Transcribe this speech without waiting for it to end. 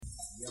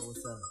Yo,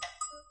 what's up?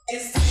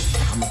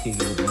 I'ma kick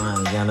it with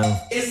mine, y'all know.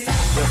 Yo,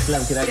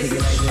 Slim, can I kick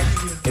it like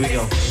this? Here we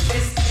go.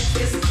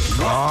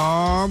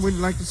 We'd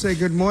like to say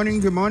good morning,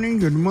 good morning,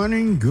 good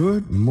morning,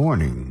 good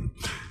morning.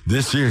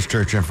 This is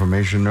Church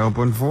Information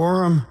Open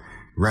Forum,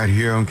 right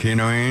here on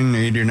KNON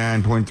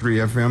 89.3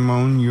 FM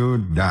on your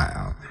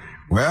dial.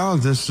 Well,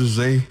 this is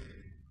a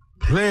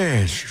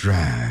pledge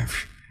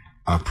drive,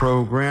 a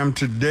program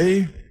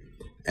today,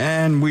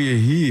 and we're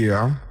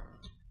here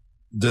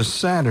the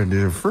Saturday,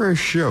 the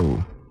first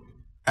show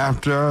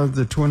after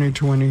the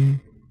 2020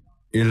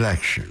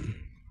 election.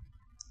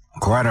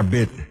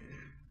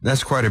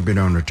 That's quite a bit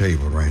on the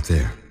table right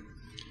there.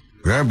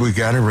 But we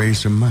got to raise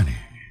some money.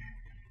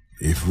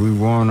 If we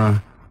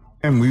want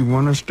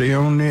to stay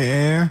on the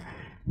air,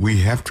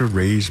 we have to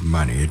raise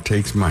money. It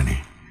takes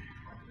money.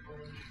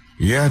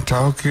 Yeah,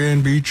 talk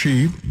can be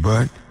cheap,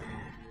 but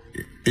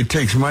it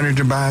takes money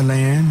to buy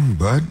land,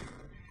 but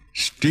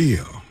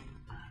still,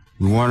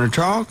 we want to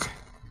talk,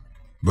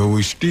 but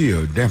we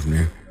still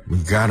definitely, we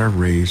got to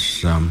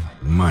raise some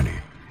money.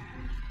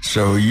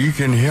 So you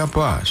can help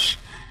us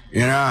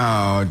in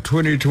our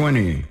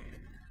 2020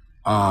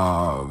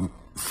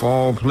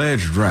 fall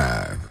pledge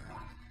drive,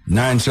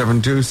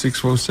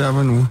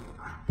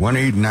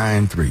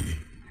 972-647-1893.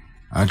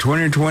 Our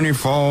 2020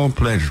 fall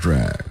pledge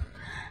drive,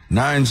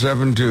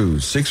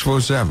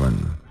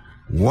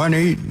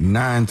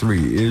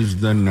 972-647-1893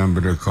 is the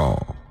number to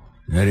call.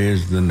 That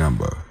is the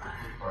number.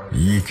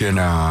 You can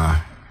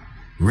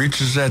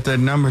reach us at that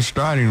number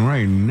starting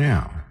right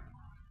now.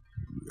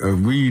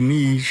 We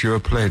need your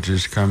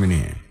pledges coming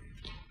in.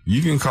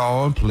 You can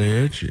call,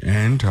 pledge,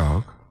 and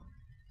talk.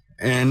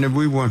 And if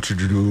we want you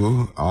to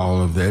do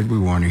all of that, we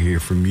want to hear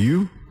from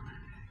you.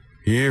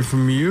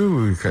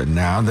 Because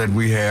now that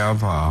we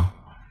have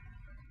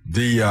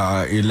the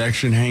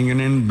election hanging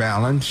in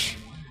balance,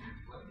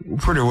 we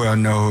pretty well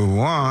know who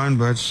won,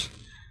 but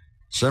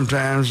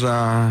sometimes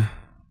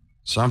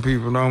some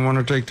people don't want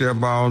to take their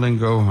ball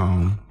and go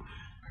home.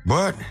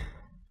 But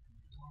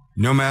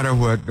no matter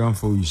what, don't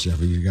fool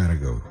yourself. You got to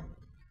go.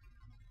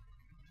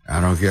 I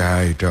don't care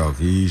how you talk.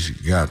 He's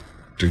got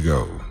to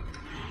go.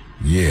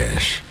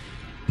 Yes.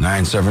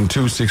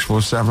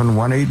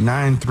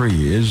 972-647-1893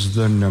 is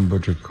the number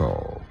to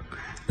call.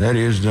 That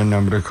is the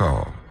number to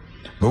call.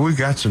 But we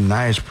got some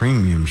nice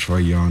premiums for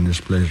you on this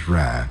pledge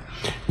drive.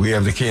 We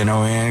have the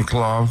KNON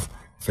cloth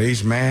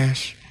face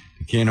mask,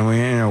 the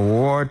KNON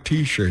award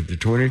t-shirt, the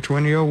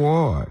 2020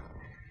 award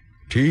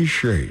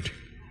t-shirt.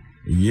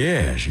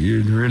 Yes,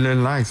 you'd really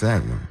like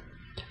that one.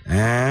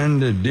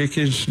 And the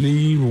Dickies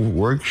sleeve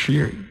work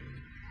shirt,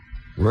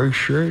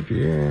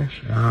 yes,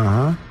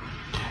 And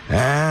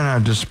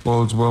a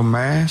disposable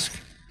mask,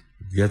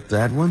 get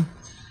that one.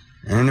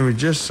 And it was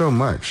just so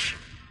much.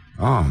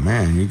 Oh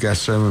man, you got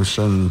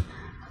some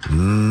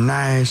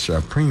nice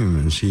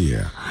premiums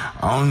here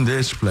on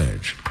this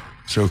pledge.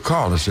 So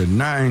call us at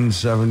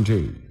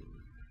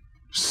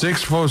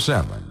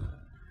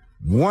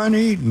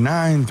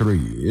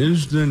 972-647-1893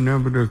 is the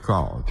number to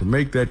call to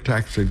make that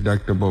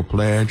tax-deductible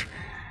pledge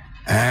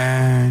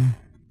and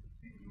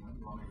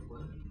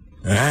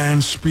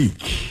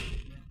speak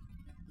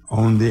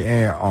on the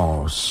air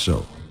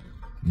also.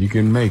 You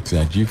can make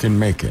that. You can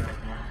make it.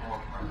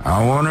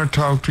 I want to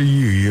talk to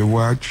you, hear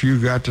what you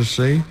got to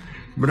say,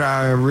 but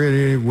I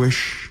really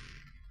wish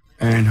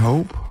and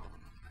hope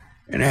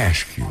and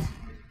ask you,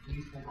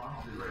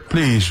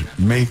 please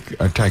make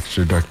a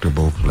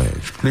tax-deductible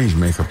pledge. Please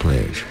make a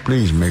pledge.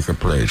 Please make a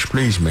pledge.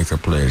 Please make a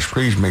pledge.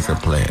 Please make a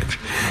pledge.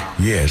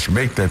 Yes,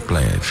 make that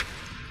pledge.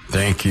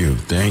 Thank you.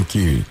 Thank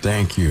you.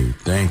 Thank you.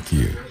 Thank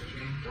you.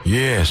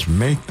 Yes,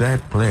 make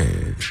that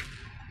pledge.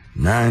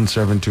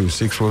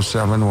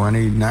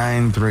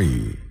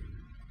 972-647-1893.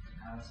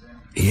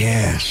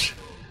 Yes,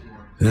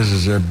 this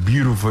is a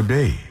beautiful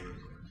day.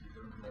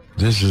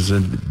 This is a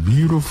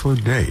beautiful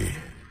day.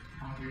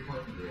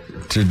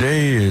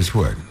 Today is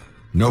what?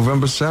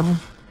 November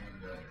 7th?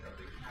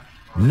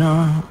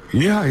 No,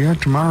 yeah,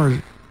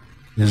 tomorrow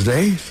is the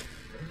 8th?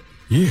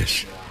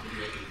 Yes.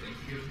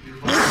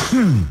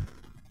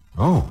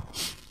 Oh,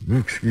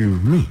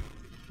 excuse me.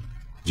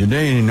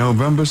 Today is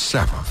November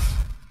 7th.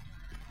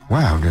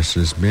 Wow, this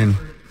has been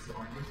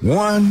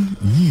 1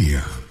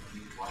 year.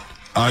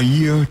 A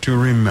year to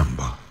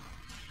remember.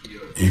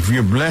 If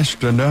you're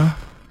blessed enough,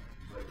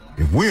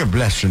 if we're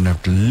blessed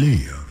enough to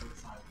live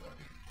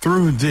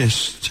through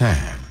this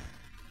time,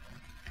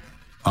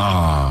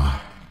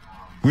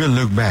 we'll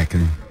look back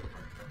and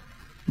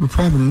we'll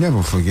probably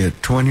never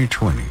forget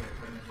 2020.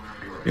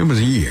 It was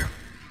a year.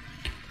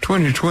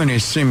 2020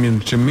 is similar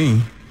to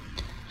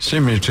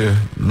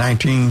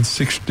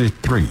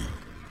 1963.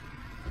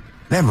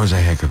 That was a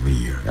heck of a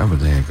year.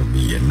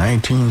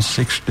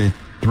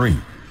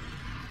 1963.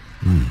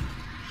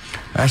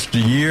 That's the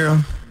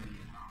year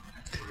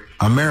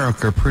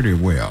America pretty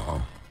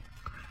well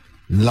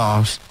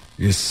lost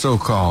its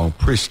so-called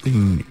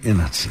pristine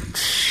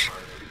innocence.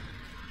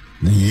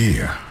 The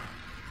year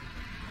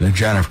that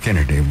John F.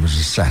 Kennedy was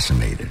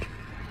assassinated.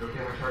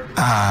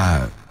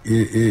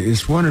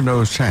 It's one of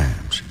those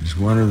times.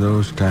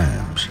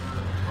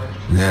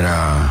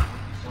 that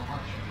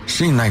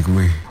seem like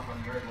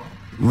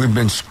we've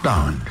been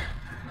stunned.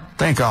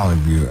 Thank all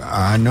of you.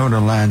 I know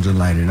the lines are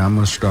lighted. I'm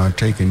going to start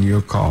taking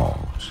your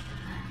calls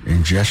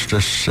in just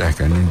a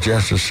second.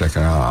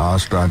 I'll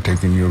start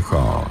taking your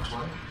calls.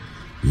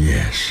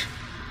 Yes.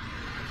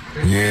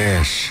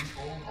 Yes.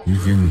 You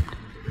can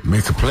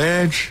make a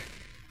pledge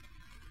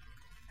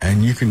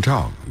and you can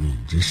talk.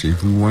 Just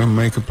if you want to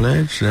make a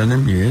pledge, tell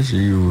them yes.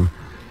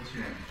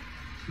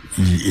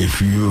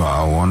 If you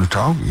want to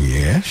talk,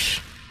 yes.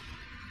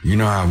 You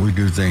know how we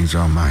do things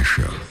on my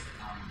show.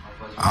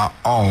 I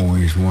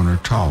always want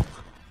to talk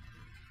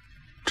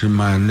to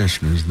my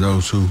listeners,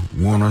 those who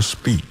want to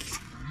speak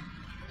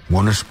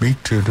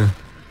to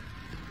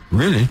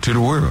the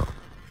world.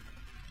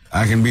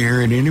 I can be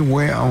heard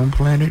anywhere on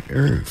planet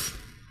Earth.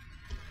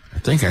 I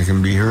think I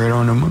can be heard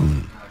on the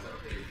moon.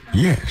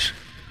 Yes.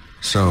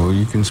 So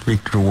you can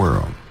speak to the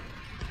world.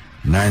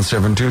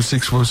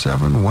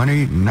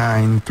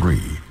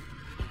 972-647-1893.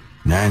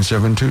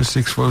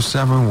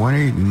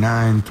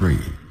 972-647-1893.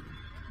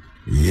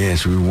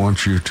 Yes, we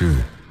want you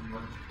to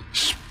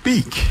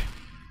speak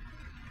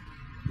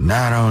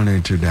not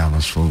only to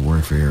Dallas, Fort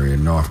Worth area,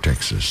 North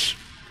Texas,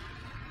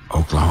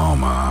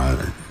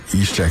 Oklahoma,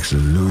 East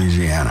Texas,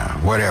 Louisiana,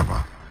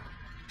 whatever.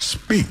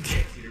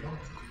 Speak.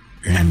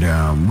 And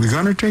we're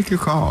going to take your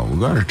call. We're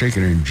going to take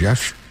it in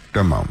just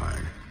a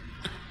moment.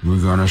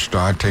 We're going to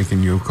start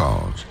taking your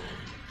calls.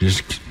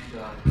 Just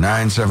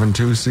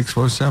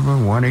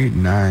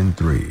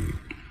 972-647-1893.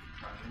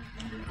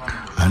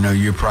 I know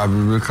you're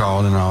probably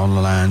recalling all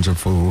the lines are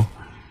full,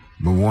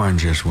 but one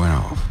just went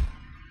off.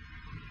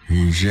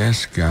 He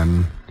just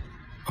gotten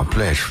a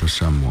pledge for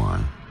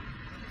someone.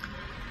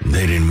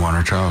 They didn't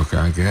want to talk,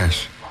 I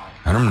guess.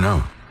 I don't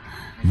know.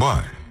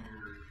 But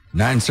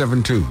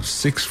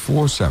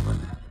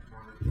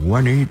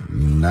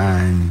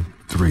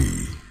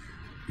 972-647-1893.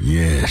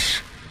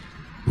 Yes.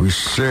 We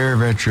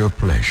serve at your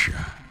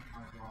pleasure.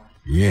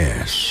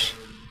 Yes.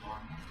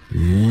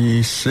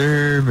 We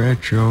serve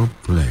at your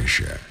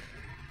pleasure.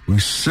 We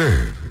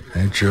serve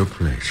at your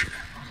pleasure.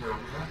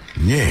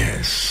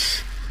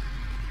 Yes.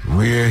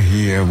 We're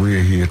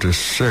here to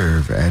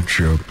serve at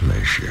your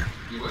pleasure.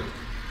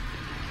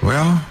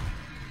 Well,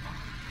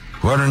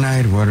 what a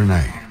night.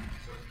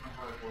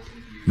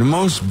 The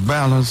most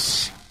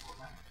ballots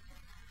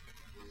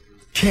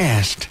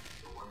cast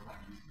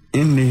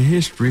in the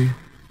history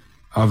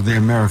of the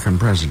American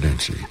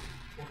presidency.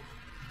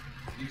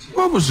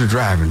 What was the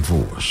driving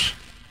force?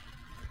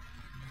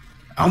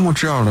 I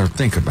want y'all to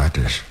think about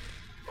this.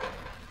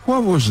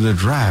 What was the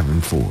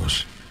driving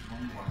force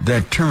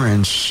that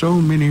turned so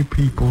many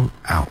people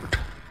out?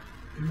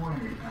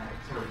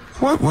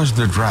 What was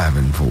the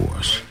driving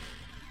force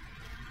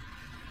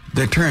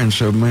that turned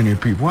so many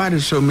people? Why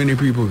did so many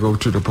people go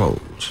to the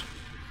polls?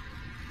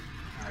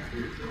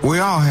 We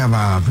all have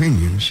our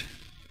opinions.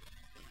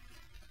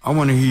 I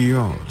want to hear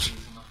yours.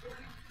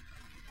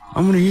 I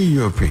want to hear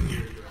your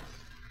opinion.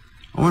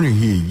 I want to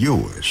hear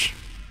yours.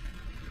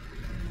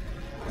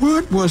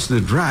 What was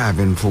the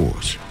driving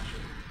force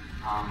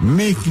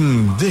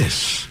making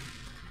this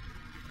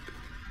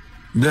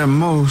the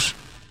most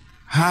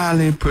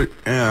highly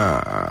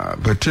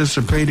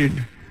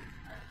participated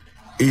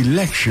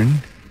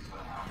election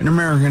in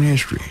American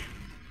history?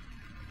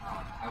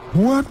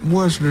 What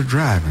was the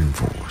driving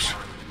force?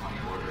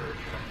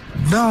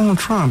 Donald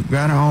Trump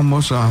got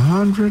almost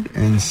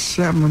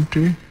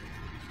 170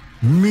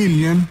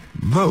 million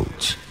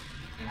votes.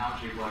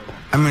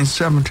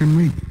 70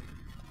 million.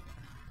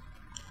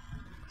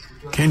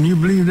 Can you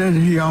believe that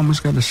he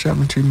almost got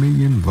 70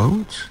 million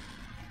votes?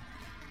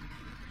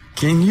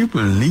 Can you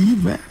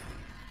believe that?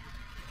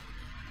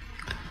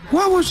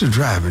 What was the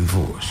driving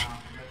force?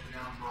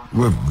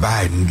 With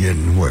Biden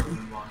getting what?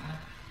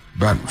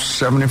 About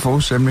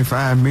 74,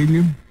 75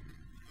 million?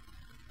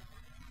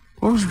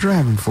 What was the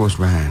driving force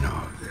behind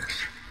all of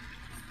this?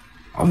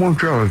 I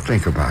want y'all to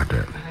think about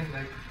that.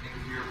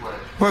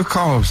 What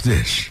caused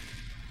this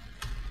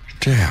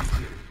to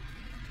happen?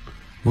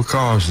 What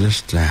caused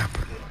this to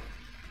happen?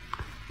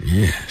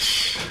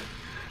 Yes.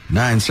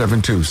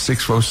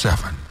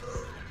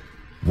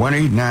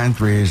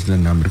 972-647-1893 is the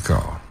number to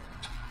call.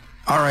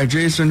 All right,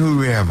 Jason, who do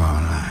we have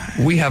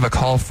online? We have a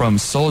call from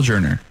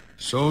Sojourner.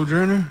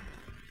 Sojourner?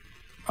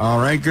 All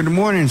right, good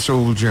morning,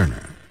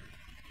 Sojourner.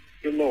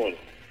 Good morning.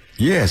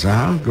 Yes,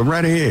 go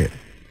right ahead.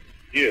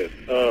 Yes,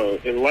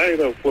 in light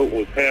of what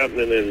was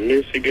happening in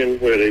Michigan,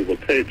 where they will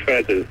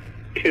try to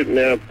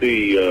kidnap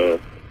the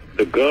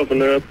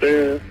governor up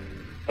there,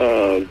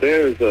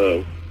 there's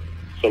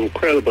some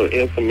credible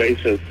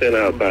information sent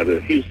out by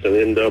the Houston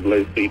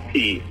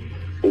NAACP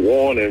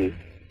warning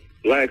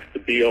blacks to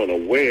be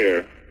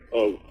unaware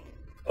of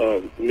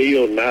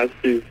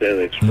neo-Nazis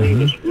and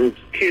extremist groups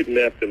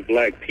kidnapping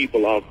black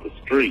people off the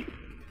street.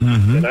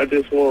 And I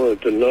just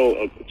wanted to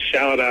know,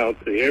 shout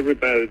out to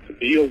everybody to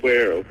be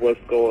aware of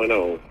what's going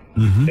on.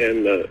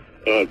 And to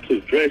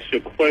address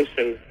your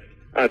question,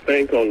 I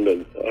think on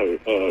the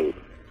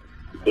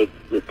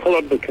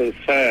Republican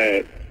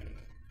side,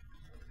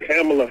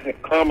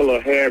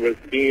 Kamala Harris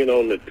being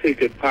on the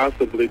ticket,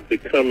 possibly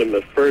becoming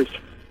the first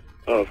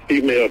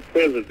female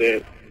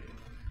president,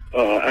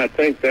 I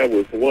think that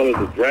was one of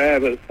the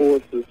driving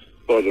forces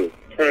for the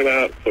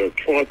turnout for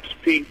Trump's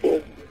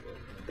people.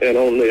 And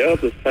on the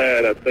other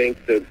side, I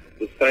think that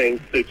the same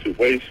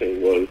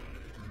situation was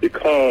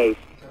because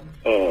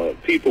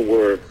people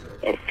were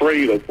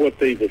afraid of what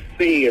they were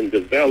seeing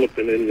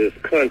developing in this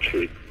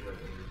country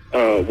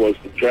was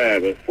the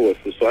driving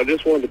forces. So I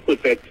just wanted to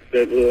put that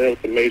little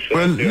information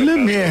Well, out there. let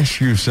me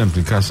ask you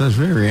something, because that's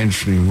very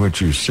interesting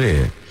what you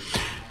said.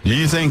 Do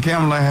you think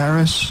Kamala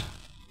Harris,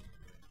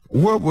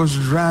 what was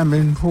the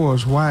driving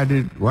force? Why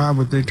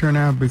would they turn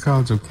out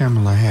because of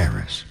Kamala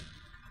Harris?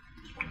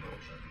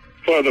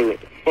 For the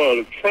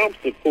Trump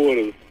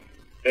supporters,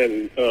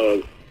 and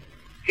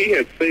he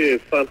had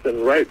said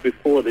something right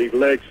before the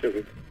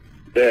election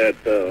that,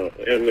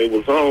 and it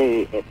was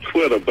on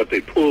Twitter, but they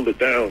pulled it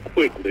down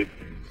quickly,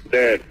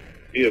 that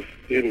if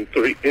in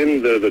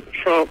the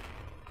Trump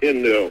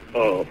in the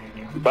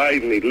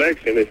Biden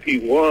election, if he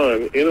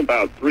won in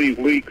about 3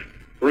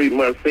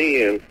 months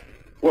in,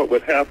 what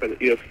would happen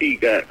if he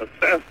got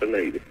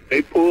assassinated?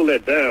 They pulled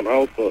that down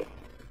off of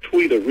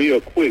Twitter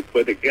real quick,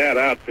 but it got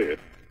out there.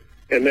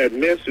 And that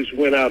message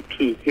went out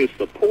to his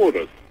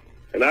supporters.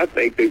 And I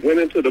think they went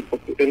into the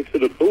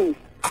booth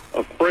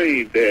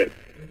afraid that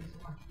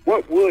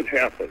what would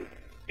happen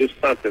if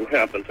something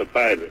happened to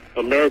Biden?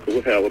 America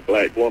would have a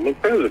black woman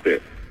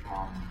president.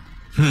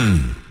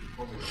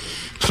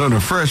 So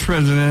the first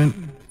president,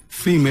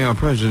 female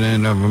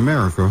president of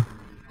America,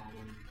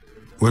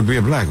 would be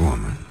a black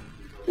woman.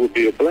 Would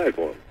be a black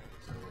woman.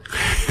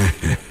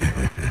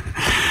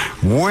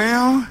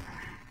 Well,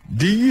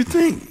 do you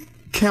think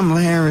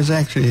Kamala Harris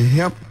actually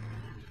helped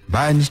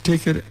Biden's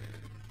ticket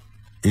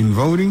in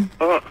voting?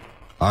 Or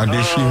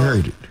did she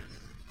hurt it?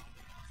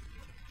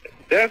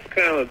 That's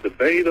kind of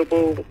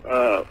debatable.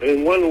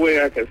 In one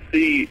way, I can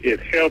see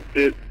it helped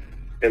it,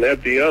 and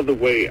at the other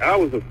way, I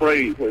was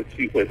afraid when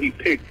he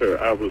picked her.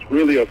 I was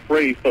really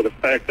afraid for the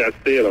fact I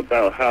said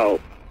about how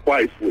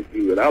whites would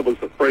do it. I was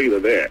afraid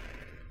of that.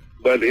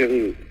 But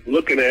in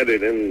looking at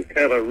it in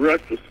kind of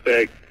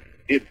retrospect,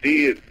 it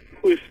did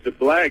push the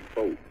black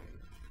vote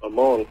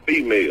among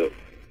females.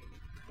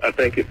 I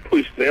think it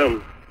pushed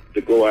them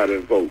to go out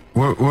and vote.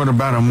 What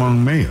about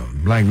among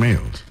black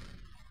males?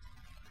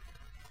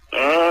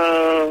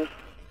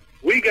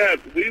 We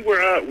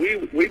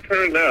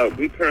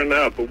turned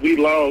out, but we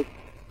lost.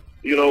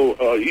 You know,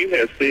 you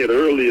had said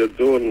earlier,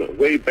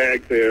 way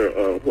back there,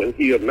 when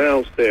he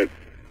announced that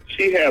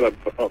she had a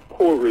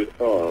poor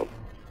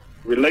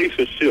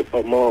relationship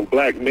among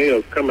black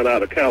males coming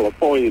out of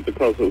California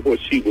because of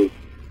the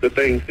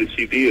things that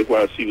she did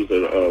while she was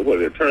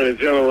an attorney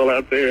general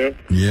out there.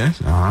 Yes,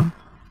 And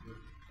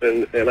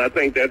I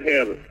think that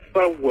had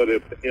somewhat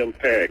of an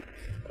impact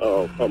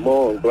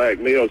among black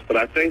males, but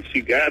I think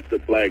she got the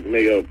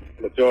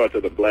majority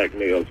of the black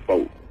males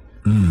vote.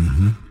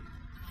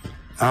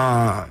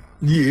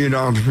 It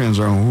all depends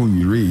on who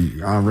you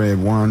read. I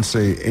read one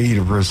say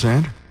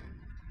 80%.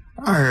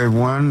 I heard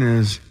one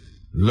as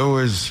low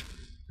as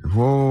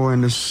in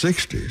the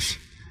 60s.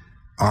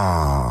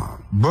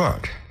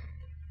 But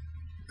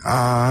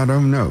I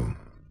don't know.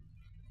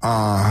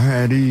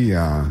 Had he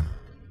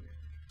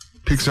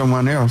picked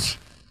someone else,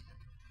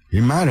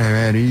 he might have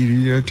had an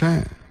easier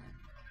time.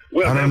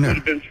 Well, that would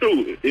have been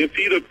true. If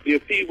he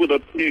would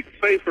have picked,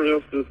 say for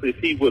instance, if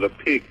he would have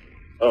picked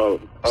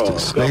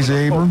Stacey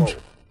Abrams?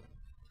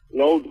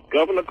 No,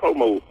 Governor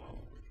Cuomo.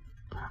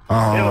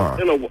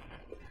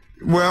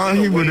 Well,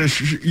 he would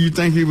have. You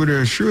think he would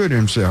have assured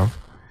himself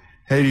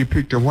had he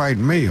picked a white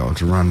male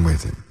to run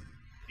with him?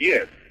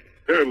 Yes,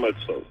 very much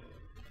so.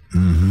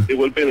 Mm-hmm. It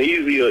would have been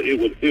easier. It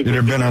would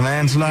have been a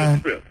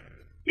landslide.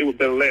 It would have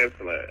been a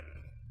landslide.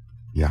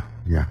 Yeah.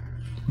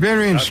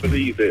 Very interesting. I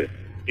believe that.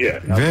 Yeah.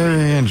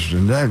 Very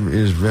interesting. That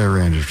is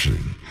very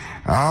interesting.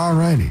 All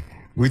righty.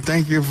 We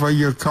thank you for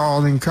your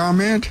call and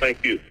comment.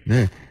 Thank you.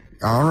 Yeah.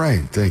 All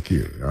right. Thank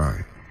you. All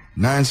right.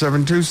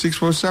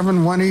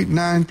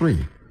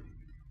 972-647-1893.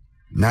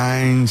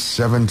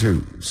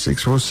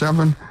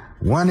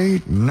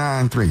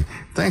 972-647-1893.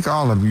 Thank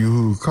all of you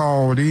who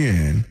called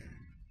in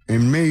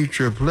and made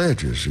your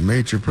pledges.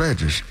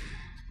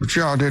 But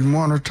y'all didn't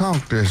want to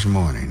talk this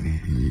morning.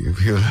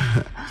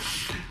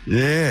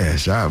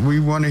 Yes, we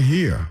want to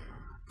hear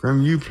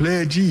from you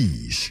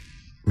pledgees.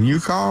 When you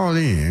call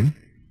in,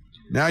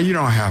 now you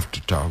don't have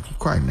to talk.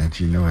 Quite not,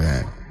 you know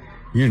that.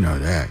 You know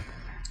that.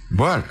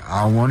 But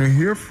I want to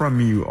hear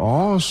from you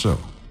also.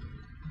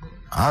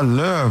 I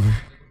love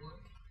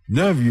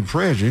you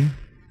pledging,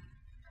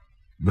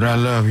 but I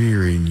love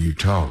hearing you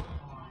talk.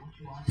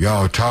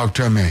 Y'all talk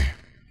to me.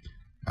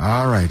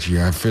 All right,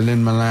 I'm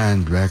filling my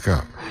lines back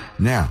up.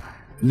 Now,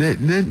 let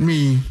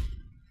me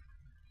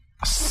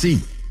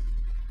see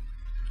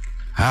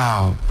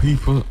how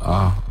people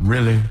are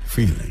really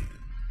feeling.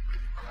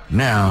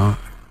 Now,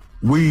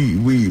 we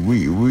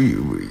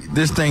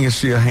this thing is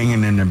still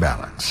hanging in the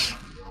balance.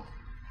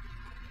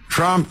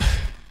 Trump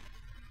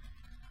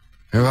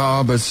have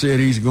all but said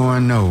he's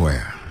going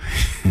nowhere.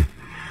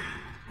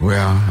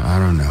 Well, I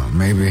don't know.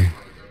 Maybe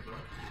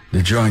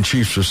the Joint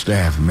Chiefs of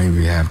Staff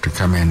maybe have to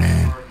come in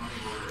and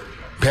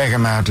pack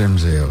them out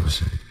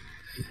themselves.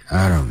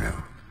 I don't know.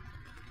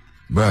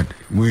 But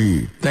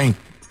we think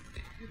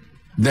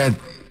that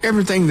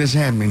everything that's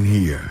happening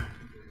here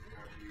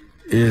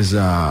is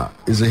a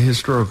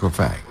historical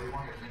fact.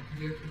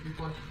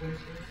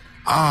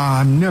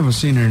 I've never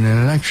seen an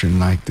election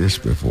like this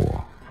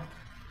before.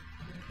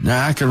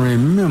 Now, I can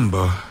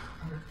remember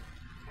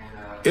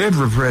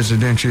every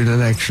presidential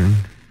election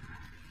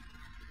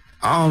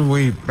all the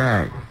way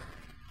back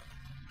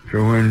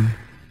to when,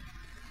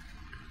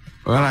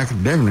 well, I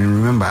can definitely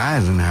remember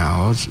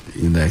Eisenhower's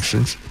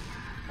elections.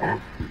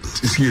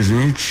 Excuse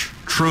me,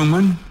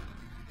 Truman.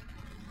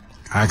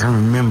 I can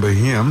remember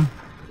him.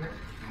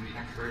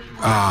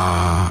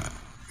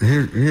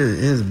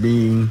 His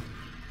being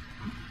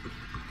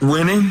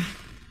winning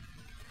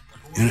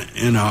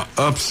in an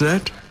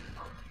upset.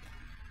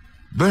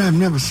 But I've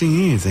never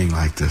seen anything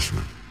like this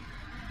one.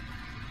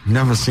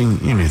 Never seen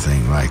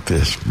anything like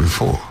this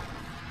before.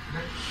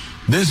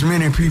 This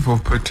many people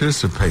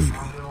participating.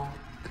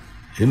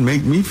 It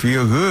make me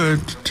feel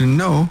good to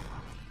know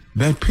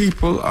that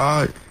people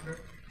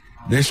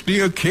they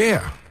still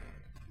care.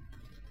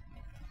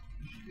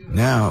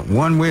 Now,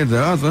 one way or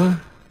the other,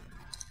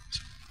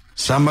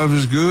 some of it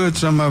is good,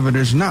 some of it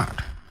is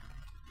not.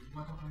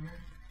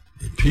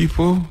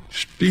 People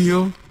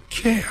still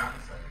care.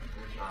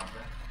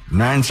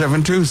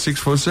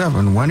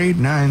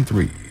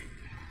 972-647-1893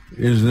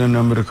 is the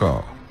number to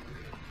call.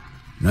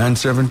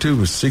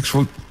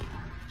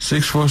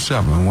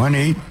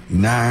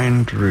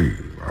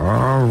 972-647-1893.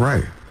 All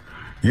right.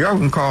 Y'all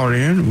can call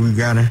in. We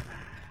got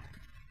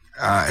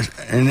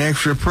an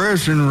extra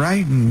person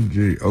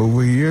writing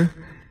over here.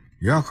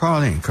 Y'all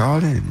call in.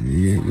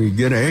 You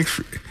get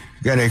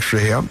extra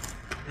help.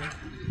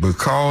 But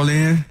call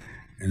in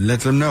and let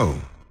them know.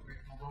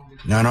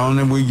 Not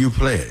only will you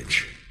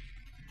pledge,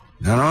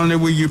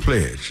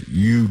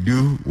 you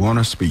do want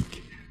to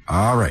speak.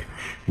 All right.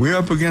 We're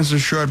up against a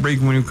short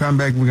break. When you come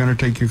back, we're going to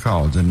take your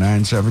calls at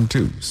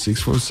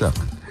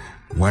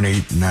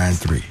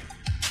 972-647-1893.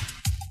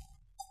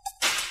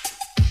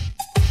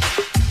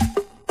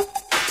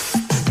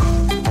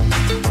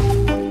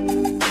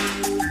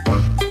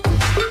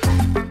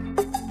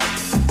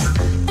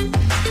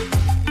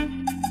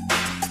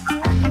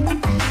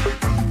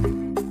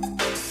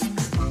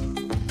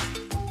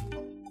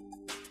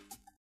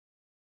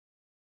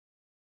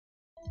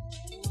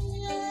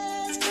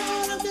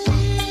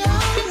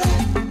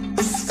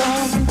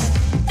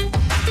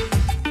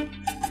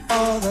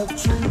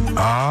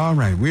 All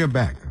right, we are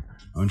back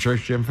on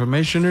Church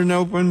Information and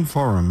Open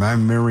Forum.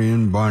 I'm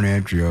Marion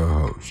Barnett, your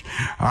host.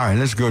 All right,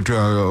 let's go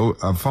to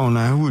our phone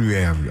line. Who do we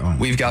have on?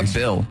 We've got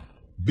Bill.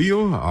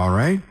 Bill, all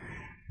right.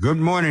 Good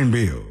morning,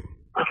 Bill.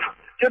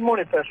 Good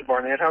morning, Pastor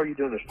Barnett. How are you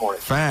doing this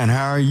morning? Fine.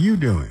 How are you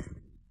doing?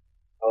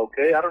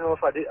 Okay. I don't know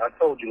if I did. I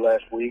told you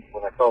last week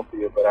when I talked to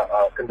you, but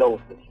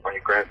condolences on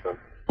your grandson.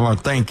 Well,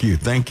 thank you.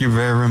 Thank you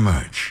very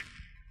much.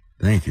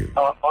 Thank you.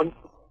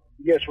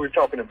 Yes, we're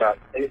talking about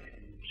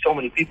so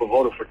many people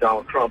voted for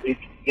Donald Trump.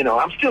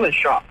 I'm still in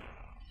shock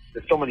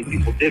that so many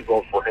people did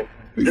vote for him.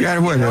 We got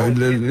a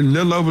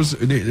little over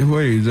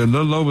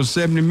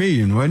 70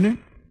 million, wasn't it?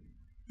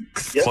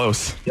 Yes.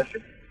 Close. Yes, sir.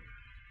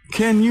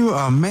 Can you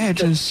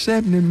imagine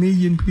 70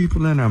 million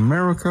people in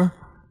America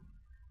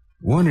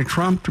wanted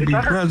Trump to be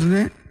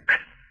president?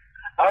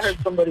 I heard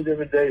somebody the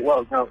other day,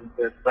 last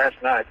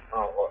night,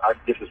 I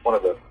guess it's one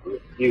of the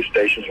news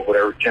stations or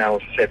whatever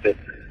channels, said that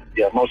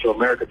most of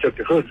America took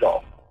their hoods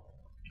off.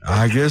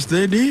 I guess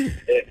they did.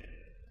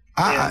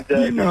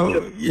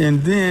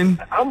 And then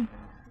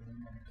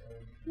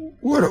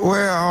where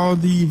are all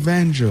the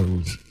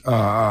evangelists?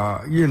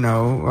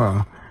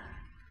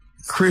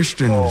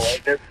 Christians.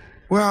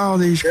 Where are all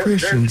these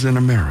Christians in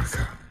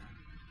America?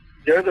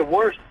 They're the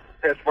worst,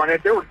 Pastor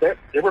Barnett. They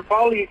were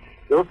probably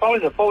in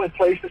the polling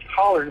places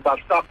hollering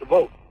about stop the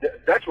vote.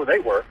 That's where they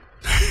were.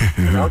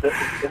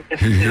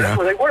 That's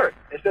where they were.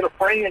 Instead of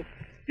praying,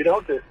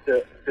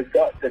 to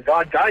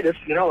God guide us,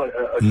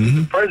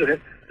 a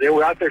president, they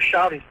were out there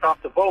shouting,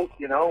 stop the vote,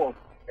 and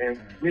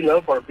we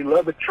love our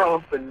beloved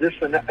Trump and this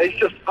and that. It's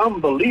just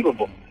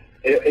unbelievable.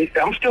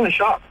 I'm still in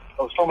shock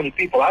of so many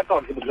people. I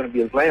thought it was going to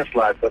be a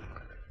landslide, but,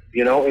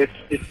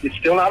 it's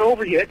still not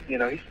over yet.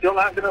 He's still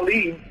not going to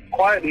leave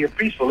quietly or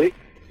peacefully.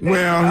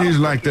 Well, he's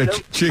like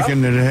that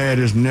chicken that had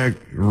his neck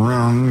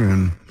wrung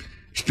and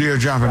still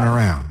jumping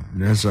around.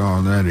 That's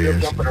all that is.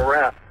 Still jumping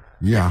around.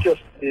 Yeah. He's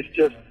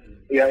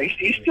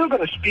still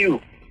going to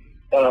spew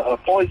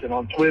poison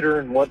on Twitter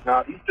and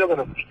whatnot. He's still going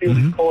to spew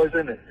his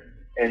poison,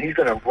 and he's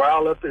going to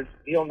rile up his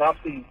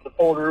neo-Nazi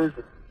supporters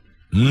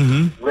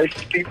and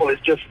racist people.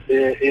 It's just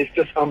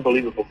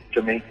unbelievable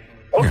to me.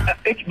 Yeah.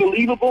 It's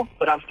believable,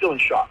 but I'm still in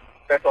shock.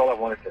 That's all I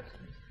wanted to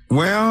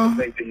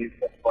say to you.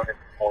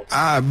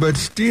 But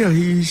still,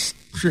 he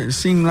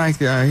seemed like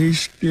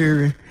he's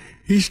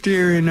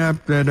stirring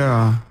up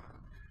that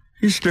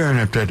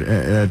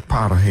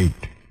pot of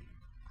hate.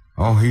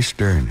 Oh, he's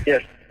stirring it.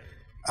 Yes.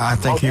 I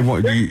think he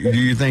want. Do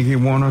you think he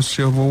want a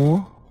civil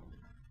war?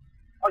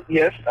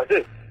 Yes, I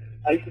do.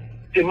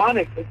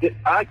 Demonic.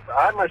 I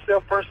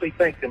myself personally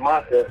think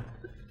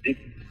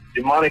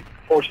demonic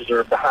forces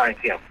are behind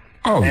him.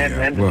 Oh,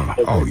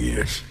 yeah.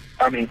 Yes.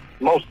 I mean,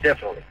 most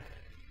definitely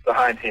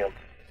behind him.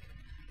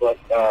 But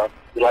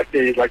like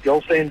the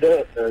old saying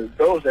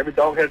goes, every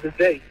dog has his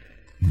day.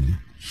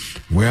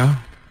 Well,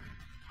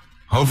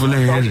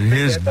 hopefully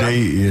his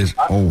day is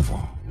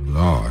over.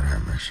 Lord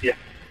have mercy. Yeah.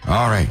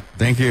 All right.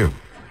 Thank you.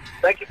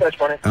 Thank you, Pastor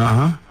Barnett.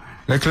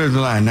 That clears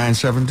the line.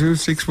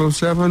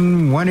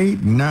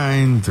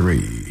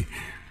 972-647-1893.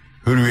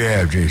 Who do we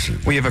have,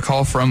 Jason? We have a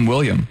call from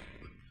William.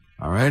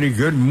 All righty.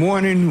 Good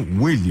morning,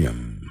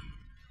 William.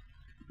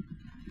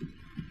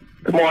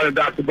 Good morning,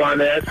 Dr.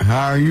 Barnett.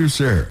 How are you,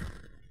 sir?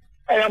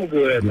 Hey, I'm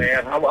good,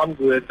 man. I'm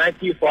good.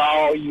 Thank you for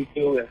all you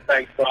do, and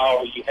thanks for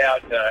all you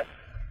have done.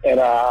 And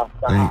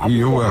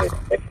you're welcome.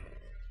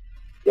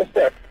 Yes,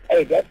 sir.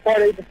 Hey, that's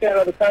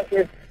 48% of the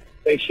country.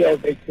 They show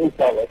their true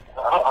colors.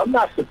 I'm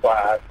not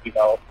surprised. You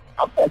know,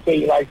 I'm gonna tell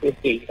you like this,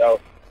 you know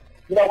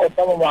what?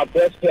 Some of my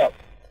best help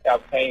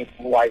have came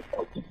from white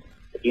folks.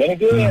 But then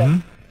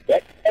again,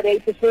 that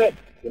 8%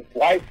 is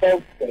white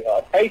folks that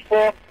are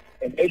faithful,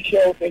 and they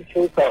show their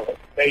true colors.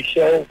 They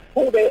show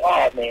who they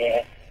are,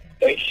 man.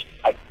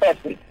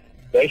 Trust me,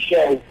 they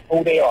show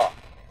who they are.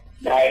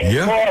 Now,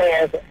 as far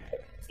as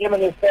him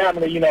and his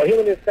family,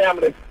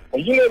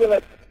 when you live in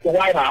the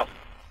White House,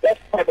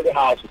 that's public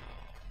houses.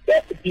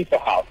 That's the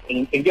people's house.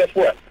 And guess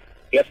what?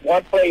 There's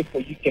one place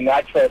where you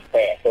cannot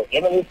trespass. So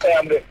him and his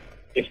family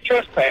is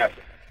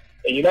trespassing.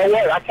 And you know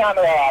what? I kind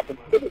of been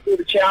looking through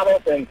the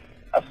channels, and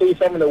I see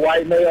some of the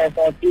white males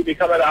on TV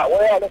coming out,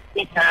 well, let's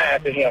be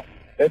kind to him.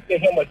 Let's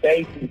give him a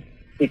day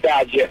to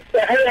digest.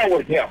 The hell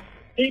with him.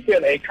 He's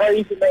been a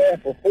crazy man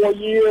for 4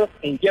 years,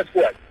 and guess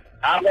what?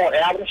 I want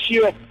Adam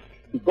Schiff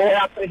to go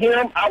after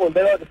him. I would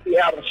love to see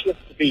Adam Schiff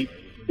to be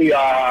the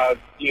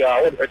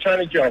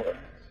Attorney General.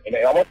 And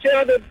I'm going to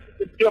tell the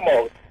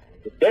demos,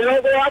 if they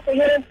don't go after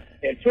him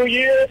in 2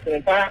 years, and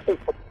in time to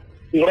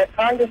elect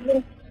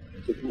congressman,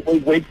 we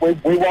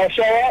won't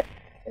show up.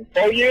 In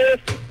 4 years,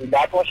 we're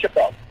not going to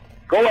show up.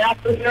 Go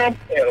after him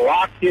and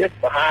lock his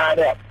behind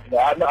up. You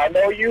know, I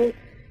know you're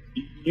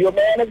a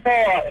man of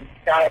God, and you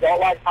kind of don't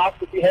like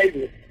hostile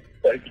behavior.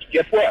 But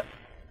guess what?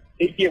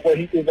 He get what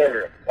he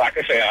deserves. Like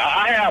I said,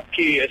 I have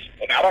kids,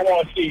 and I don't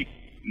want to see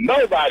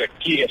nobody's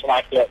kids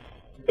like that.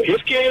 But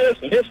his kids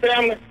and his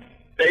family,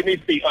 they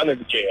need to be under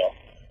the jail.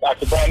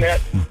 Dr.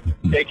 Barnett,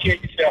 take care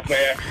of yourself,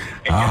 man.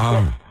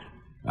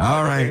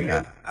 All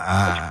right.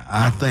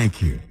 I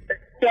thank you.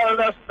 Telling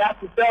us not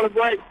to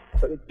celebrate,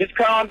 just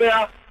calm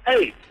down.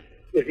 Hey,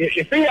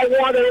 if he had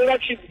won the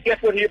election,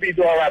 guess what he'll be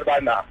doing right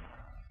about now?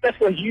 That's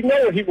what you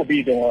know what he will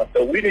be doing.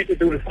 So we need to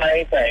do the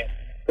same thing.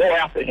 Go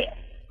after him.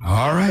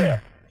 All right.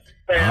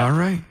 Yeah. All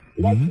right.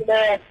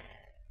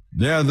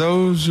 There are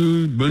those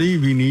who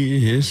believe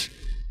his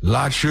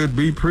lot should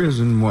be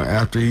prison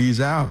after he's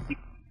out.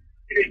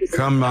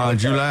 Come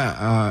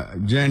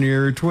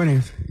January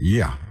 20th.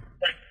 Yeah.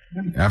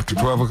 After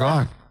 12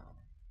 o'clock.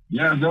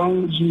 Yeah,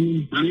 those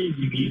who believe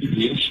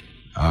his.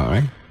 All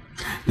right.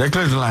 That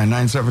clears the line.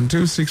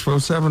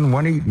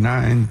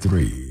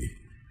 972-647-1893.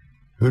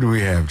 Who do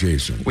we have,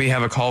 Jason? We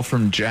have a call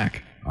from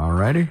Jack. All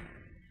righty.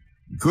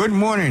 Good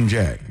morning,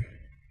 Jack.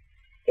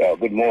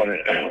 Good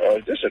morning.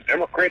 Is this a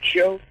Democrat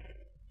show?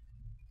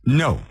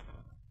 No.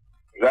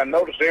 I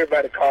noticed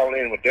everybody calling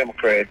in with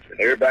Democrats, and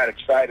everybody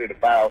excited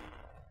about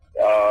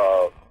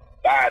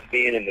Biden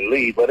being in the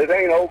lead, but it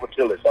ain't over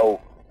till it's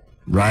over.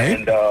 Right.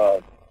 And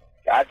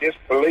I just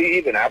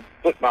believe, and I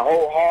put my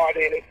whole heart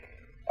in it.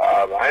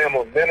 I am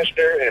a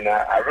minister, and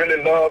I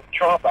really love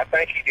Trump. I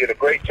think he did a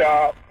great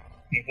job.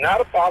 He's not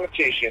a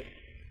politician,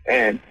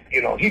 and,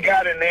 he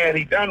got in there and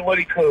he done what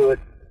he could.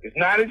 It's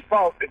not his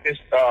fault that this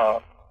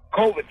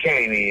COVID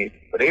came in,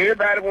 but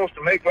everybody wants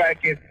to make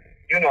like it's,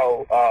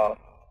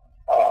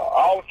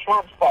 all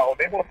Trump's fault.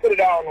 They want to put it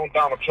all on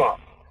Donald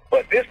Trump.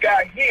 But this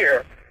guy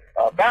here,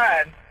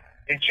 Biden,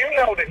 did you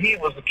know that he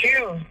was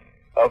accused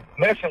of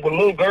messing with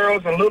little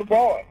girls and little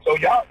boys? So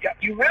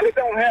you really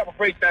don't have a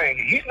great thing.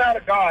 He's not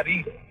a god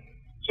either.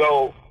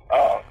 So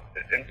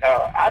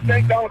I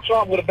think Donald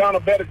Trump would have done a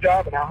better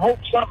job, and I hope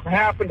something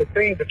happened to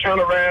things to turn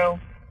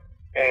around.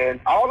 And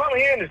all I'm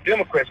hearing is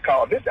Democrats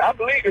call this. I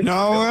believe it's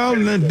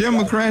the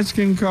Democrats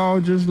can call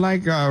just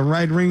like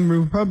right-wing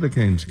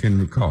Republicans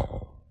can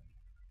call.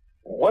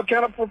 What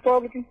kind of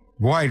Republican?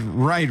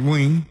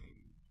 Right-wing.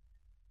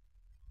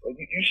 Well,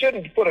 you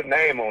shouldn't put a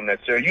name on that,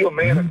 sir. You're a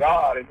man of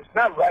God, and it's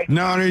not right.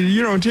 No,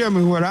 you don't tell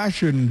me what I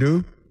shouldn't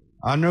do.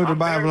 I know the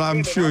Bible,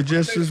 I'm sure,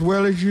 just as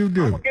well as you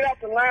do. Get off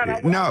the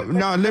line.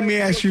 No, let me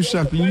ask you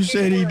something. You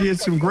said he did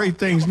some great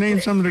things. Name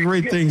some of the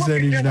great things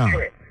that he's done.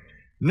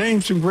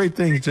 Name some great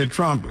things that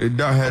Trump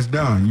has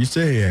done. You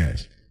say he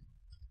has.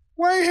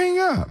 Why hang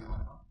up?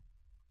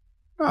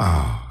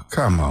 Oh,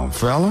 come on,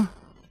 fella.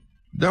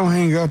 Don't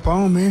hang up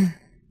on me.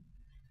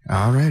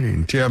 All right,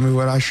 and tell me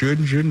what I should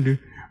and shouldn't do.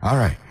 All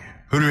right.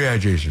 Who do we have,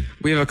 Jason?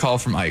 We have a call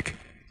from Ike.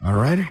 All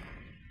righty.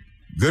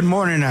 Good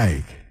morning,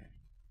 Ike.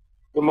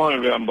 Good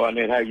morning, Reverend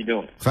Barnett. How you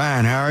doing?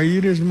 Fine. How are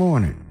you this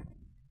morning?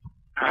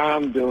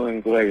 I'm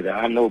doing great.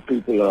 I know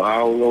people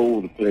are all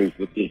over the place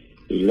with this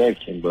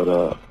election,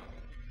 but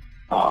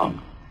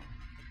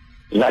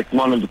like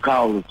one of the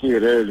callers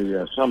said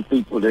earlier, some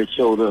people, they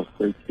showed us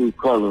their true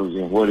colors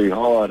and what their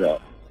heart is,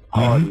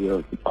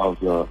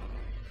 because,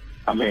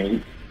 I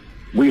mean,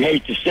 we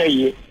hate to say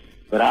it,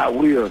 but I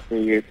will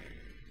say it.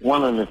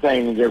 One of the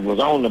things that was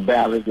on the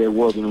ballot that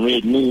wasn't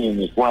written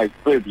in is white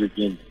privilege,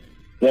 and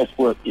that's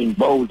what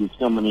emboldened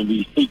some of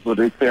these people.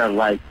 They felt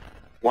like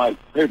white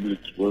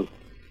privilege was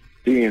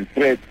being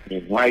threatened,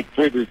 and white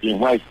privilege and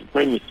white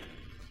supremacy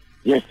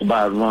just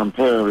about run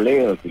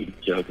parallel to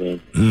each other.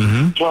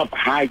 And Trump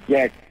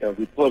hijacked the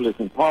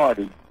Republican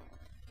Party,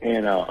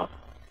 and I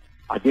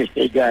guess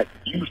they got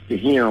used to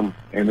him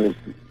and his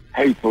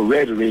hateful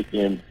rhetoric,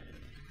 and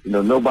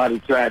nobody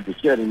tried to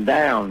shut him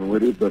down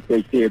with it, but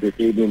they said that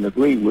they didn't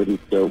agree with it,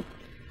 so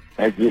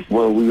that's just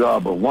where we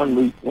are. But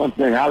one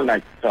thing I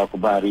like to talk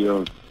about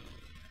is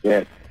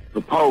that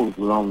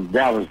proposal on the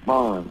Dallas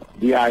bond,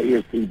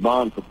 DISC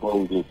bond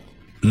proposal.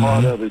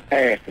 Part of it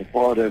passed and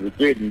part of it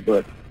didn't,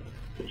 but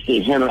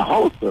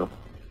Hinojosa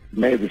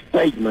made a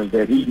statement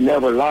that he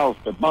never lost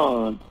a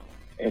bond,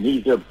 and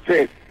he's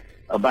upset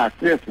about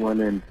this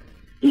one, and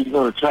he's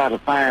going to try to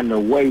find a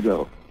way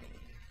to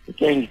the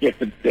things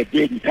that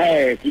didn't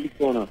pass. He's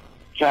going to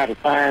try to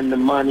find the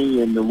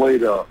money and the way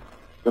to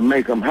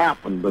make them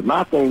happen. But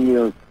my thing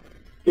is,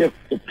 if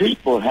the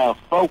people have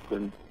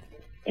spoken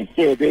and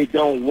said they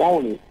don't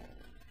want it,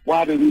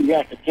 why do we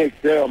have to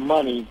take their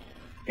money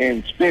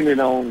and spend it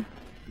on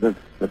the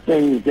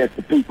things that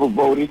the people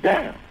voted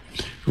down?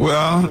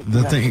 Well,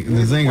 the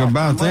thing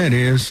about that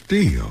is,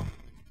 still,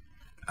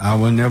 I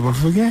will never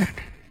forget.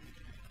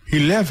 He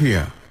left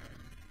here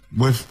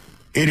with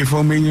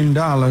 $84 million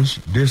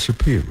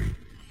disappearing.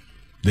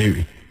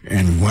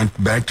 And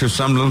went back to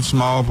some little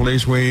small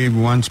place where he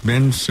once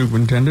been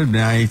superintendent.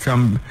 Now he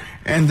come,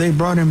 and they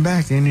brought him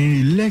back and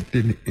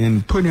elected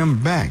and put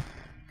him back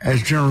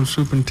as general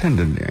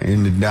superintendent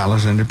in the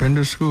Dallas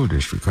Independent School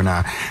District.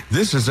 Now,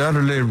 this is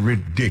utterly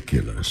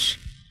ridiculous.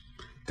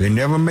 They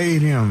never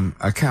made him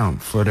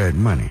account for that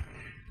money.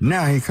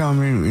 Now he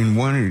come in and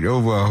won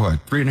over a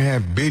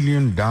 $3.5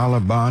 billion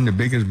bond, the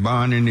biggest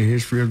bond in the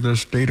history of the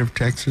state of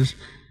Texas.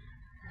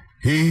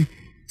 He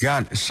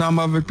got some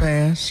of it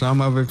passed,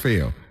 some of it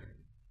failed.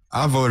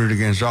 I voted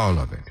against all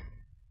of it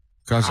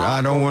because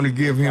I don't want to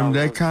give him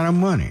that kind of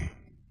money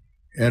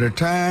at a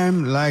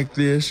time like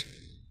this.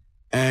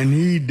 And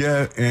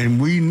and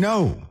we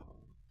know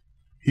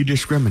he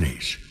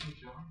discriminates.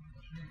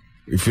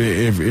 If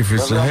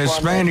it's a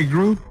Hispanic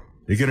group,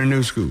 they get a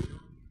new school.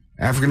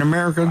 African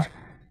Americans,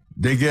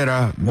 they get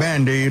a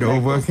Band-Aid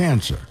over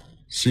cancer.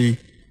 See,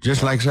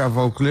 just like South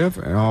Oak Cliff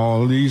and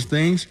all these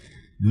things.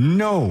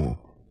 No,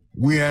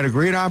 we had a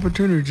great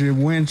opportunity to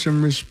win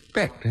some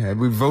respect had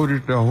we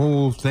voted the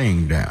whole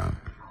thing down.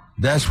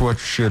 That's what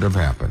should have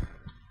happened.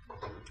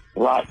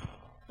 Right.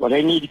 Well,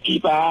 they need to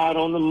keep an eye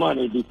on the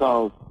money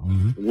because,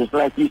 just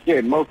like you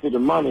said, most of the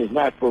money is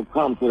not going to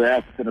come to the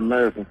African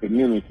American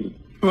community.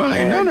 Well,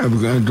 ain't none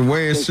of it. The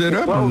way it's set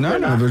up,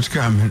 none of it's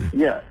coming.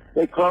 Yeah,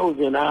 they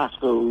closing our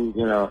schools.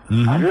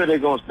 I heard they're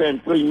going to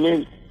spend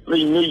 $3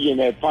 million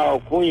at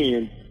Paul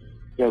Quinn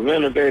to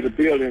renovate a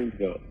building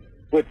to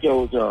put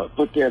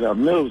that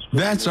middle school.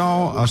 That's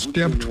all a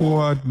step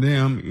toward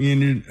them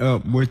ending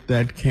up with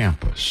that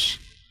campus,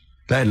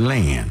 that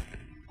land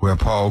where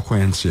Paul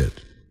Quinn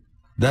sits.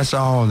 That's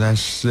all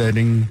that's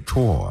setting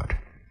toward.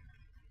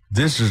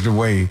 This is the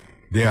way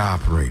they're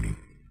operating.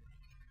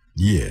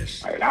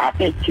 Yes. I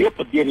think KIPP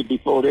will get it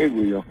before they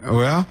will.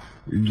 Well,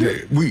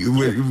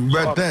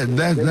 but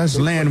that's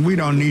land we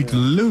don't need to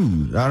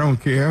lose. I don't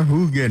care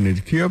who's getting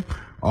it, KIPP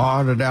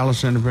or the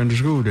Dallas Independent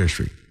School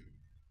District.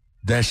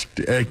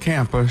 That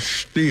campus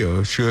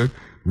still should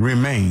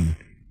remain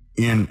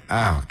in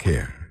our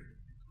care.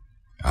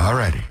 All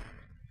righty.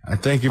 I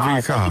thank you for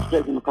your call. Thank you for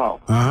taking the call.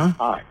 Uh-huh.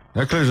 All right.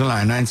 That clears the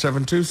line,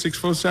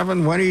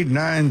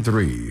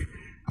 972-647-1893.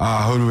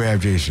 Who do we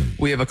have, Jason?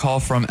 We have a call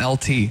from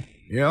LT.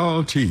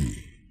 LT.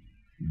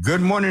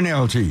 Good morning,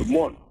 LT. Good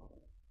morning.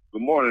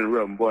 Good morning,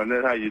 Reverend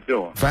Barnett. How you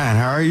doing? Fine.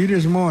 How are you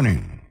this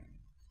morning?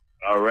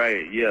 All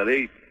right. Yeah,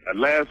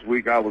 last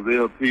week I was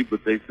LT,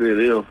 but they said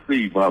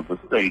LC by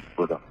mistake.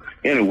 But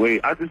anyway,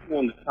 I just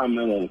wanted to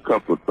comment on a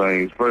couple of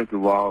things. First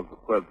of all, the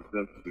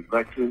presidential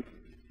election.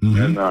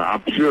 And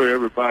I'm sure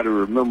everybody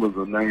remembers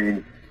the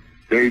name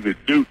David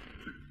Duke.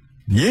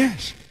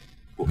 Yes.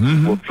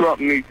 Well, Trump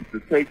needs to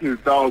take his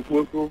dog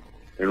whistle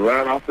and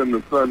ride off in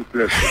the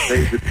sunset for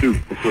David Duke,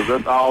 because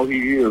that's all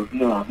he is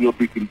now. He'll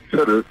be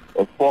considered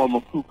a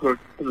former Ku Klux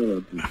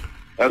Klan.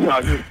 That's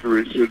how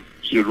history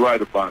should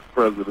write about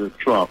President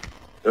Trump,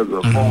 as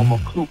a former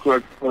Ku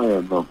Klux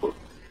Klan member.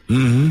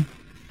 And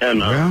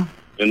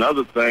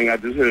another thing, I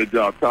just heard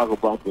y'all talk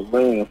about the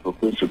land for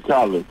Bishop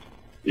College.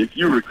 If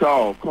you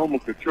recall, Comer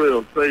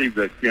Cottrell saved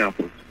that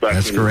campus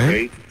back in the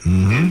day.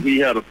 And he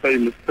had a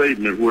famous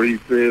statement where he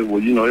said,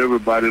 well,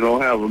 everybody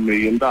don't have $1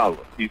 million.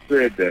 He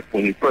said that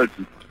when he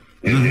purchased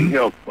and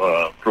helped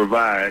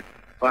provide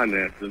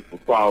financing for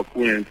Paul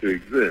Quinn to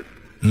exist.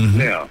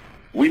 Now,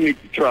 we need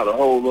to try to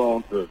hold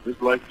on to,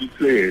 just like you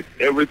said,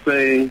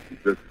 everything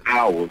that's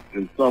ours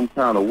in some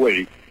kind of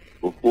way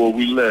before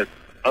we let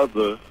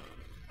other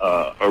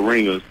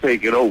arenas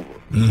take it over.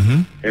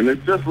 Mm-hmm. And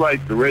it's just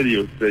like the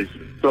radio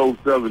station, Soul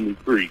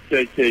 73,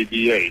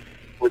 KKDA,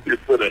 which has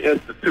been an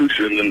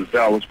institution in the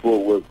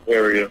Dallas-Fort Worth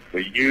area for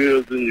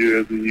years and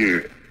years and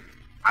years.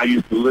 I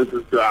used to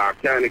listen to our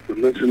county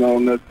commission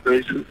on that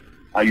station.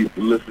 I used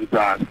to listen to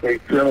our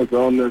state senators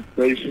on that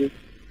station.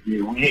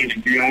 Yeah,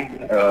 we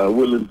had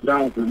Willis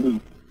Johnson,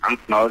 who I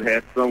thought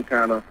had some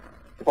kind of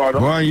part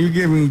of. Well, you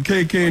giving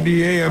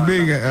KKDA a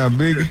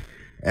big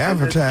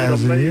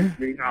advertising here.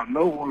 Me how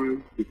no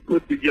one could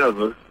put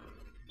together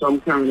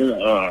some kind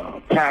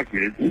of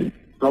package,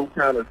 some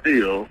kind of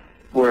deal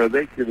where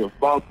they could have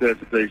bought that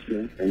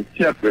station and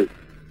kept it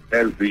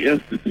as the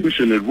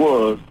institution it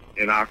was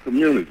in our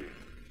community.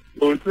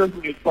 So it's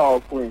simply as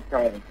Paul Quinn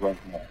College right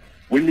now.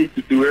 We need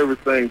to do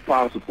everything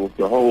possible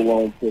to hold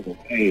on to the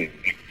land,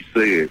 like you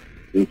said,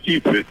 and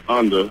keep it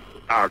under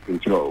our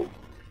control.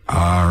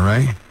 All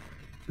right.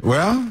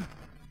 Well,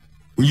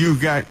 you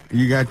got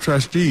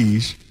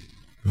trustees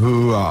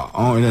who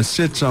that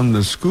sits on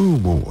the school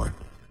board,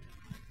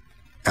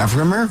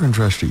 African American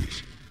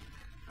trustees,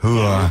 who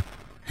are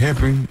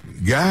helping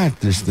guide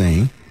this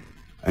thing,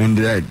 and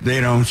that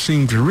they don't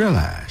seem to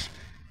realize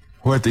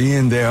what the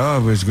end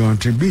thereof is going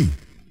to be.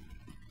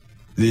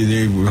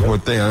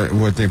 What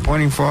they're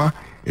pointing for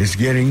is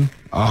getting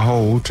a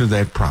hold to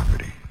that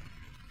property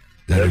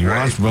that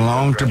once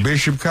belonged to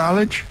Bishop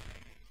College.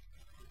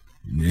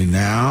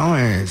 Now,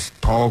 as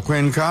Paul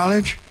Quinn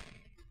College,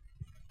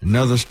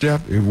 another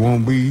step, it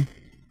won't be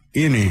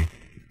land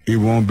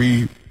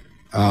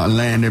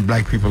that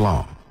black people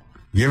own.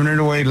 Giving it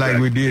away like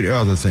we did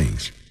other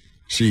things.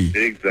 See,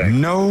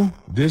 no,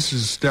 this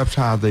is steps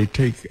how they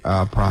take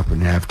our property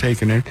and have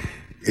taken it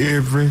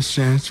ever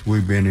since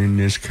we've been in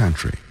this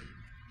country.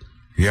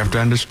 You have to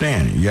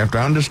understand it. You have to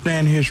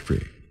understand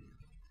history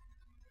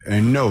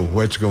and know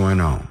what's going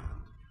on.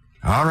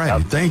 All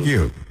right. Thank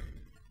you.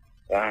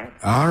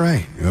 All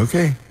right.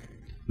 Okay.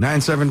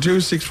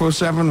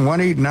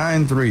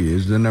 972-647-1893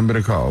 is the number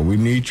to call. We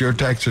need your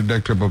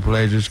tax-deductible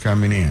pledges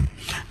coming in.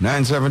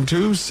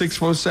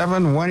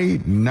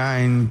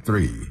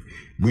 972-647-1893.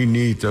 We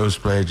need those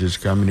pledges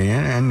coming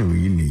in, and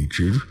we need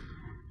you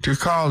to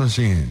call us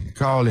in.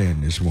 Call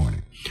in this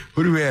morning.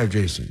 Who do we have,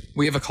 Jason?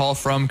 We have a call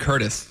from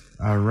Curtis.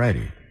 All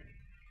righty.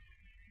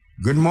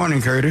 Good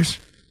morning, Curtis.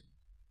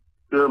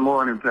 Good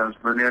morning, Pastor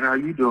Burnett. How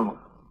you doing?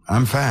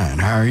 I'm fine.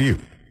 How are you?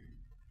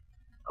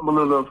 I'm a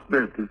little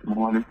upset this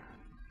morning.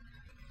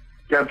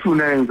 Got two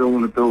names I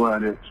want to throw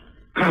out at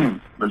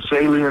you.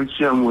 Mercedes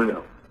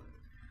Shimwell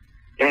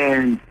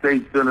and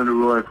State Senator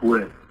Royce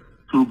West.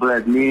 Two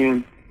black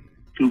men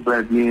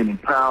in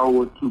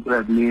power, two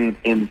black men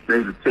in the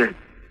state of Texas.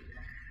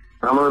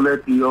 I'm going to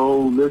let the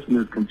old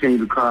listeners continue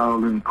to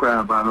call and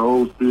cry about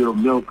old steel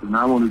milk, and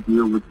I want to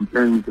deal with some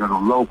things that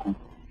are local,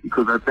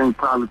 because I think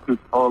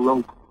politics are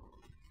local.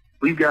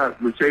 We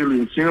got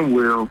Mercedes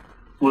Shimwell,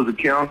 who was a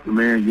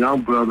councilman,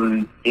 young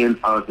brother,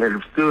 that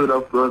have stood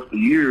up for us for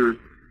years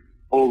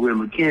over in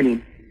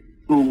McKinney,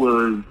 who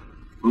was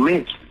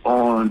lynched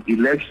on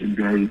election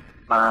day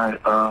by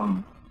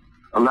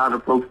a lot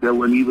of folks that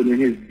weren't even in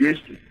his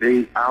district.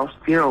 They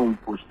ousted him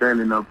for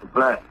standing up for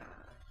blacks,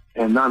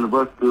 and none of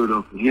us stood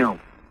up for him.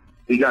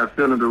 We got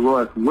Senator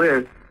Royce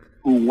West,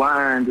 who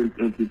whined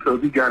and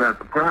because he got out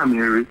the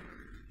primary,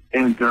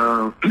 and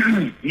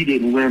he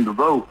didn't win the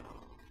vote.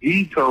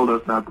 He told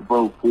us not to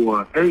vote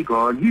for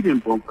Hagar. He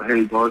didn't vote for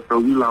Hagar, so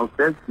we lost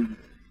that seat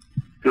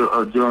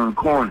to John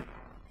Cornyn.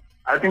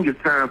 I think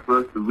it's time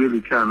for us to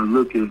really kind of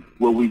look at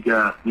what we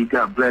got. We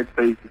got black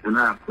faces in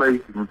our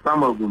places, and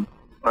some of them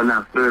are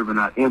not serving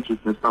our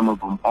interests, and some of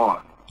them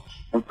are.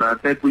 And so I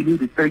think we need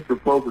to take the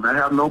focus. I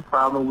have no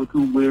problem with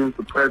who wins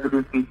the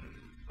presidency,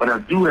 but I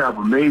do have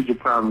a major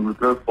problem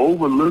with us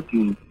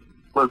overlooking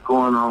what's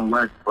going on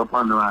right up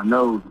under our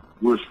nose.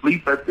 We're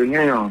asleep at the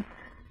helm,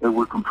 and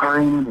we're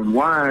complaining and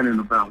whining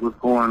about what's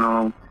going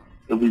on.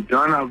 And we've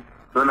done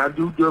our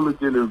due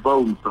diligence in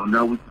voting, so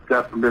now we just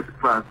got to let the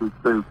process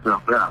play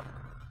itself out.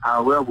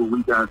 However,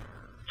 we got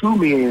two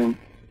men,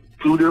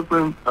 two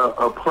different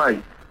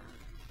plights,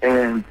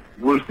 and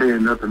we're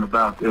saying nothing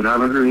about that. I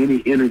don't hear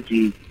any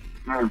energy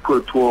being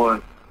put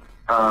toward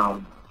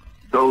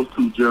those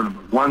two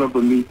gentlemen. One of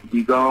them needs to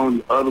be gone,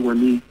 the other one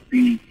needs to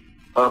be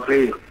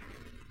upheld.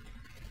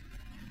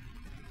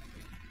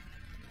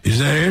 Is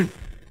that it?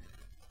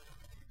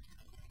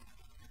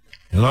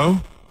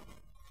 Hello?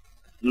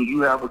 Do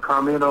you have a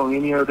comment on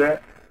any of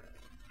that?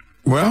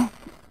 Well,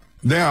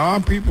 there are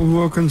people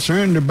who are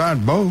concerned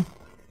about both.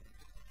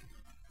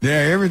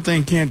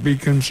 Everything can't be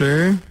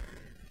concerned.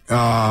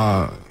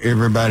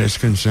 Everybody's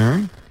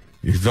concerned.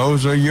 If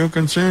those are your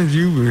concerns,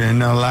 you've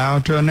been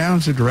allowed to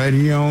announce it right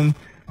here on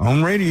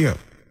radio.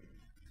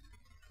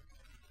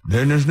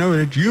 Let us know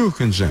that you're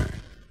concerned.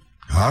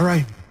 All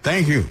right.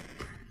 Thank you.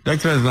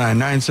 Declare's line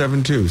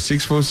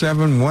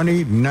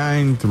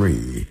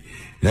 972-647-1893.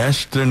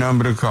 That's the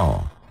number to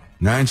call.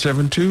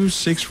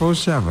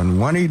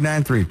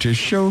 972-647-1893 to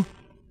show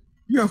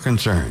your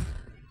concern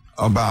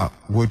about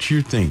what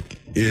you think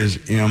is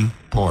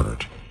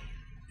important.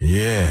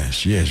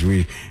 Yes,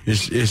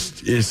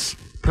 it's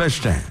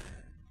pledge time.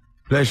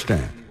 Pledge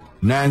time.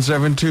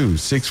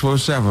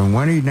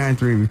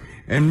 972-647-1893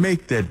 and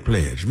make that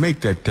pledge. Make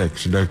that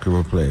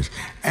tax-deductible pledge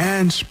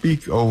and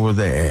speak over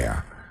the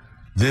air.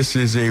 This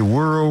is a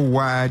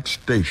worldwide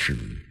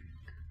station.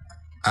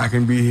 I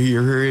can be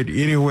heard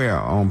anywhere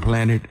on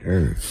planet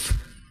Earth.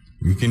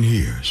 You can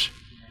hear us.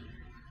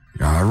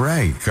 All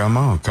right, come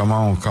on.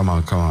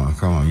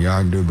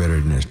 Y'all do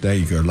better than this. There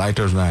you go. Light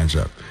those lines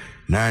up.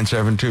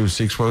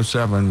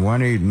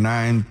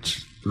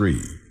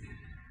 972-647-1893.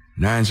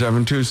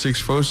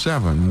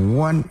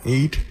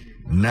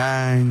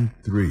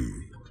 972-647-1893.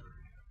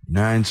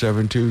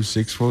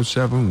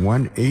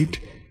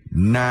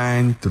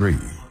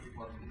 972-647-1893.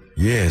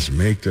 Yes,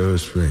 make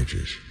those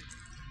pledges.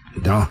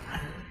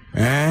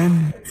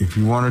 And if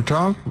you want to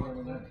talk,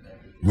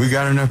 we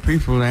got enough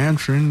people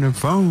answering the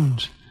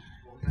phones.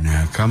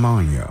 Now, come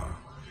on, y'all.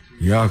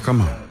 Y'all,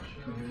 come on.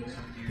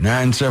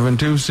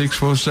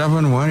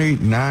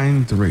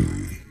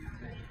 972-647-1893.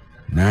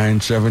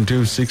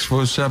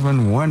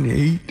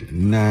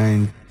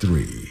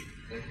 972-647-1893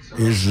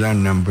 is the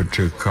number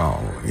to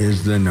call.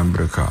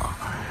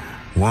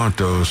 Want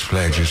those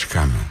pledges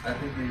coming.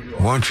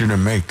 Want you to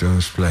make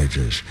those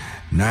pledges.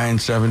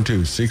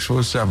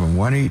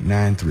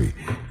 972-647-1893.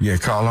 Yeah,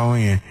 call on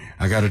in.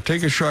 I got to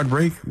take a short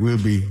break.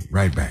 We'll be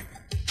right back.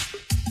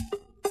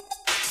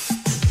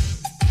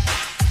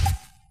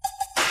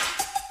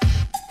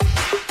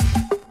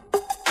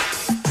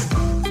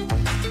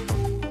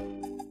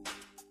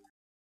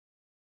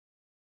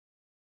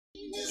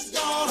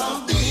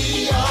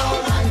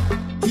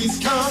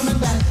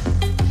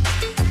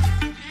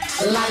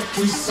 Like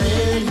we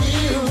said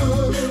he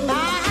would.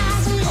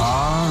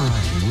 All right,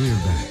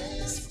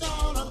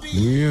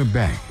 we're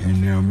back,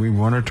 and we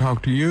want to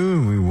talk to you,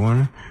 and we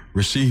want to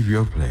receive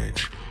your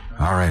pledge.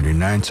 All righty,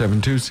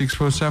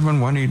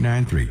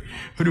 972-647-1893.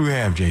 Who do we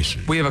have,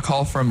 Jason? We have a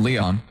call from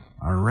Leon.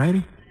 All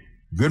righty.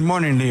 Good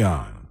morning,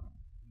 Leon.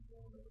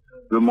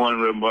 Good morning,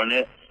 Reverend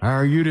Barnett. How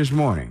are you this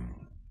morning?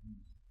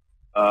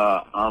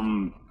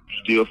 I'm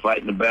still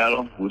fighting the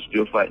battle. We're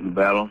still fighting the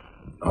battle.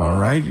 All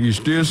right, you're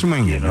still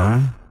swinging,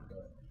 huh?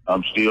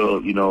 I'm still,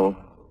 as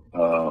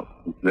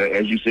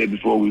you said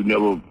before, we've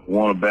never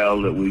won a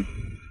battle that we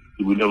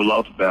never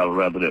lost a battle,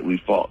 rather, that we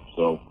fought.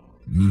 So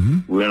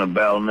we're in a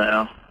battle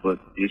now, but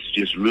it's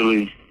just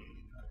really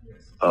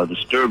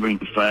disturbing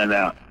to find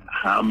out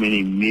how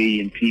many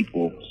million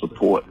people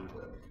support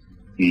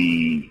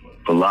the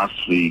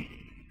philosophy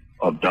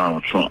of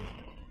Donald Trump.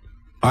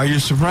 Are you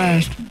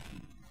surprised?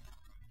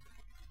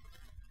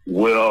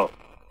 Well,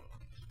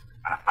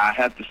 I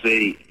have to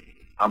say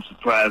I'm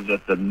surprised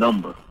at the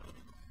number.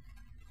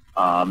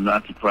 I'm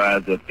not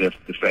surprised at the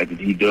fact that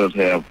he does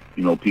have,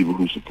 people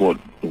who support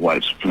the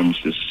white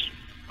supremacist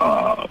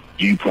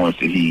viewpoints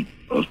that he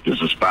has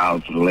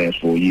espoused for the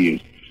last 4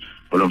 years.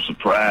 But I'm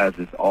surprised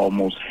it's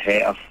almost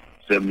half,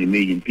 70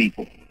 million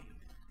people.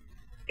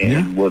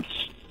 And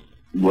what's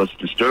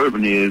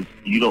disturbing is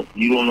you don't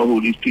know who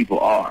these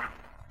people are.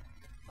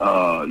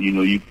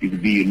 It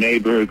could be your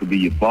neighbor, it could be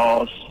your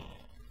boss,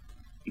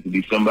 it could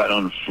be somebody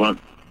on the front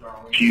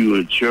pew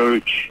of the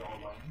church.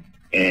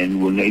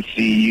 And when they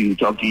see you,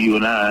 talk to you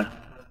and I,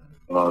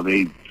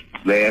 they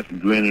laugh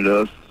and grin at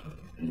us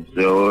and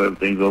say, "Oh,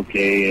 everything's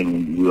okay."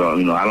 And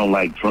I don't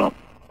like Trump,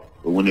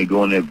 but when they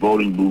go in that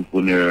voting booth,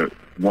 when they're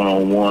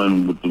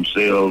one-on-one with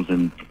themselves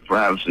and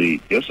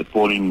privacy, they're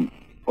supporting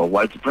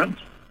white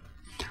supremacy.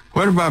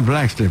 What about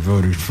blacks that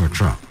voted for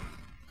Trump?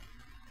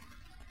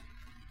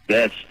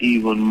 That's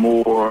even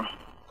more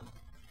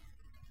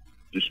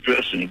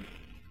distressing,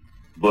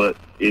 but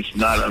it's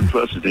not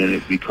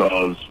unprecedented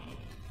because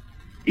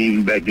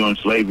even back during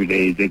slavery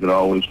days, they could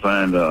always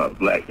find a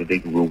black that they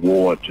could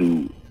reward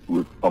to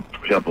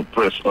help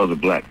oppress other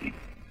black people.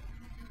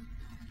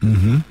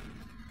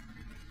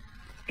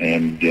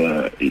 And,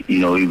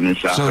 even in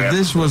South Africa. So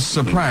this was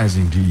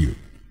surprising to you?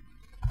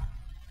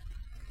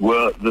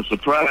 Well, the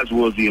surprise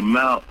was the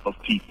amount of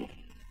people.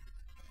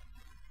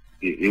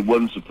 It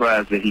wasn't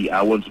surprised that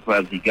I wasn't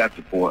surprised he got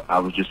support. I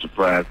was just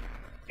surprised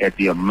at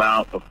the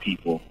amount of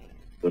people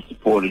that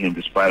supported him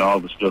despite all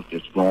the stuff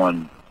that's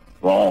going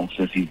wrong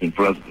since he's been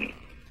president.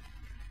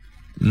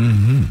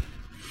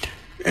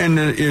 And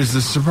is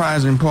the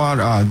surprising part,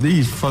 are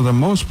these, for the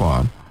most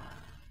part,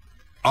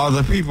 are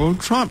the people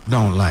Trump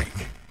don't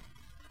like.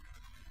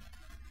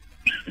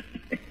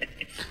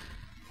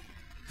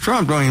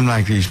 Trump don't even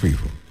like these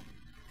people.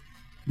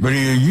 But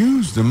he'll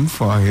use them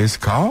for his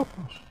cause.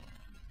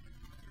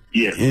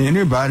 Yes.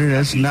 Anybody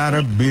that's not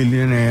a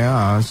billionaire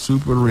or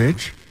super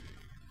rich,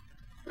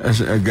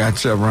 that's got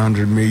several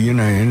hundred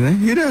million,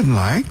 and he doesn't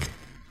like.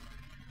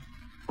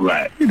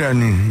 Right. He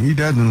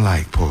doesn't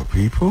like poor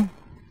people.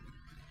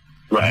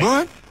 Right.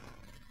 But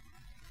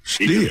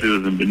still, he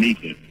considers them beneath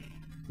him.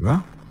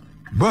 Well,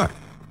 but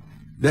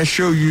that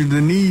shows you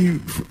the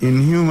need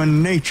in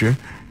human nature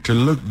to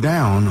look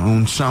down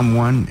on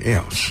someone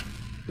else.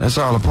 That's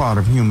all a part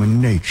of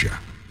human nature.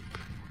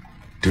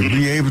 to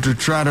be able to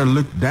try to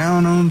look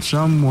down on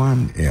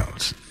someone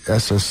else.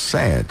 That's a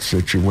sad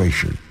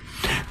situation.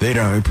 They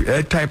don't.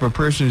 That type of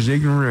person is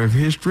ignorant of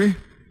history,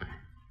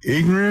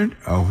 ignorant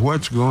of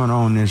what's going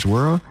on in this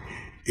world,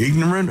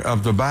 ignorant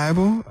of the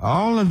Bible,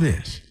 all of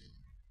this.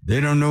 They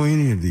don't know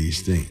any of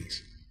these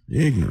things.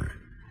 Ignorant.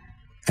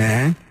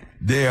 And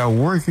they are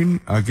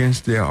working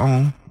against their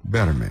own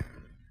betterment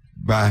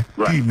by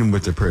feeding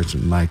with a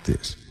person like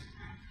this.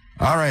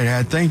 All right,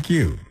 I thank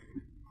you.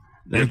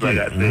 Just like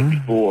I said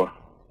before,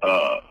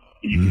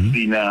 you can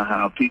see now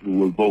how people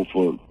will vote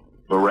for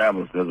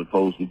Barabbas as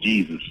opposed to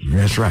Jesus.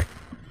 That's right.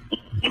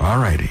 All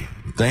righty.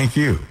 Thank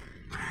you.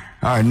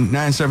 All right,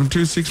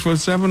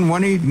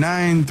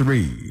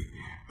 972-647-1893.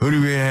 Who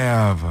do we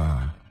have,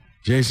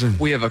 Jason?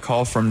 We have a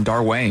call from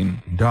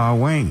Darwayne.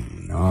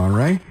 Darwayne. All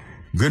right.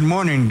 Good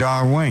morning,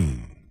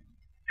 Darwayne.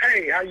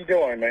 Hey, how you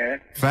doing, man?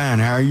 Fine.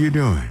 How are you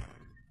doing?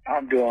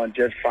 I'm doing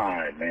just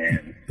fine,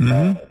 man.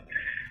 Mm-hmm.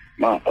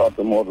 My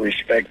utmost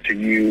respect to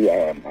you.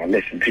 I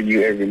listen to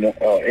you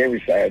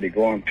every Saturday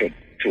going to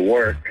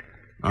work.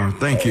 Oh,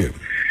 thank you.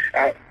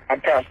 I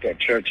pastor a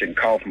church in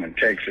Kaufman,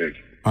 Texas,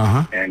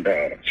 and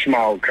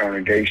small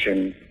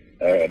congregation,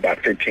 about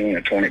 15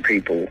 or 20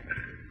 people.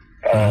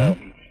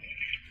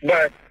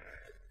 But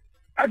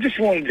I just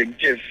wanted to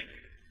just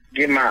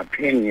give my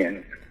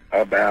opinion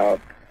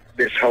about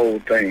this whole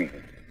thing.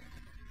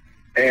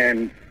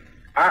 And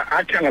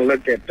I kind of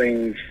look at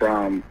things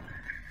from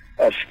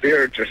a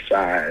spiritual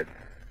side,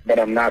 but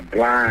I'm not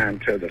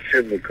blind to the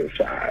physical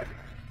side.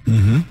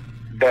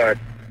 But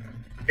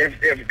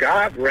if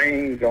God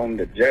reigns on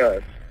the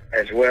just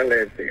as well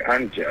as the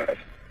unjust,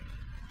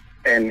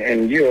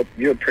 and you're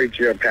a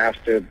preacher, a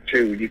pastor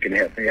too, you can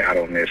help me out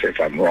on this if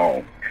I'm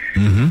wrong.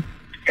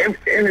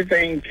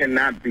 Everything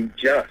cannot be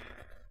just,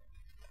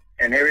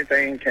 and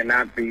everything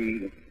cannot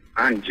be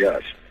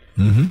unjust.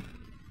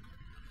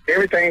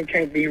 Everything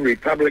can't be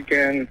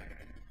Republican,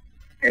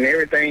 and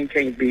everything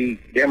can't be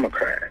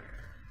Democrat.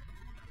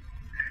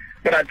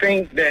 But I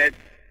think that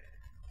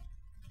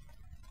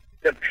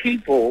the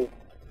people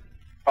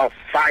are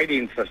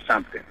fighting for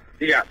something.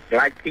 You got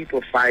black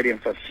people fighting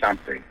for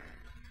something.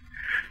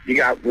 You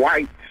got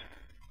whites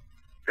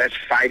that's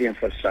fighting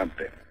for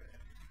something.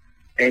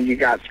 And you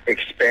got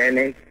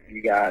Hispanic,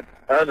 you got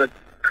other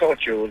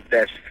cultures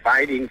that's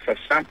fighting for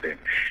something.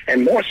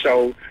 And more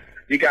so,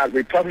 you got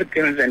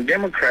Republicans and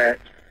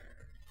Democrats.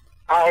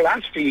 All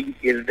I see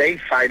is they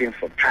fighting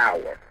for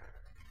power.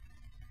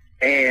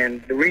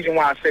 And the reason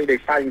why I say they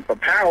fighting for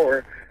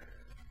power,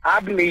 I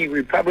believe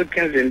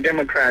Republicans and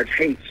Democrats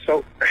hate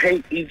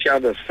each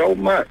other so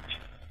much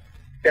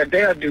that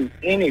they'll do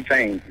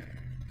anything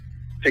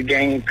to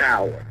gain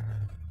power.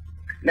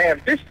 Now,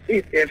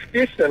 if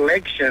this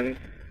election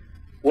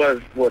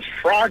was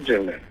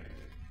fraudulent,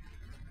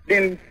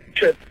 then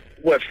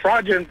was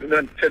fraudulent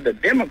to the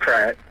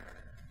Democrats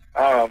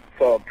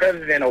for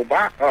President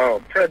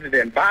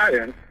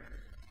Biden,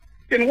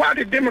 then why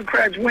did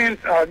Democrats win?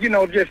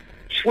 Just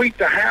sweep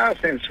the House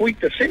and sweep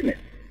the Senate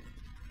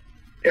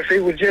if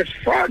it was just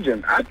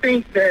fraudulent? I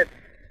think that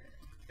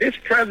this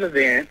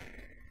president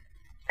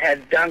has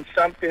done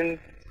something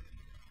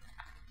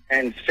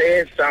and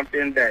said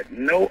something that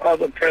no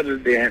other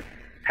president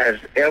has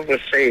ever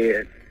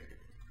said,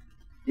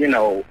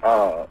 with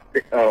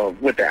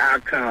the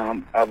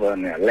outcome of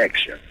an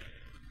election,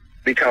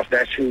 because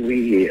that's who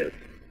he is.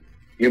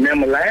 You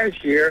remember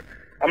last year,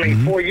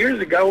 4 years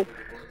ago,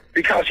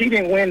 because he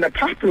didn't win the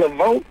popular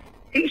vote,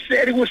 he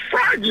said it was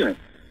fraudulent.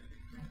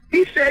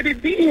 He said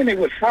it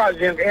was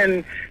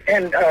fraudulent,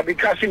 and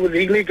because it was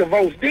illegal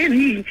votes, then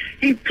he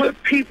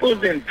put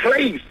people in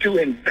place to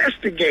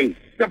investigate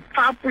the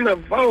popular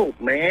vote,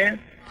 man.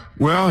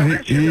 Well,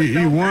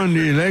 he won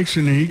the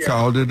election, and he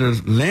called it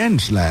a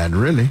landslide,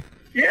 really.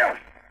 Yeah.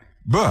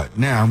 But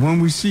now,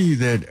 when we see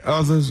that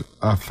others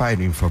are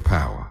fighting for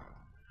power,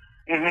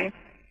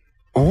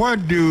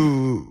 what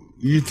do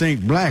you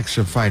think blacks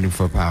are fighting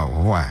for power?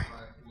 Why?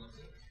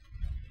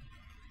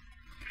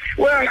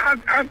 Well,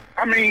 I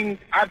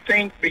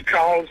think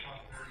because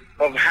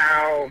of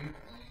how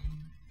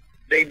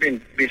they've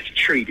been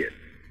mistreated.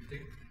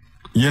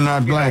 You're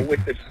not black?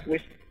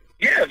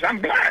 Yes, I'm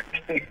black.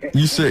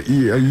 You said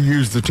you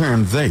used the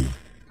term they.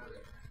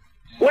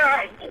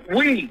 Well,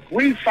 we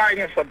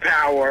fighting for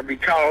power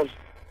because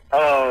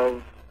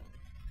of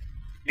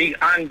the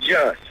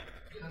unjust,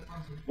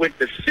 with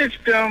the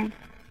system,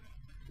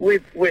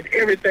 with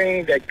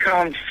everything that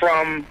comes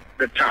from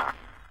the top.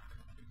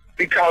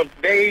 Because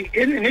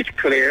it's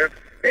clear,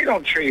 they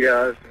don't treat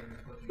us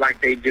like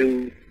they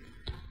do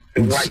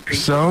the white people.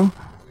 So,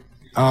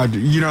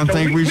 you don't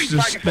think we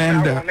should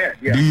stand up?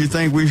 Yeah. Do you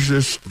think we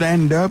should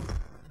stand up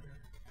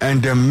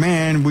and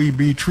demand we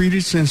be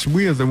treated, since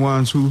we are the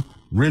ones who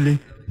really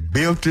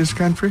built this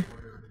country?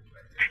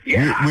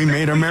 Yeah, we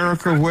made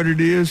America what it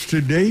is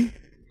today.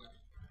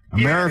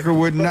 America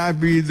would not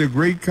be the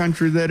great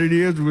country that it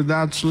is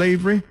without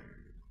slavery.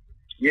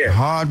 Yeah,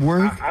 hard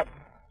work.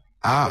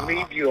 I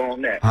believe you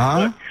on that.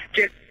 Huh?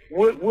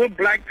 Would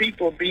black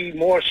people be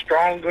more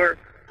stronger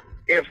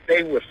if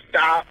they would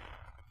stop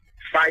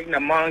fighting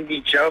among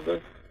each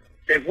other.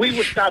 If we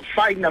would stop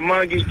fighting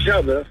among each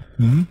other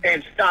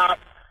and stop,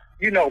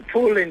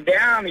 pulling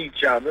down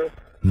each other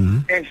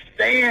and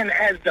stand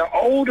as the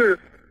older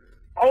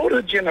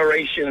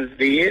generations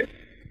did.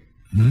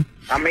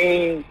 I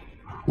mean...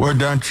 Well,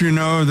 don't you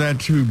know that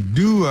to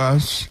do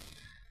us,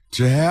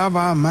 to have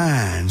our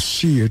minds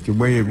see it the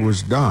way it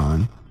was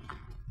done,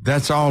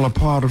 that's all a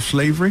part of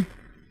slavery?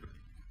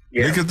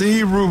 Yeah. Look at the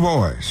Hebrew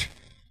boys.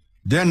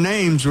 Their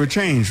names were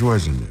changed,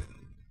 wasn't it?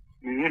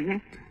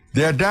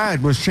 Their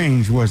diet was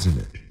changed, wasn't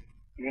it?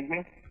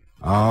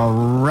 All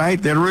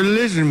right. Their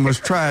religion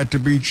was tried to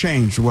be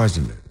changed,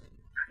 wasn't it?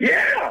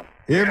 Yeah.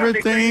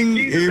 Everything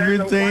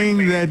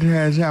that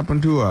has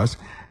happened to us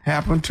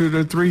happened to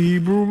the three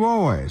Hebrew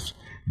boys.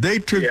 They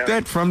took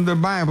that from the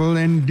Bible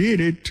and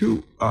did it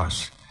to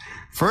us.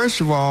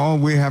 First of all,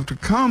 we have to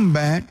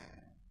combat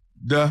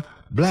the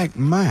black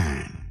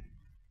mind.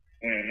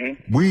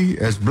 We,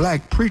 as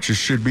black preachers,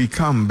 should be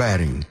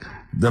combating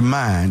the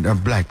mind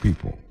of black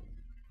people.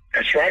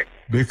 That's right.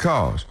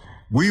 Because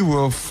we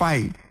will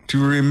fight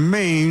to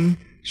remain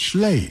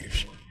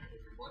slaves.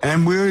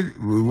 And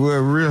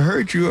we'll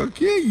hurt you or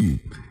kill you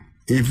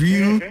if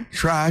you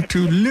try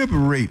to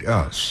liberate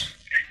us.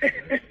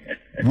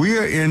 We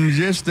are in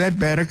just that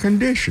bad a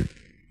condition.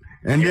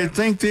 And they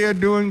think they are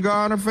doing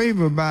God a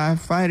favor by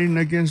fighting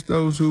against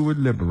those who would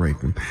liberate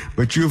them.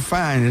 But you'll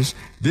find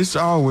this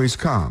always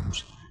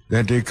comes,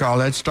 that they call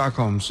that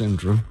Stockholm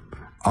Syndrome,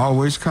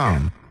 always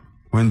come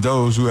when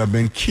those who have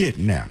been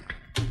kidnapped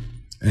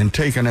and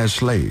taken as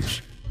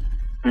slaves,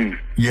 they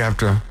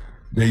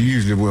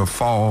usually will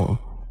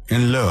fall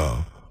in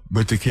love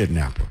with the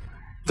kidnapper.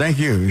 Thank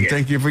you. And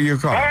thank you for your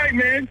call. All right,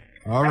 man.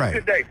 All right.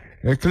 Have a good day.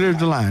 That clears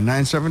the line.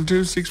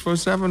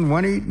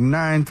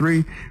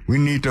 972-647-1893. We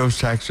need those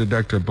tax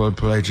deductible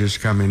pledges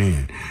coming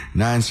in.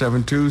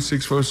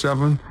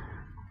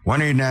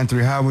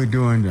 972-647-1893. How are we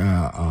doing,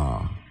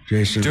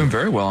 Jason? Doing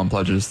very well on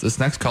pledges. This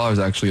next caller is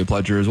actually a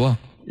pledger as well.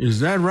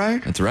 Is that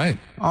right? That's right.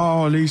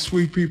 Oh, these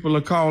sweet people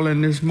are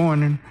calling this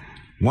morning.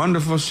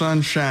 Wonderful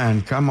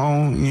sunshine. Come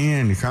on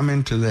in. Come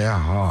into their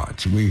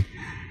hearts. We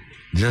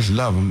just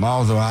love them.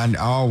 Although I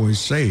always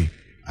say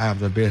I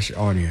have the best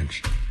audience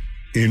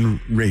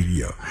in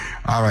radio.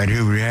 All right,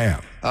 who we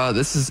have?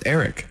 This is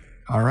Eric.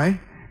 All right.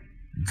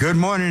 Good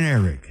morning,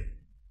 Eric.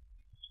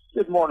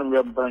 Good morning,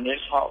 Reverend Burnett.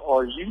 How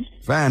are you?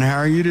 Fine. How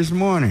are you this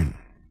morning?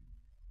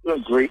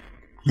 Doing great.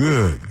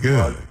 Good.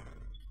 I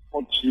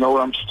want you to know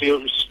I'm still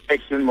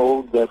respecting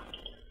those that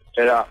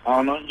I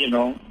honor,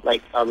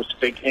 like I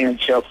respect Ann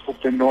Chapel,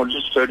 been doing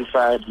this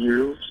 35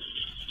 years.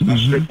 I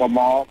respect my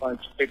mom. I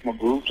respect my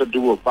groups. I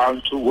do a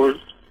volunteer work.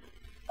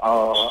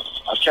 I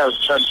try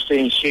to stay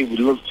in shape with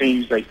little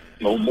things like,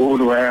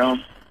 moving around,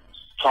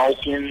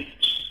 talking,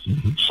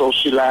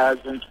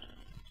 socializing,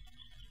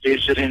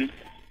 visiting,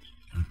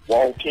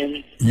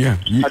 walking. Yeah,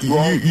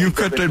 you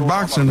cut that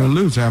boxing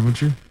loose,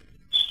 haven't you?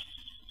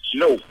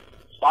 No,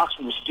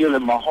 boxing is still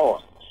in my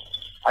heart.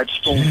 I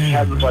just don't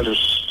have anybody to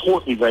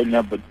support me right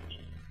now, but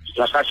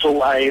like I told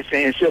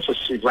ISN,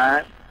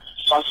 Ryan,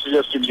 boxing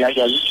left in me. I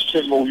got at least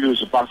 10 more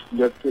years of boxing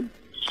left in me.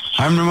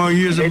 How many more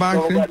years of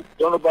boxing?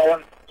 Don't nobody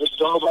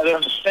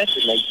understand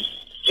it like this.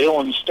 They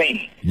don't understand.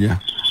 Yeah.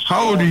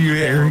 How old are you,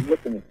 Eric?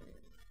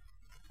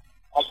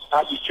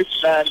 I'll be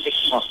 59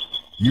 next month.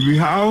 You be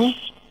how old?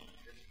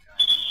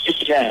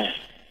 59.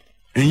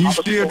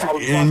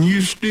 And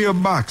you still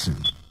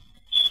boxing?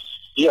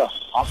 Yeah.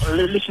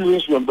 Listen to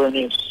this one,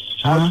 Burnett.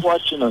 I was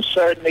watching a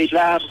Saturday Night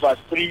Live about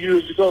 3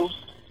 years ago.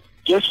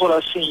 Guess what I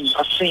seen?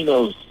 I seen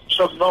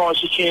Chuck Norris.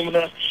 He came in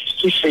there.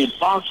 He said,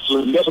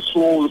 "Boxers never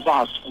too old to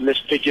box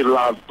unless they get a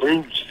lot of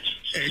bruises."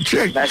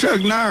 Chuck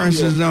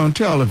Norris is on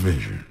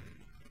television.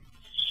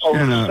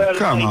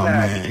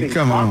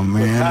 Come on,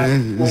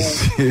 man.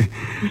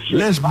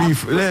 Let's be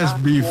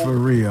for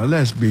real.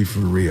 Let's be for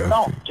real.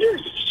 No,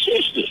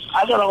 seriously.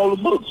 I got all the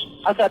books.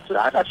 I got the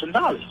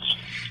knowledge.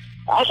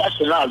 I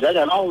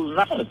got all the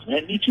knowledge,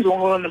 man. These two don't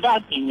know nothing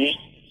about me, man.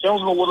 They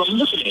don't know what I'm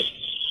looking at.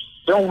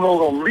 They don't know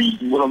what I'm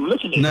reading, what I'm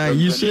looking at. Now,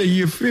 you say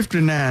you're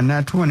 59,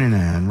 not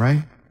 29,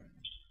 right?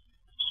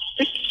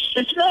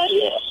 59,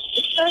 yeah.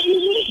 59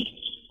 years old.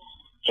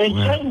 In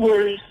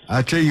January.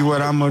 I tell you what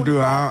I'm going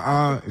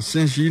to do.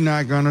 Since you're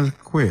not going to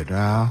quit,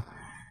 I'll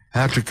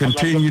have to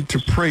continue to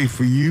pray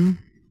for you.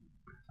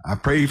 I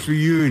pray for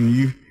you,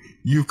 and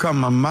you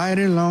come a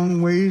mighty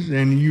long ways,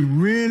 and you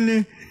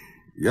really,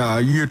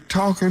 you're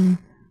talking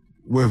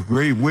with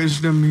great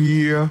wisdom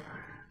here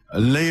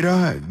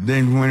later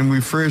than when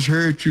we first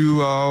heard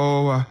you.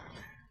 How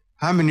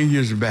many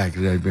years back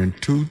has that been?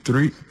 2,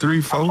 3,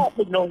 4?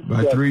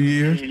 About 3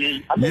 years?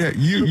 Yeah,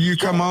 you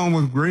come on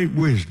with great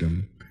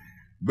wisdom.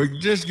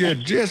 But just get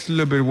just a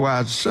little bit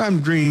wild.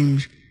 Some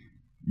dreams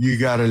you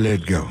gotta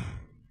let go.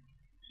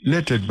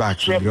 Let that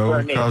boxing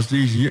go, because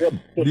these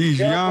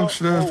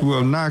youngsters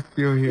will knock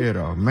your head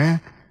off,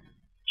 man.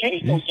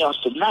 Ain't no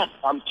youngster.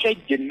 I'm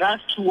telling you, not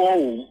too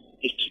old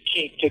if you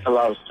can't take a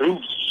lot of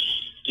bruises.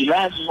 You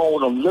not know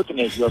what I'm looking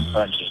at, your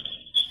country.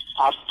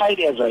 I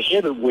fight as a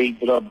heavyweight,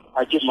 but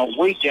I get my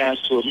weight down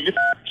to a middle.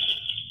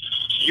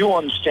 You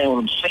don't understand what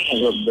I'm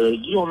saying, Huckleberry.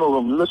 You don't know what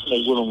I'm looking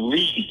at, what I'm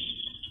reading.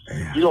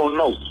 Yeah. You don't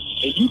know.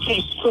 And you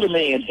can't put a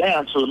man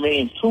down till a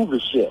man prove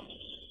himself.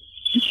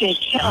 You can't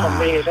count a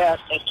man out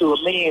until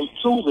a man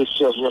prove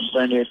himself,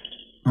 Huckleberry.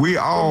 We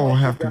all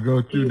have to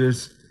go through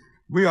this.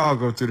 We all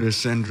go through this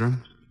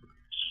syndrome.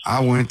 I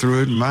went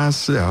through it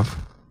myself.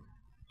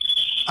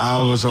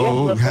 I was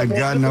old, had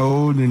gotten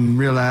old, and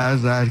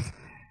realized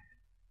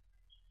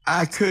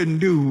I couldn't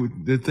do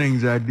the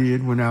things I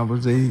did when I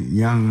was a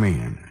young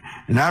man.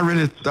 And I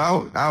really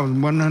thought I was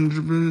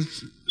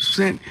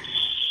 100%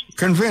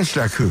 convinced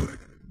I could.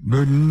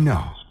 But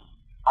no.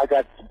 I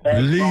got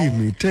believe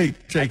me, take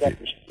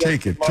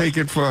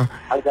it for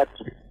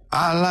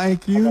I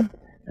like you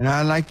and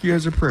I like you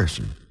as a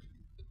person.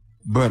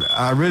 But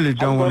I really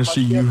don't want to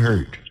see you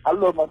hurt. I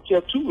love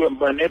myself too,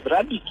 Burnett, but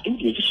I need to do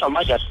this. This is something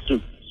I got to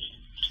do.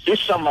 This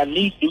is something I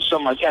need to do,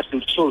 something I got to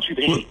do. So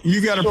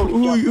you got to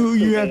who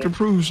you have to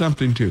prove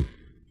something to?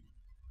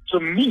 To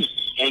me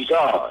and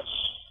God.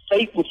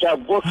 Faith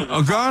without working.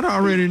 God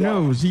already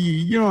knows.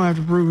 You don't have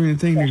to prove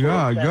anything to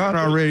God. God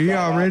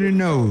already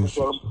knows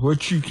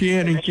what you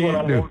can and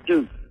can't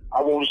do.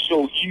 I want to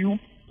show you,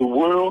 the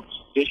world,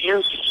 that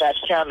Eric is not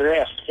counted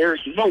out.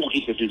 Eric knows what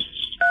he can do.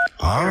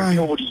 All right.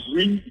 Know what he's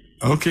reading.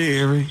 Okay,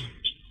 Eric.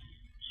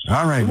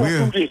 All right,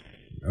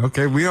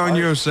 we're on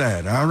your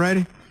side. All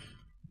righty?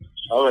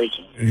 All right.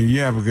 You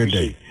have a good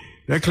day.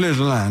 That clears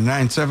the line.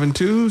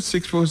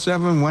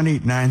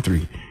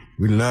 972-647-1893.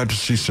 We'd love to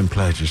see some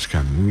pledges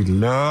coming. We'd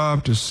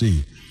love to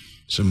see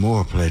some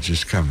more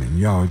pledges coming.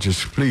 Y'all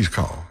just please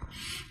call.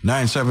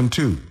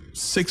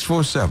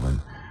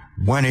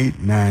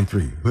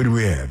 972-647-1893. Who do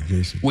we have,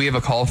 Jason? We have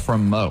a call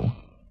from Mo.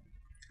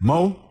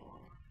 Mo?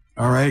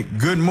 All right.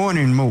 Good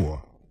morning,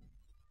 Mo.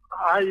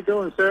 How you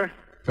doing, sir?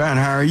 Fine.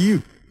 How are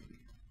you?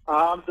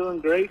 I'm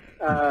doing great.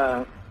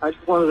 I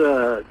just wanted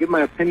to give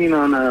my opinion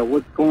on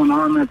what's going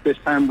on at this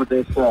time with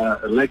this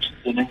elections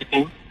and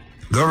everything.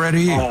 Go right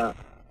ahead.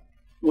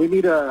 We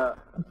need to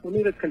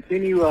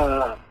continue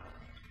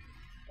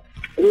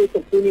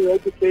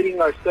educating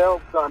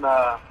ourselves on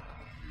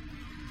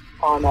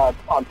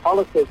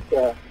politics.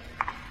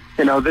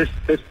 You know, this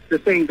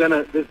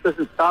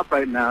doesn't stop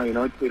right now. You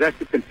know, it has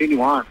to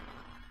continue on.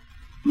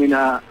 I mean,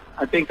 I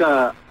think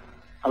a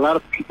lot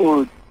of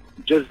people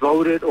just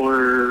voted,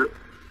 or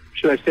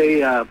should I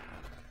say,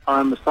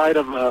 on the side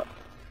of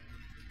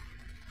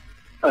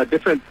a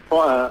different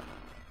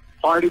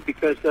party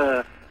because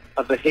of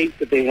the hate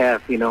that they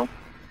have. You know.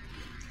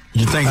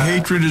 You think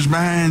hatred is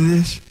behind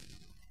this?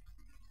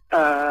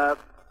 I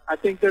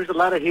think there's a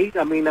lot of hate.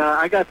 I mean,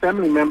 I got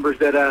family members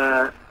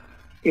that,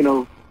 you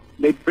know,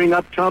 they bring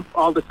up Trump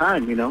all the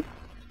time, you know.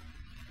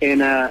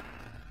 And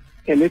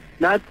it's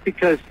not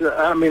because,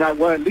 I mean,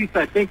 well, at least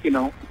I think, you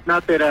know, it's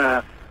not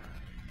that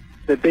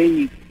that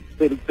they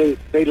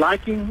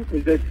like him.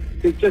 Is that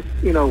it just,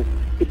 you know,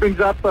 it brings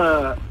up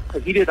a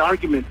heated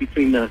argument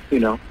between us, you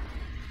know.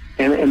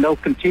 And they'll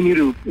continue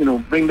to, you know,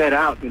 bring that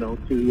out, you know,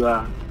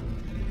 to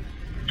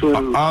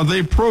are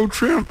they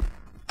pro-Trump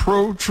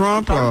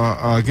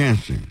or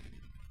against him?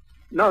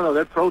 No,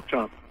 they're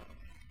pro-Trump.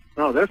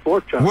 No, they're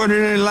for Trump. What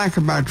do they like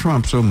about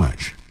Trump so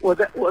much? Well,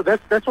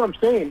 that's what I'm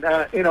saying.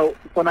 You know,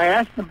 when I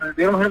ask them,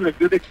 they don't have a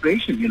good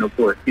explanation, you know,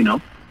 for it. You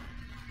know,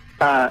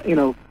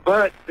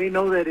 but they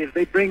know that if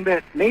they bring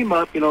that name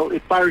up, you know,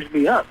 it fires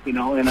me up, you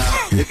know, and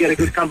they get a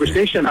good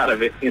conversation out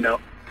of it, you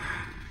know.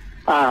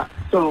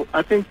 So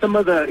I think some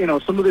of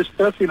this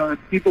stuff, you know, that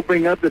people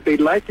bring up that they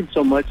like him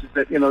so much is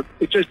that, you know,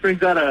 it just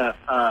brings out a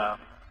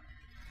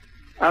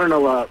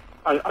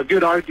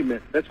good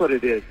argument. That's what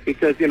it is.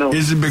 Because, you know.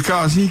 Is it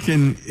because he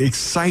can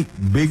excite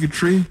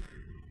bigotry?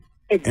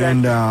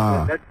 Exactly.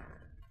 And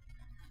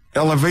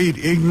elevate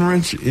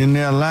ignorance in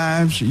their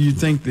lives? You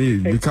think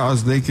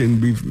because they can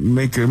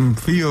make them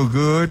feel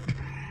good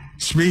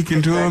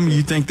speaking to them,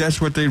 you think that's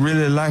what they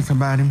really like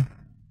about him?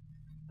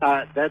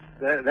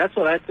 That's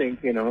what I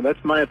think. You know,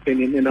 that's my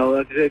opinion. You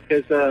know,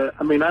 because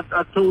I mean,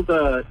 I've told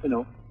you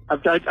know,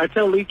 I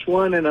tell each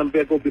one, and I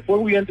go before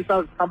we end this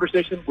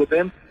conversation with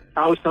them.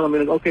 I always tell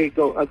them, okay,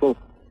 go. I go,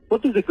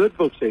 what does the good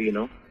book say? You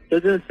know,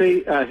 doesn't it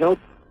say help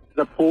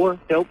the poor,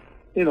 help,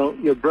 you know,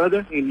 your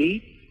brother in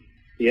need?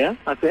 Yeah,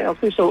 I say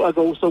okay. So I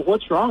go, so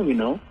what's wrong? You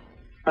know,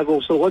 I go,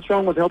 so what's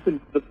wrong with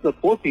helping the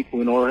poor people?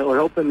 You know, or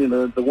helping, you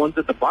know, the ones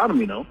at the bottom?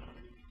 You know,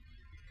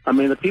 I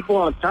mean, the people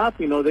on top,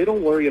 you know, they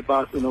don't worry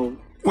about, you know.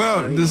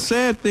 Well, the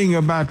sad thing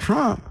about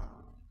Trump,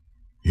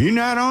 he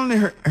not only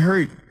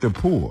hurt the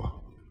poor.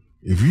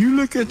 If you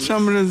look at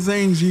some of the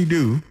things he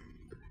do,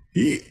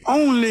 he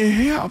only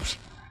helps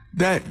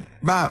that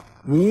about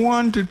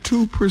 1 to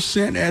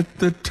 2% at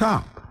the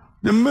top.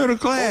 The middle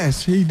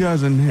class, he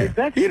doesn't help.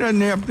 Exactly. He doesn't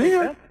help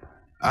them.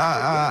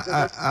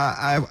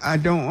 I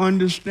don't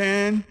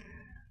understand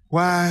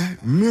why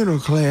middle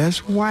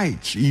class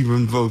whites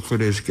even vote for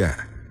this guy.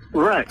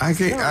 Right. I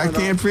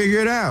can't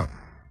figure it out.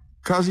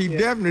 Because he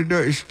definitely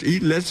does.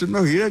 He lets them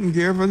know he doesn't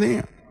care for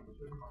them.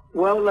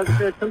 Well, like I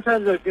said,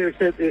 sometimes like I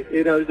said,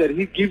 you know, that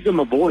he gives them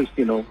a voice,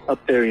 you know, up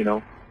there, you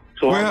know.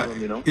 Well,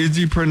 them, you know. Is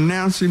he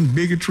pronouncing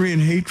bigotry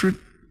and hatred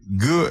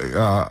good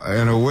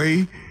in a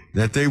way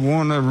that they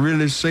want to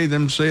really say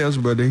themselves,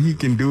 but he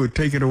can do it,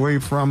 take it away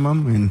from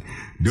them, and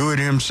do it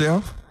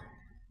himself.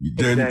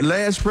 The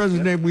last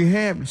president we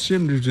had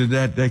similar to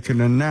that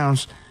can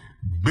announce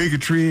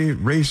bigotry,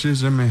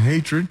 racism, and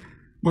hatred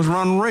was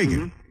Ronald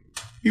Reagan.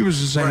 He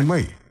was the same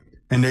way,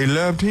 and they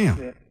loved him.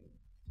 Yeah.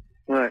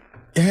 Right.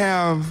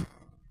 Have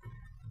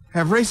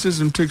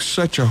racism took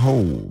such a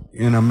hold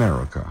in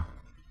America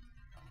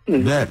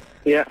that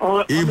it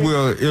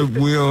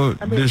will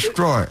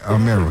destroy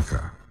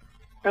America.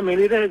 I mean,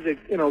 it has,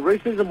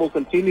 racism will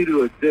continue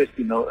to exist,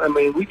 I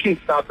mean, we can't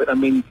stop it. I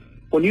mean,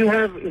 when you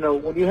have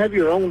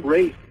your own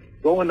race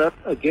going up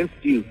against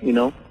you,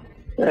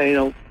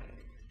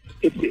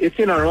 it's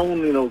in our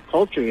own,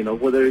 culture,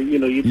 whether,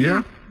 you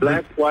be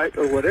black, white,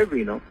 or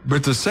whatever,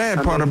 But the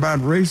sad part about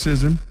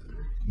racism,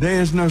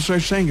 there is no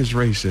such thing as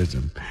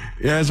racism.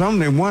 There's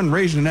only one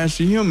race, and that's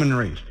the human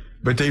race.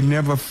 But they've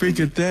never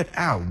figured that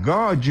out.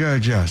 God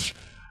judge us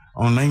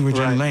on language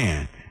and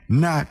land,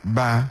 not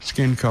by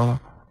skin color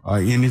or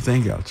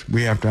anything else.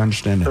 We have to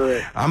understand that.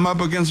 Right. I'm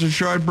up against a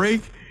short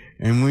break,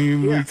 and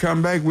when we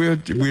come back, we'll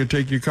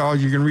take your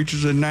calls. You can reach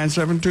us at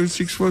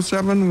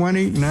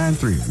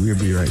 972-647-1893. We'll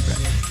be right back.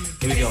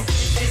 Here we go.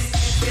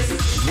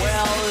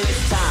 Well,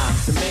 it's time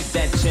to make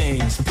that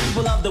change.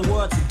 People of the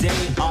world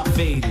today are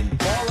fading.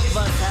 All of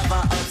us have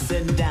our ups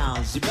and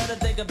downs. You better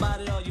think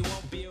about it or you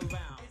won't be around.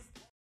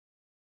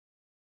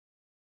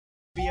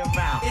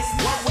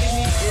 What we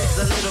need is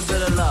a little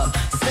bit of love,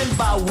 sent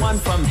by one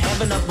from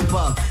heaven up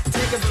above.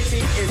 Take a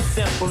seat, it's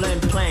simple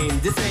and plain.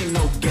 This ain't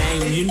no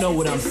game, you know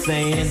what I'm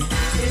saying. I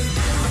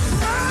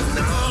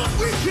know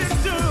we can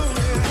do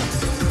it.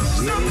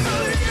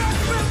 Somebody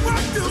asked me,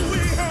 what do we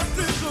have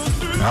to go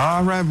through?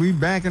 All right, we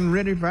back and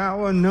ready for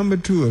hour number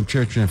 2 of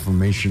Church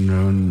Information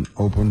on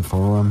Open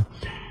Forum.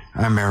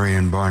 I'm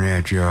Marion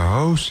Barnett, your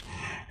host,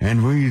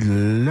 and we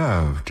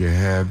love to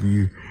have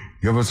you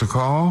give us a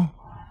call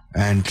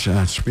and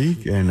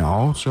speak, and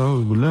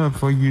also we'd love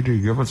for you to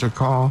give us a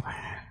call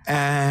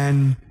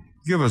and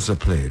give us a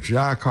pledge.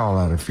 I'll call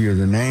out a few of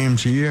the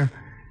names here.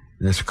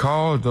 Let's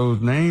call those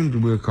names.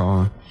 We'll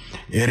call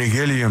Eddie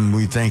Gilliam.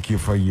 We thank you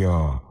for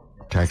your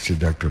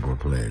tax-deductible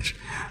pledge.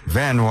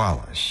 Van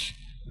Wallace.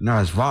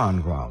 No, it's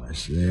Von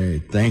Wallace.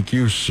 Thank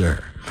you,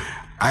 sir.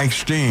 Ike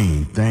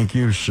Steen. Thank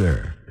you,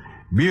 sir.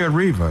 Bia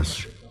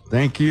Rivas.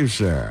 Thank you,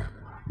 sir.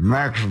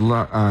 Max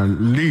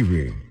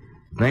Levy.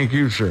 Thank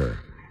you, sir.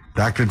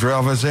 Dr.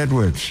 Drelvis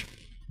Edwards,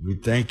 we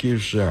thank you,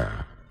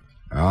 sir.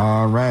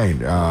 All right.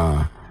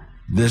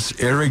 This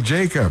Eric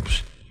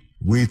Jacobs,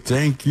 we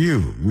thank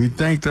you. We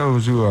thank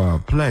those who are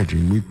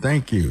pledging. We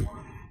thank you.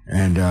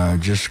 And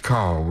just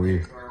call.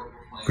 We're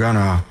going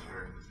to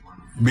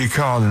be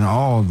calling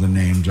all the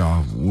names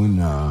off when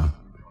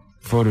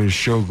for the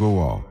show go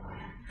off.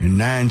 And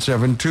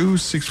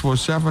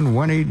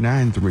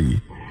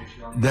 972-647-1893.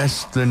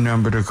 That's the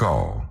number to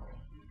call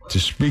to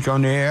speak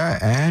on the air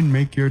and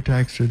make your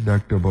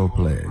tax-deductible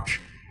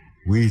pledge.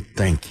 We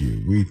thank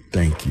you. We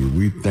thank you.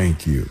 We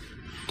thank you.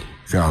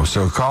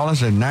 So call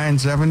us at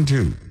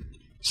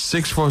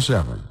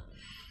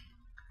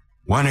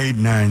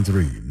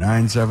 972-647-1893.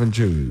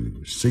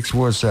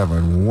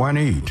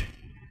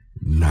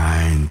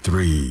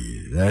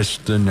 972-647-1893. That's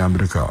the number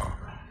to call.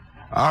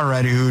 All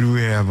righty, who do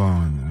we have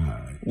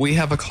on? We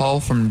have a call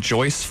from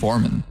Joyce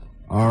Foreman.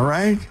 All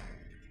right.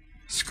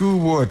 School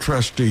Board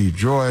Trustee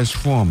Joyce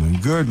Foreman.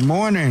 Good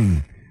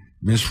morning,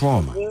 Miss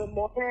Foreman. Good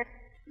morning.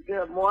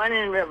 Good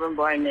morning, Reverend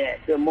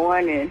Barnett. Good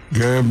morning.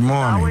 Good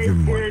morning. Always Good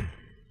morning. good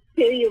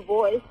to hear your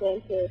voice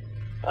and to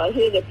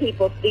hear the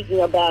people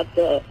speaking about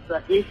the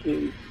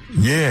issues.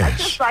 Yes. I'd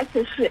just like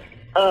to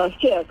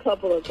share a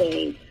couple of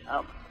things.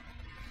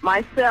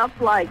 Myself,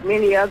 like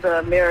many other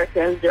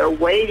Americans, are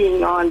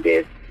waiting on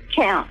this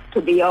count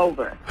to be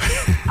over.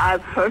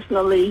 I've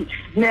personally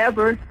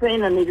never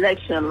seen an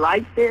election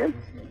like this.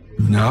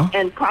 No.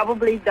 And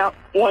probably don't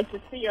want to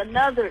see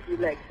another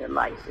election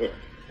like this,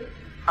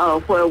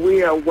 where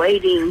we are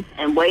waiting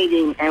and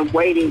waiting and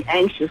waiting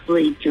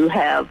anxiously to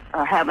have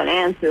an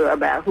answer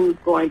about who's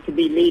going to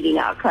be leading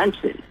our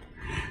country.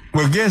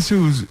 Well, guess who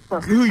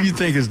you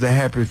think is the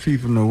happiest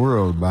people in the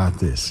world about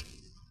this?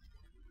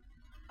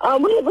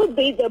 It would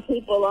be the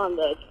people on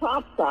the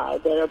Trump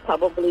side that are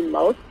probably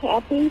most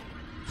happy,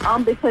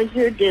 because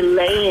you're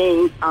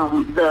delaying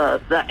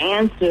the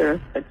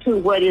answer to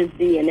what is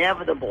the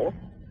inevitable.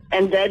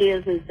 And that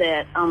is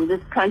that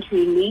this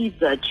country needs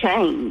a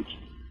change.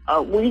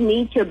 We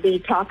need to be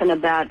talking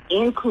about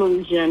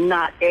inclusion,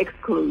 not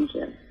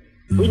exclusion.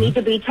 Mm-hmm. We need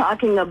to be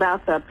talking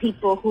about the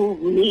people who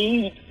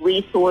need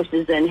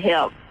resources and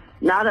help,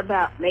 not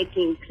about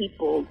making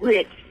people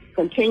rich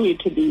continue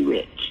to be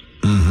rich.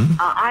 Mm-hmm.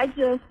 I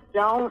just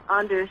don't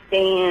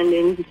understand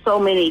in so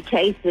many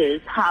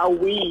cases how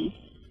we,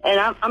 and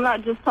I'm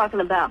not just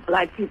talking about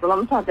black people,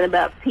 I'm talking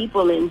about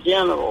people in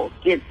general,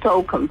 get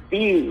so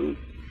confused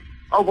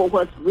over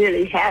what's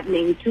really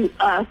happening to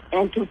us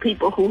and to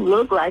people who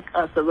look like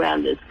us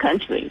around this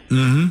country.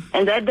 Mm-hmm.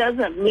 And that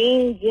doesn't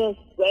mean just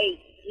race,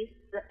 it's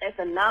the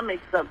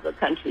economics of the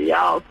country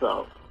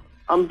also.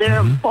 There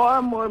are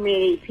far more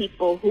many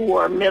people who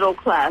are middle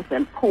class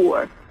and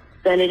poor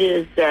than it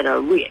is that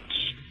are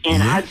rich.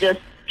 And I just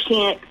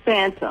can't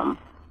fathom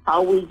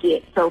how we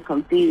get so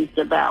confused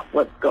about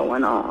what's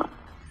going on.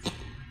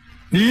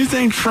 Do you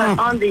think Trump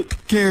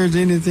cares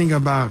anything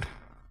about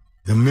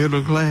the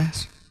middle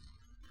class?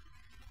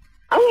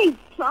 I mean,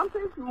 Trump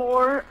is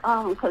more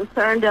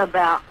concerned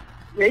about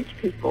rich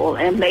people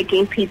and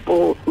making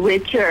people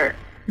richer.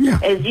 Yeah.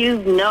 As you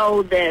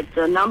know, that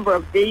the number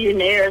of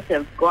billionaires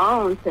have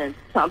grown since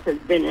Trump has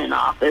been in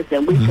office,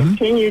 and we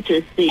continue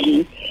to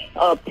see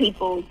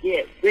people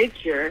get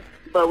richer,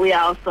 but we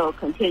also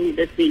continue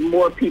to see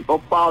more people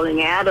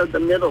falling out of the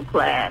middle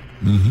class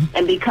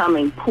and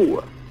becoming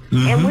poor.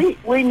 And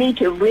we need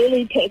to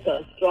really take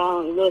a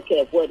strong look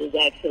at what is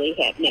actually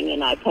happening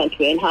in our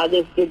country and how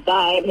this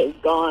divide has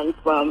gone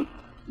from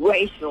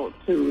racial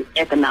to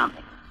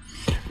economic.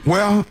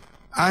 Well,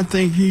 I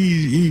think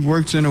he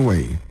works in a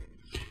way.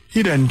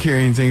 He doesn't care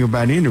anything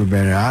about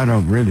anybody, I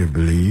don't really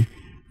believe,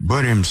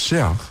 but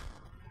himself.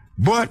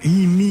 But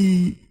he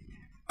need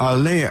a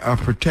layer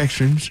of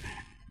protection,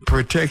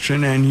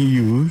 and he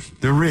used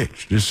the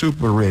rich, the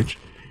super rich,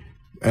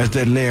 as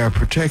that layer of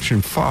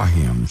protection for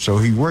him. So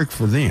he worked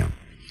for them.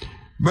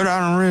 But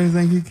I don't really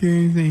think he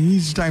cares anything.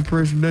 He's the type of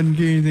person who doesn't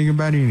care anything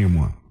about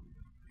anyone.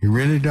 He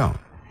really don't.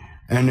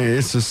 And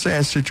it's a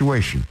sad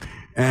situation.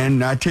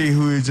 And I tell you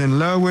who is in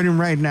love with him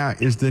right now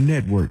is the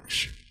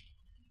networks.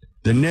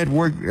 The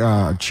network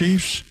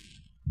chiefs,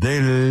 they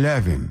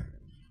love him.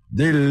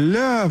 They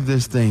love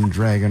this thing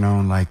dragging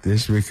on like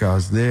this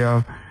because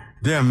they're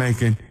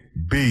making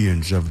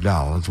billions of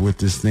dollars with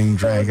this thing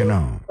dragging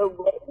on.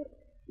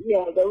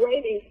 Yeah, the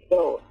ratings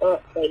go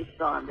up based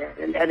on that,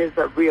 and that is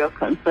a real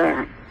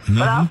concern.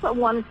 But I also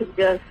wanted to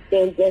just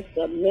spend just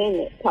a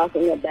minute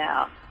talking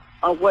about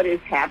what has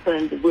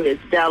happened with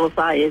Dallas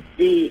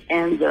ISD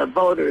and the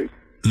voters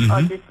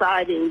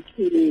deciding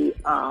to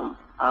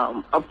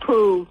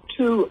approve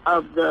two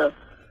of the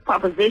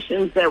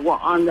propositions that were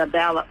on the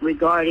ballot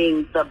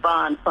regarding the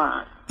bond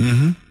fund.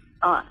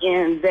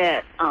 And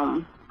that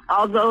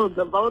although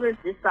the voters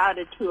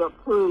decided to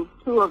approve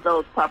two of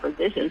those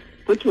propositions,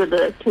 which were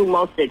the two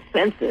most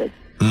expensive,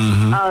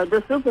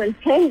 the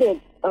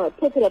superintendent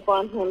took it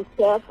upon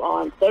himself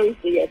on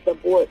Thursday at the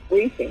board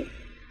briefing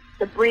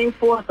to bring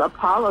forth a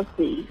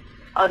policy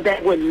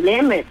that would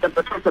limit the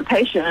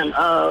participation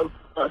of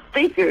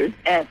speakers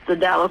at the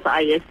Dallas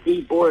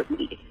ISD board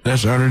meeting.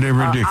 That's utterly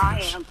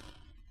ridiculous.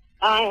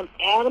 I am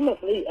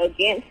adamantly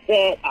against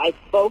that. I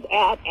spoke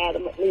out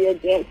adamantly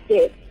against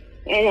it.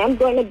 And I'm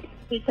going to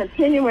be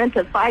continuing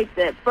to fight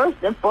that. First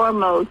and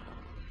foremost,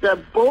 the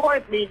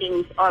board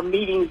meetings are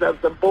meetings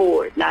of the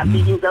board, not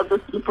meetings of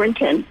the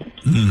superintendent.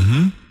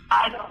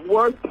 I don't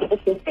work for the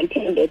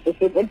superintendent. The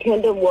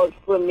superintendent works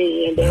for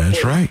me, and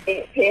therefore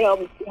he tells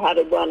me how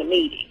to run a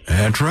meeting.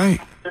 That's right.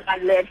 And I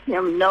let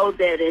him know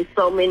that in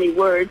so many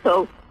words.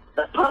 So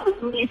the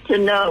public needs to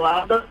know,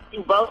 although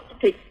you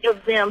voted to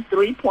give them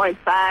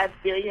 $3.5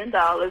 billion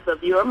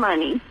of your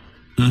money,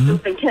 the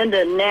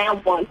superintendent now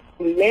wants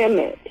to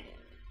limit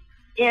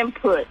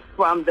input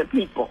from the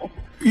people.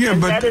 Yeah,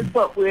 and but that is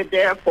what we're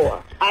there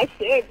for. I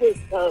shared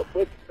with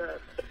the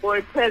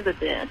board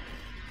president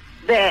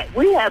that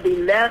we have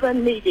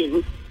 11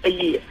 meetings a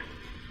year.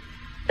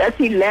 That's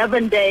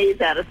 11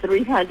 days out of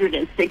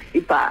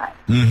 365.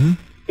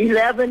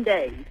 11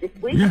 days. If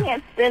we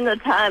can't spend the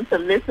time to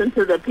listen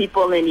to the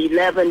people in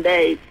 11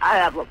 days, I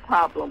have a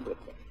problem with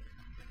it.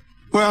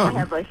 Well, I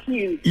have a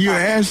huge you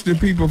problem. asked the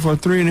people for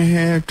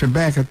to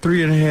back a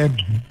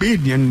 $3.5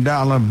 billion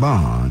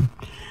bond,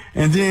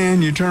 and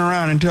then you turn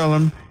around and tell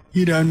them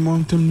he doesn't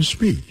want them to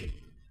speak.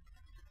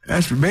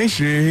 That's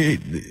basically,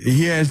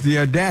 he has the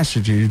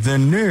audacity, the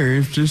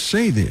nerve to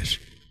say this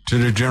to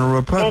the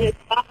general public.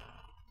 And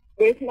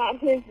it's not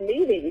his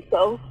meeting,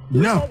 so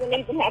he doesn't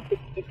even have to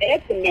be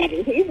at the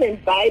meeting. He's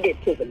invited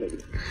to the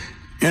meeting.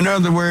 In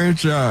other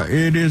words,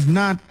 it is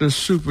not the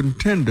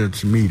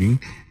superintendent's meeting,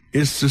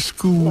 it's the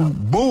school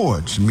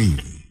board's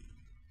meeting.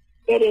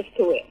 That is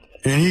correct.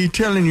 And he's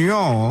telling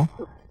y'all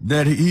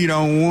that he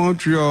don't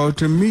want y'all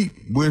to meet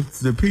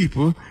with the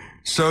people.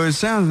 So it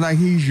sounds like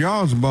he's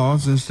y'all's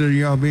boss instead of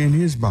y'all being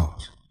his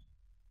boss.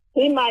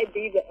 He might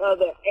be the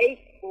other 8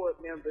 board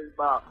members'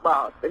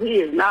 boss, but he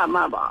is not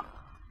my boss.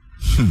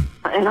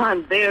 And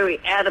I'm very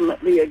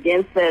adamantly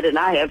against that, and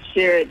I have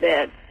shared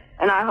that.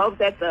 And I hope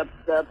that the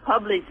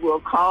public will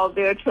call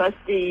their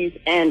trustees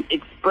and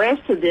express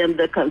to them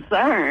the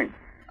concern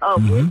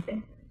with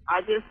it.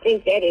 I just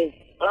think that is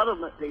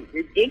ultimately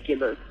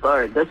ridiculous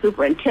for the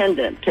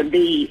superintendent to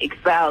be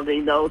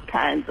espousing those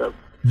kinds of...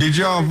 Did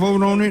y'all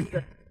vote on it?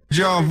 Did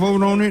y'all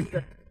vote on it?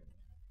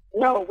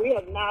 No, we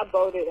have not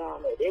voted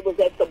on it. It was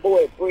at the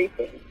board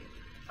briefing.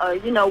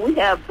 We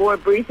have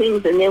board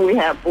briefings and then we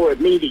have board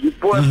meetings.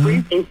 Board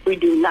briefings, we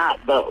do not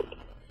vote.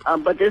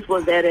 But this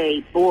was at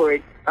a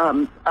board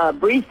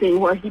briefing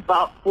where he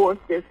brought forth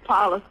this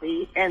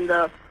policy, and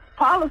the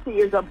policy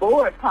is a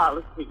board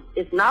policy.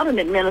 It's not an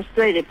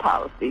administrative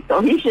policy,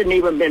 so he shouldn't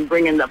even been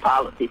bringing the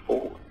policy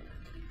forward.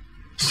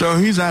 So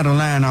he's out of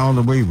line all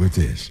the way with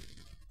this.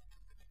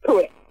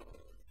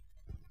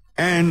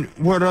 And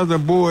what other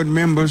board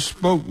members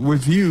spoke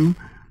with you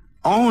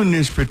on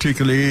this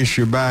particular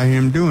issue by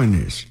him doing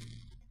this?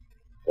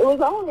 There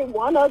was only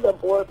one other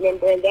board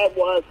member, and that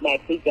was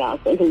Maxie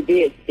Johnson, who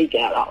did speak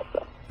out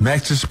also.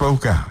 Maxie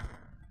spoke out.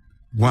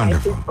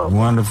 Wonderful.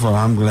 Wonderful.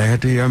 I'm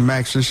glad to hear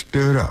Maxie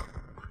stood up.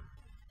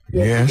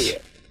 Yes.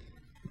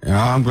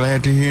 I'm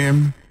glad to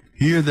hear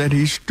that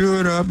he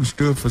stood up and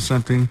stood for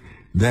something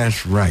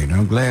that's right.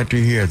 I'm glad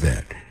to hear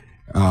that.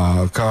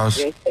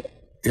 Because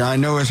I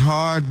know it's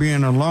hard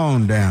being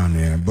alone down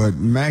there, but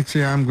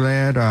Maxie, I'm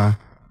glad,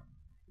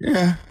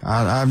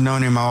 I've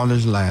known him all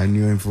his life,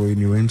 knew him before he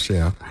knew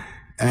himself.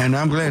 And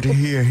I'm glad to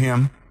hear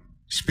him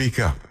speak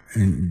up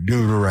and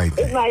do the right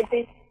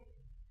thing.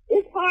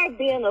 It's hard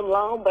being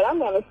alone, but I'm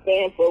going to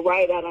stand for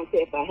right. I don't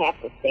care if I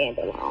have to stand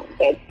alone.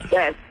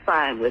 That's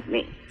fine with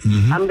me.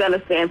 Mm-hmm. I'm going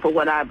to stand for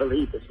what I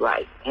believe is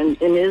right. And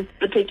in this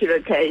particular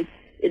case,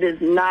 it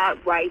is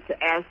not right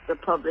to ask the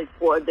public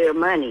for their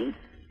money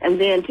and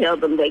then tell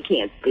them they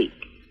can't speak.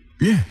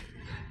 Yeah.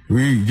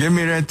 Give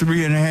me that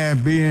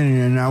 $3.5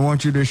 billion, and I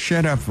want you to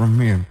shut up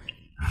from him.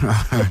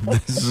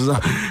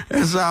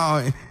 That's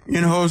all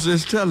Inhofe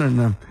is telling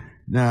them.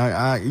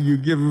 Now, you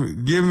give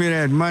me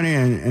that money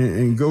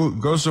and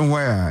go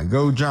somewhere.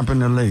 Go jump in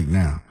the lake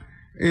now.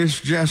 It's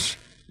just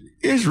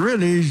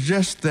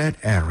that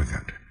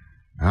arrogant.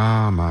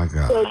 Oh, my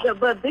God. So,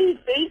 but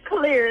be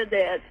clear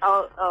that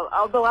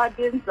although I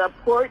didn't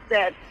support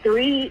that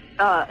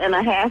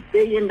 $3.5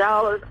 billion,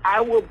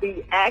 I will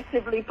be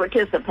actively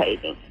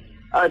participating,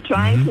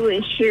 trying to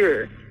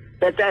ensure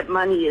that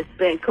money is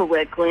spent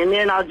correctly. And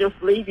then I'll just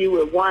leave you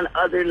with one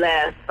other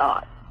last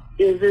thought,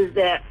 is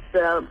that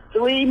the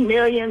 $3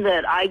 million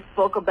that I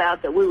spoke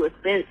about that we're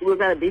going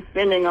to be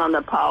spending on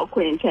the Paul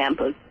Quinn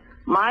campus,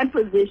 my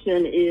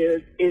position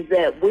is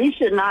that we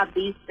should not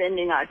be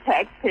spending our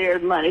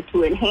taxpayers' money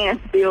to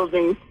enhance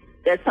buildings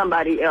that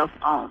somebody else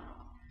owns,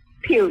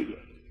 period.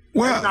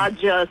 Well, it's not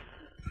just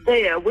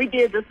there. We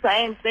did the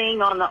same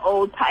thing on the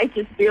old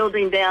Titus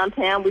building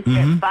downtown. We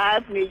spent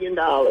 $5 million.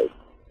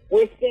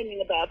 We're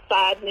spending about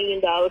 $5 million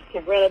to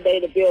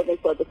renovate a building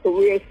for the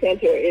Career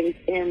Center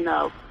in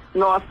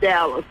North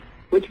Dallas,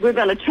 which we're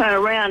going to turn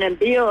around and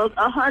build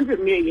a $100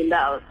 million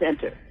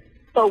center.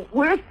 So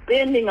we're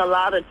spending a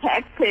lot of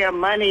taxpayer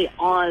money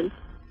on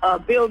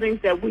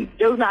buildings that we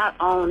do not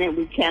own and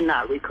we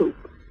cannot recoup.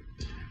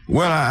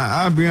 Well,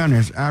 I'll be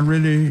honest. I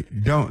really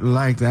don't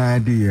like the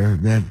idea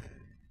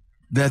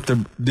that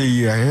the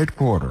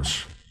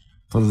headquarters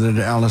for the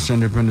Dallas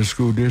Independent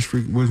School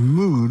District was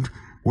moved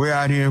way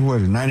out here. What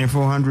is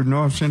 9400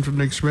 North Central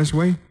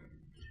Expressway?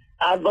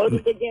 I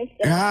voted against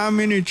that. How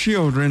many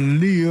children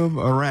live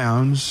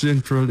around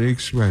Central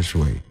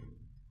Expressway?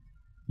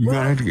 You're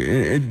gonna have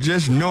to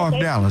just North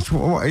Dallas.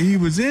 He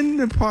was in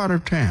the part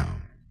of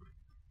town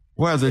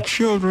where the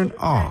children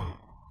are,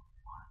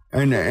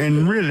 and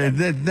really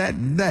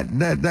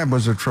that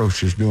was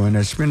atrocious doing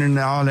that, spending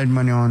all that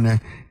money on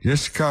that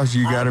just because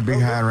you got a big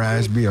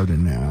high-rise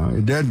building now.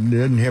 It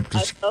doesn't help to.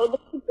 I totally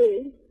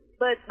agree,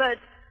 but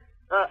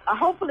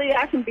hopefully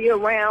I can be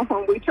around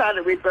when we try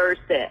to reverse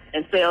that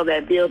and sell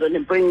that building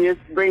and bring the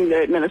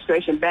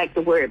administration back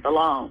to where it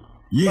belongs.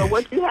 Yes. But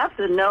what you have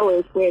to know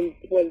is when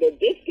the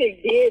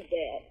district did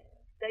that,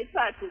 they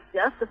tried to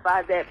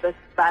justify that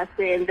by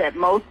saying that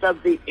most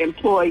of the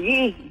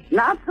employees,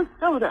 not the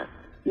students,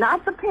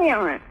 not the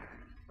parents,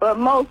 but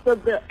most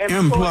of the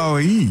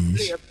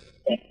employees.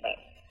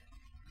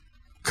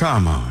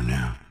 Come on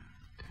now.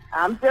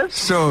 I'm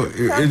just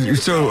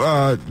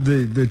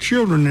the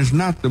children is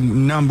not the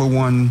number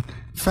one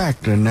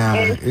factor now.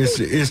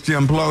 It's the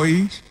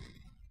employees.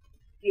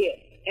 Yes,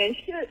 and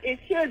it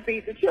should be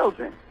the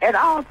children at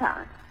all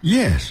times.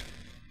 Yes,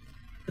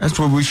 that's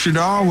what we should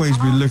always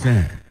be looking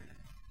at.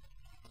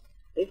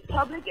 It's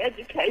public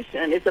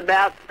education. It's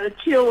about the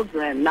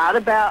children, not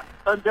about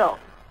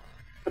adults.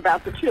 It's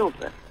about the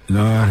children.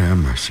 Lord have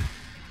mercy.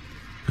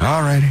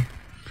 All righty.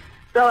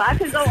 So I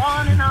could go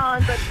on and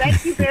on, but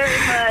thank you very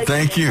much.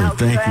 Thank you.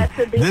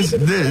 This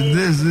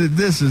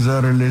is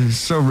utterly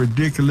so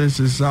ridiculous.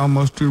 It's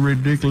almost too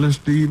ridiculous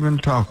to even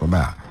talk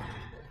about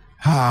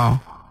how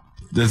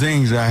the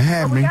things are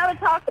happening. We got to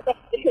talk about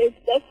it because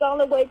that's the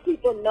only way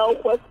people know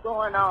what's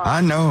going on. I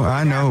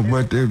know,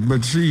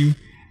 but see,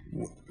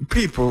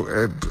 people,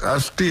 I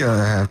still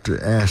have to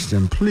ask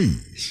them,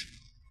 please.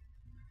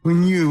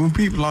 When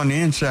people on the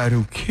inside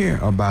who care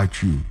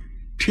about you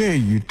tell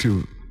you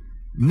to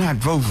not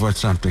vote for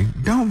something,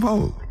 don't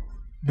vote.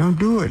 Don't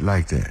do it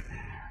like that.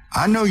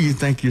 I know you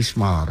think you're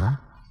smarter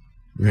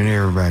than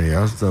everybody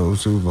else,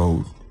 those who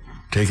vote,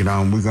 take it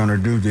on, we're going to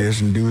do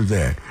this and do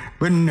that.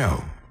 But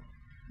no.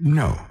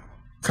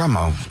 Come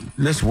on,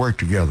 let's work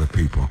together,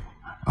 people.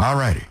 All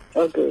righty.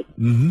 Okay.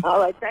 All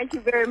right, thank you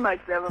very much,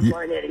 Reverend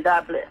Barnett, and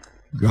God bless.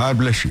 God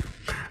bless you.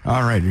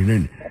 All righty,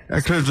 then.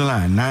 That clears the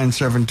line,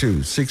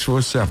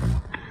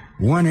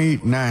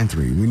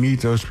 972-647-1893. We need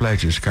those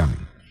pledges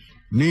coming.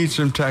 Need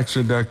some tax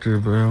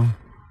deductible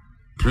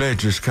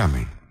pledges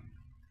coming.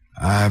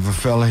 I have a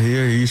fella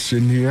here, he's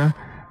sitting here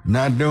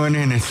not doing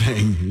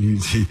anything.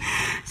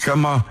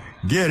 Come on,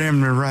 Get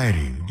him to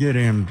writing. Get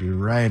him to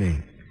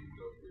writing.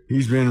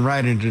 He's been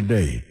writing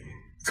today.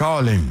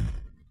 Call him.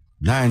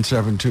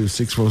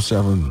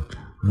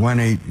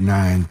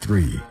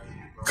 972-647-1893.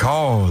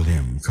 Call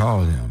him.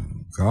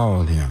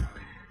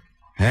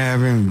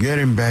 Have him, get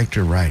him back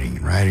to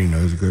writing. Writing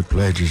those good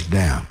pledges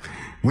down.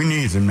 We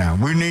need them now.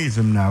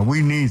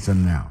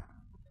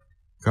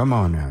 Come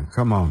on now.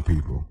 Come on,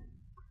 people.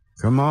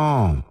 Come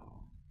on.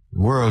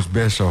 World's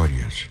best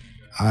audience.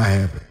 I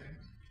have it.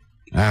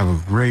 I have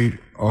a great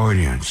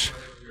audience.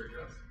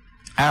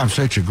 I have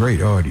such a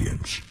great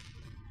audience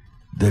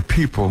that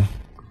people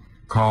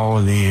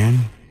call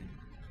in,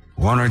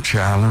 want to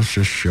challenge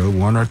the show,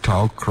 want to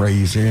talk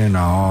crazy and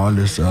all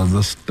this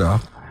other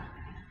stuff.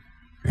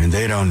 And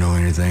they don't know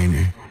anything.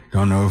 They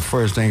don't know the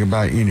first thing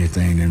about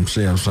anything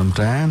themselves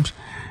sometimes.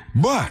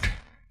 But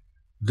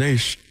they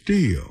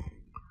still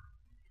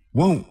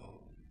want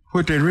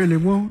what they really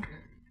want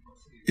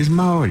is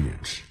my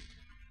audience.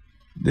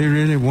 They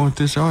really want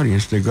this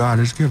audience that God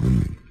has given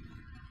me.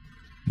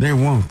 They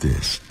want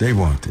this.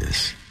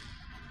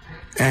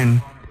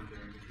 And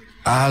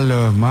I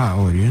love my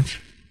audience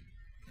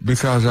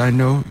because I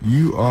know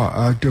you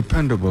are a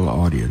dependable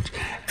audience.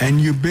 And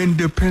you've been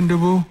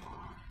dependable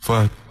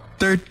for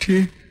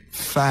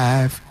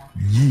 35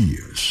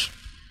 years.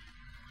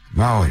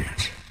 My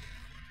audience.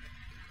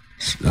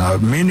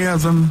 Many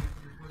of them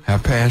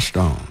have passed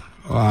on.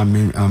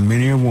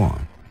 Many have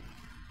won.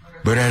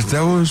 But as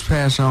those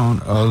pass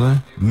on,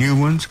 other new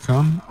ones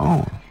come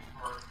on.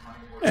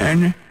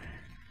 And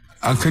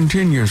a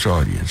continuous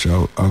audience,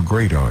 a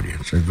great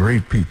audience, a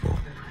great people,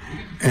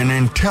 an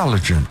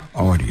intelligent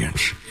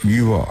audience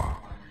you are.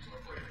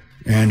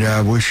 And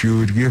I wish you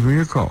would give me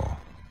a call.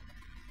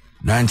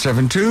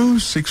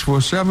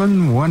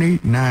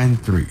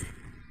 972-647-1893.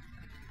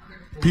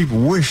 People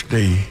wish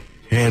they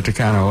had the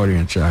kind of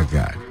audience I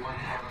got.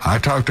 I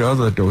talk to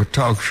other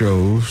talk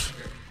shows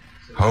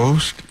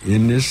hosts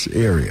in this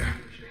area.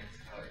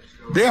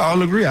 They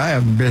all agree I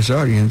have the best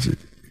audience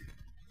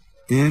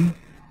in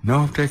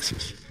North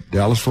Texas,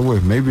 Dallas-Fort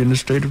Worth, maybe in the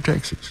state of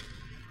Texas.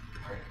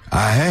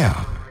 I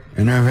have,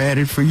 and I've had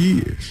it for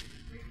years.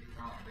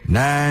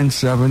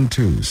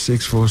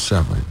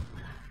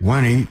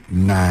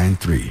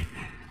 972-647-1893.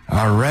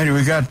 All righty,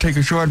 we got to take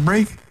a short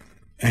break,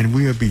 and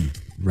we'll be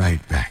right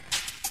back.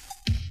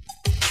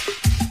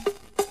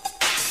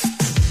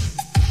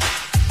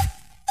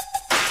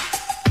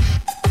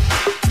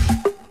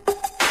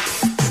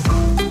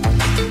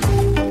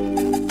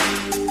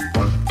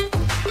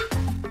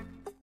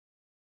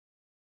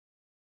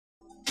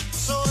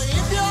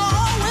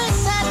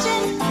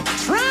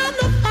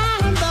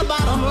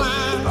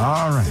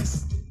 All right.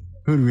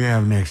 Who do we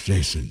have next,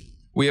 Jason?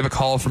 We have a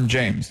call from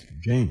James.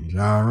 James,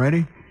 all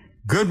righty.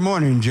 Good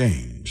morning,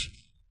 James.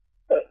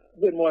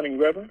 Good morning,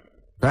 Reverend.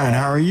 Fine,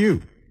 how are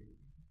you?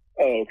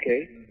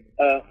 Okay.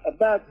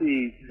 About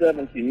the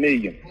 70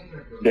 million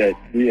that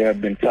we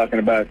have been talking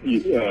about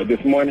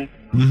this morning,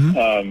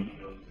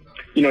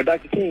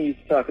 Dr. King used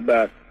to talk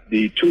about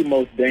the two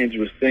most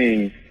dangerous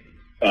things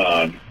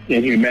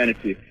in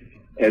humanity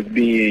as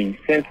being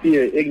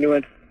sincere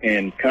ignorance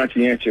and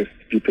conscientious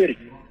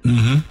stupidity.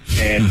 And,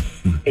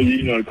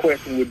 the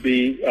question would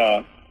be,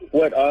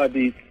 what are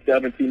these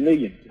 70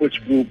 million?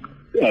 Which group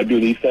do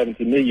these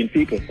 70 million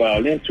people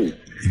fall into?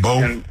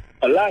 Both. And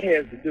a lot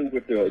has to do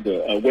with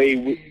the way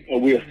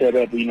we're set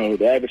up.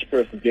 The average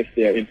person gets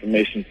their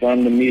information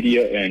from the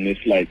media, and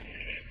it's like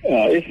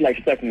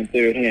second and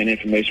third hand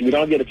information. We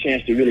don't get a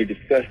chance to really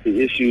discuss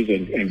the issues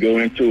and go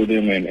into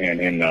them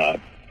and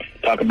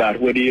talk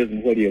about what is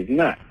and what is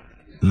not.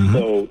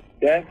 So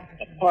that's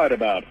a part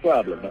of our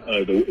problem,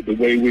 the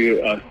way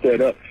we're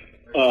set up.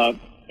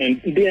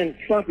 And then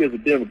Trump is a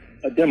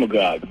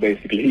demagogue,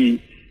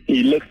 basically.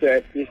 He looks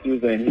at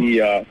issues and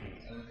he,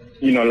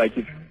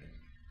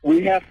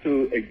 we have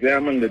to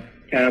examine the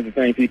kinds of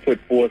things he put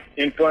forth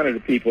in front of the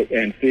people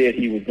and said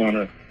he was going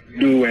to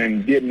do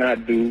and did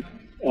not do,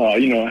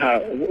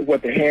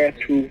 what the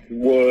half-truth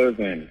was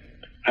and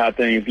how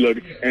things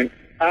looked. And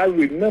I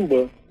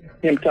remember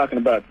him talking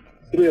about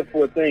 3 or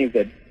 4 things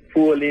that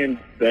pull in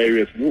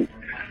various groups.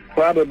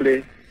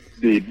 Probably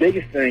the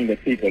biggest thing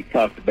that people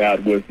talked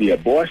about was the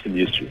abortion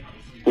issue,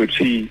 which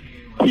he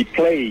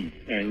played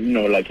and,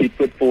 he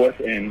put forth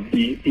and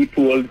he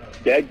pulled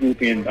that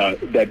group in,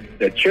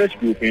 that church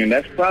group in.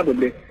 That's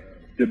probably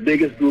the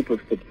biggest group of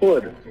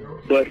supporters.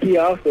 But he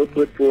also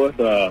put forth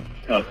a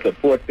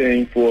support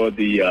thing for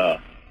the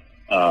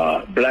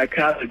black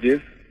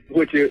colleges,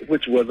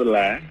 which was a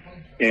lie.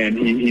 And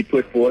he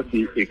put forth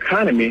the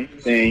economy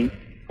thing,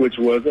 which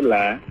was a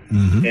lie.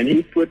 And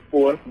he put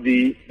forth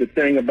the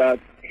thing about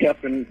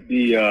helping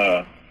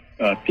the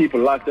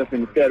people locked up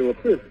in the federal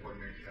prison,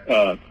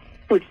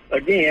 which,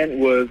 again,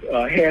 was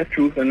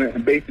half-truth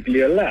and basically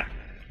a lie.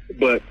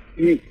 But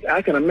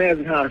I can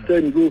imagine how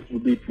certain groups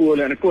would be pulled.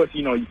 And, of course,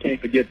 you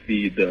can't forget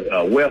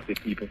the wealthy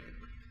people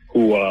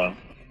who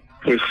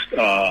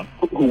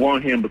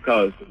want him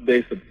because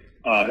they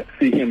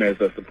see him as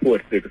a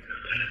support figure.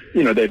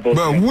 They both.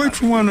 But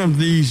which one of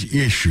these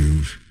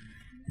issues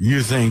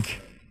you think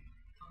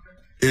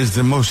is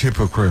the most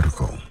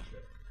hypocritical?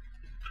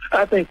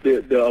 I think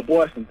the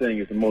abortion thing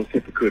is the most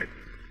hypocritical.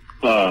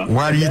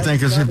 Why do you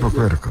think it's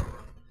hypocritical?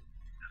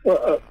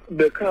 Well,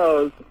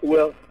 because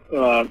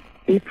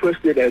he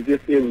pushed it as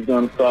if it was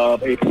going to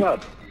solve a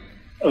problem.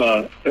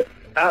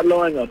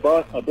 Outlawing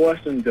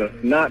abortion does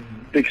not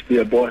fix the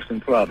abortion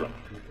problem.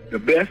 The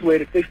best way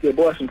to fix the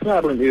abortion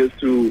problem is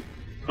to,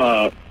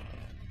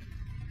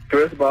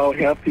 first of all,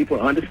 help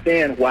people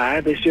understand why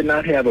they should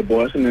not have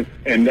abortion,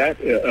 and that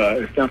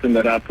is something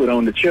that I put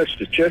on the church.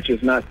 The church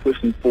is not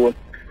pushing forth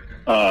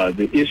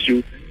the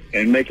issue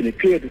and making it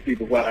clear to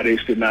people why they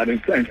should not.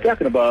 And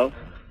second of all,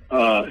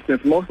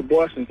 since most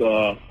abortions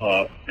are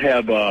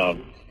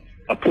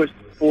pushed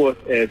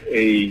forth as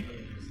a,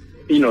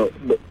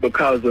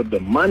 because of the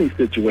money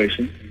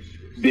situation,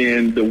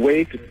 then the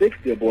way to fix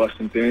the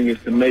abortion thing is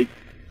to make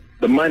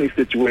the money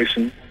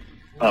situation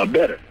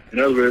better. In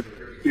other words,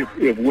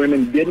 if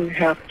women didn't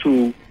have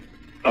to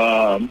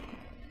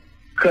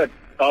cut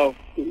off,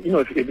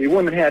 if the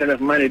women had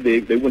enough money, they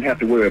wouldn't have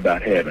to worry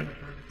about having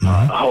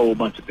a whole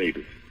bunch of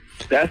babies.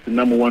 That's the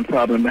number one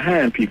problem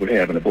behind people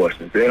having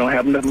abortions. They don't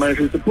have enough money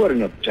to support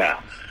another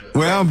child.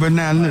 Well, but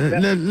now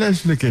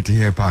let's look at the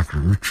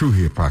hypocrisy, true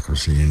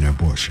hypocrisy in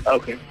abortion.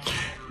 Okay.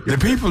 The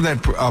people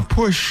that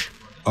push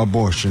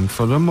abortion,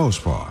 for the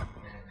most part,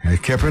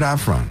 have kept it out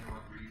front,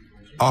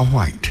 are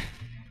white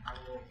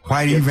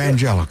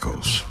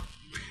evangelicals.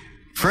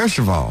 First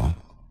of all,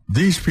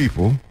 these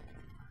people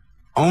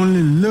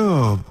only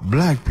love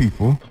black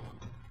people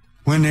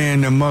when they're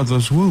in the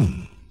mother's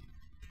womb.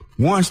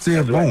 Once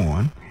they're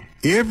born,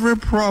 every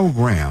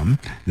program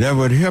that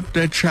would help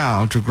that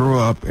child to grow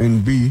up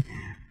and be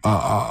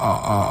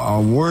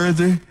a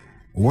worthy,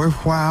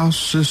 worthwhile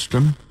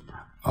system,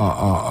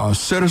 a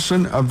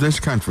citizen of this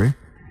country,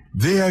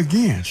 they're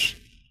against.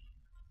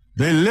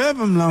 They love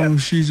them long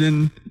as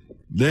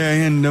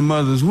they're in the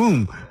mother's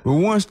womb. But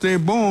once they're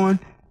born,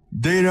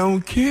 they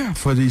don't care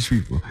for these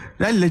people.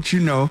 That lets you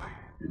know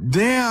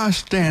their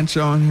stance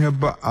on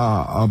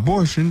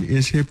abortion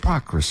is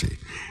hypocrisy.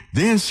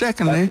 Then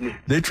secondly,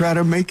 they try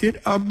to make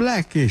it a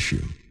black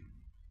issue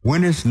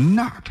when it's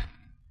not.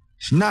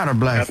 It's not a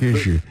black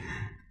issue.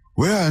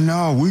 Well,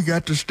 no, we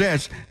got the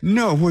stats.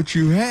 No, what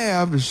you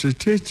have is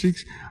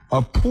statistics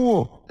of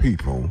poor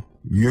people.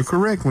 You're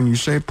correct when you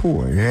say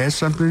poor. It has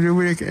something to do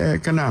with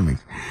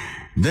economics.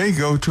 They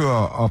go to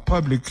a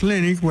public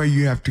clinic where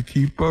you have to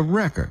keep a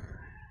record.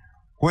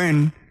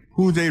 When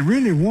who they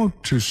really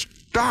want to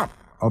stop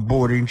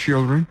aborting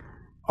children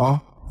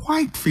are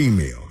white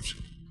females.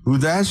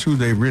 That's who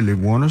they really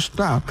want to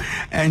stop.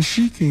 And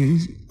she can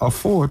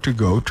afford to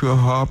go to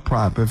her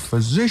private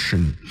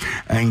physician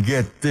and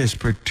get this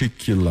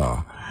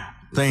particular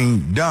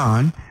thing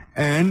done.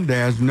 And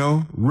there's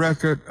no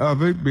record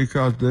of it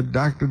because the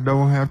doctor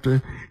don't have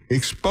to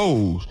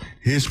expose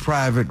his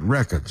private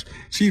records.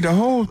 See, the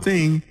whole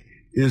thing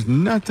is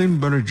nothing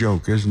but a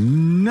joke. It's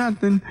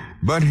nothing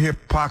but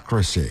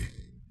hypocrisy.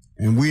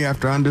 And we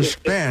have to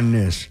understand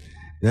this,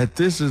 that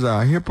this is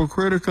a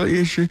hypocritical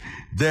issue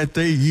that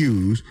they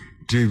use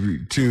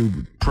to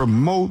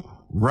promote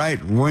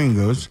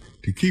right-wingers,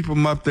 to keep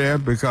them up there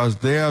because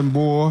they are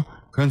more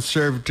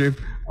conservative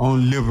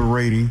on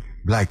liberating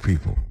black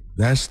people.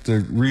 That's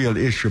the real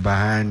issue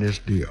behind this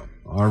deal.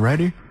 All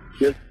righty?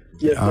 Yes,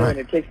 sir. Right. And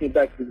it takes me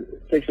back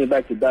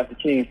to Dr.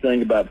 King's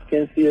thing about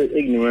sincere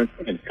ignorance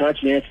and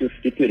conscientious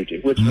stupidity.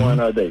 Which one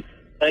are they?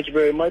 Thank you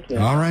very much.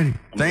 All righty.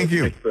 Thank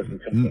you.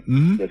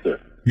 Yes, sir.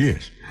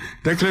 Yes.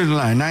 That clears the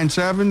line.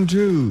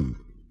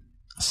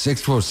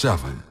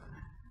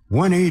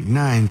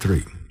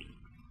 972-647-1893.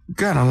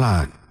 Got a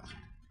lot.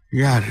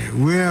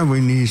 Well, we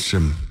need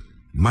some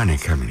money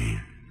coming in.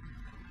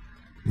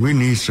 We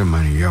need some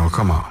money, y'all.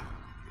 Come on.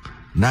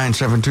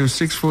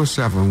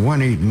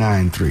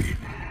 972-647-1893.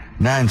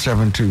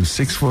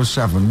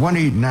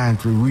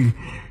 972-647-1893.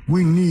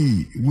 We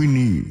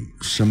need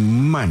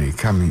some money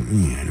coming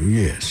in.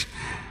 Yes.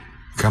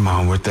 Come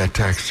on with that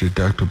tax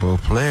deductible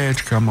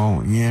pledge. Come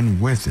on in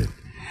with it.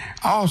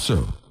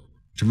 Also,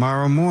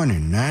 tomorrow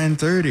morning,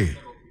 9:30.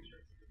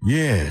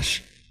 Yes.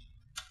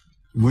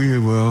 We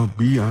will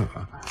be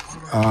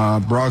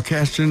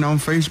broadcasting on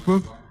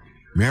Facebook.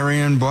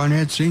 Marion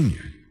Barnett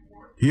Sr.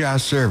 Here are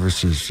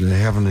services to the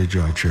Heavenly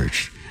Joy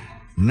Church.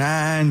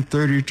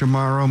 9:30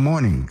 tomorrow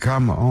morning.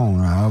 Come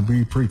on. I'll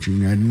be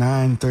preaching at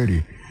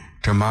 9:30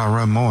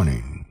 tomorrow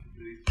morning.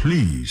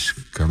 Please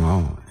come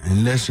on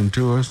and listen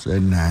to us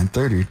at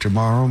 9:30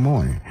 tomorrow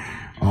morning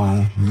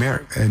on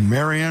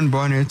Marion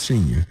Barnett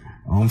Sr.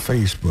 on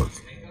Facebook.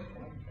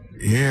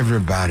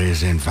 Everybody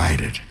is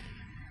invited.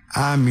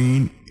 I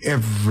mean,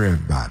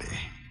 everybody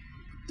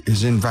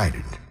is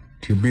invited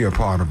to be a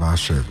part of our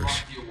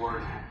service.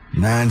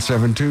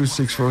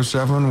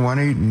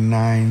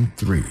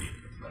 972-647-1893.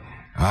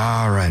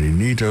 All righty,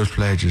 need those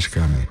pledges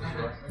coming.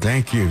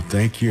 Thank you.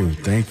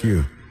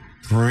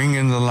 Ring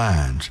in the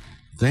lines.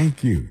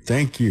 Thank you.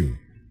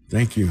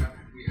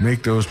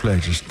 Make those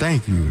pledges.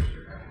 Thank you.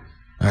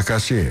 Like I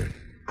said,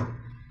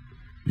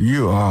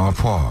 you are a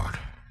part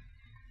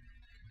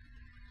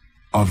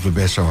of the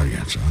best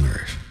audience on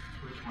earth.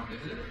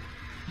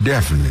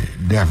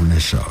 Definitely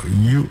so.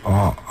 You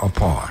are a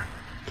part.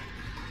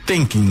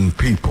 Thinking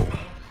people,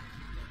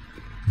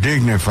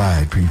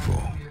 dignified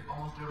people,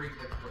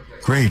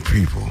 great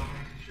people.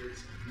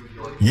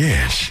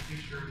 Yes,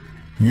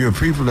 you're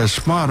people that's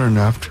smart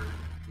enough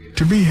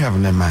to be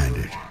heavenly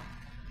minded,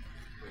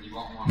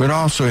 but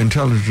also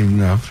intelligent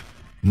enough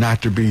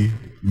not to be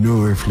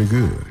no earthly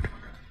good.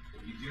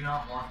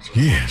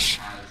 Yes,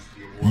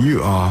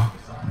 you are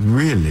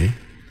really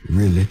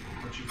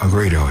a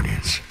great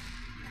audience.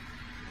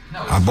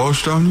 I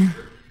boast on you.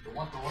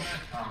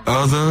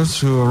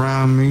 Others who are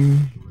around me,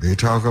 they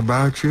talk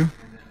about you.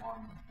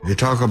 They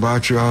talk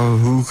about you,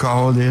 who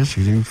called this,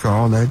 who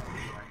called that.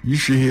 You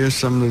should hear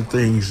some of the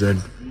things that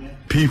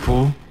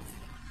people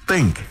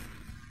think.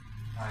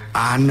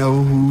 I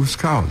know who's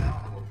calling.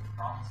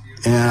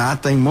 And I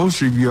think most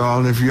of you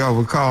all, if you all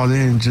would call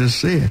in and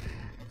just say it,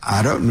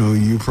 I don't know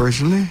you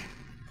personally.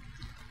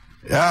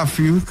 There are a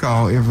few who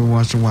call every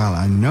once in a while.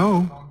 I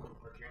know.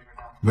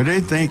 But they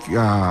think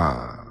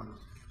I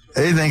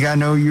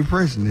know you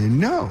personally.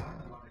 No,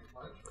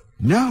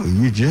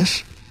 you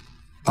just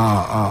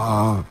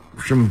some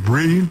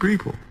brilliant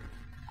people,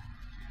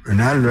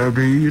 and I love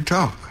to hear you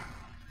talk.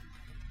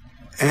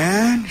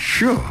 And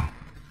sure,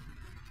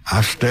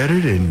 I've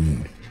studied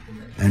and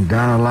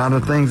done a lot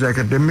of things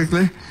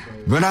academically,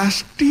 but I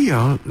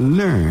still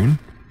learn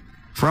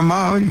from my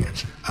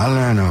audience. I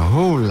learn a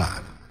whole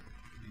lot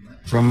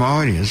from my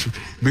audience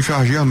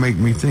because y'all make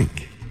me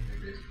think.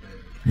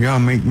 Y'all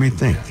make me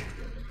think.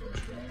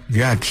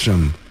 Got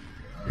some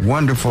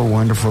wonderful,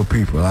 wonderful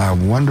people. I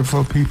have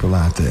wonderful people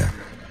out there.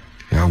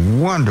 They're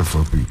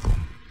wonderful people.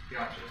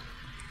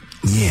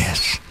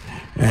 Yes.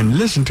 And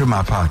listen to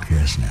my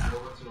podcast now.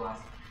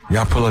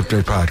 Y'all pull up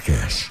their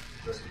podcast.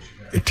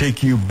 It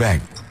take you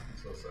back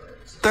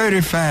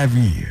 35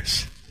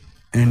 years.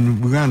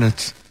 And we're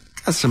got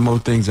some more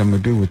things I'm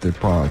going to do with the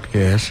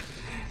podcast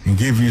and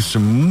give you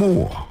some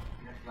more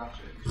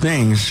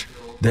things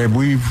that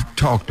we've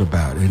talked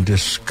about and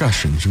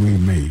discussions we've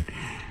made.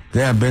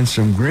 There have been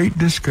some great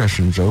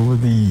discussions over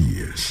the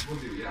years.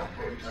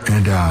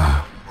 And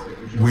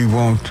we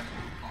want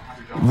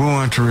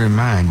to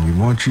remind you,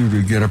 want you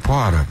to get a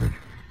part of it.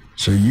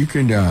 So you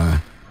can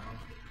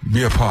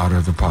be a part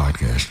of the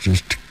podcast.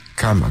 Just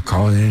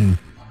call in and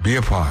be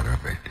a part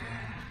of it.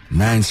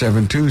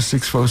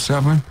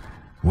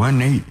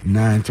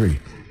 972-647-1893.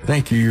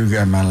 Thank you. You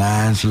got my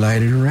lines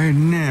lighted right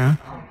now.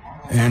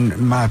 And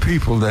my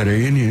people that are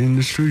in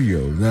the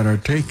studio that are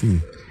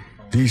taking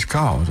these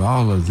calls,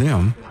 all of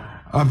them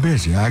are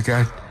busy. I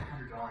got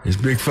this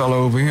big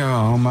fellow over here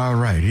on my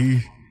right.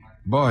 He's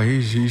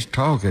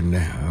talking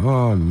now.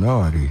 Oh,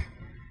 Lord.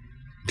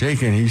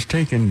 He's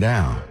taking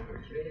down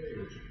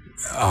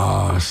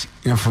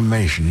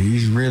information.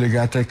 He's really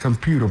got that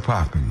computer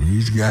popping.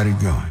 He's got it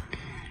going.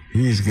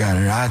 He's got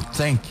it. I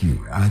thank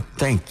you. I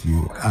thank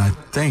you. I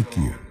thank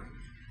you.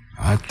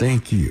 I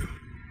thank you.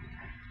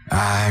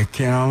 I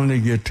can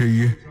only get to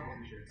you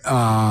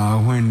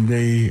when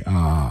they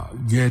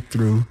get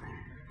through.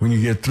 When you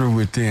get through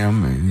with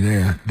them,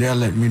 and they'll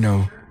let me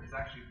know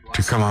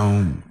to come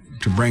on,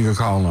 to bring a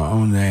caller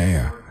on the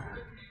air.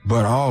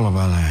 But all of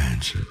our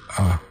lines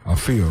are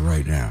filled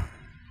right now.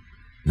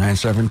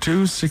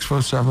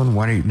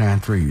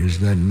 972-647-1893 is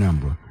that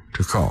number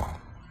to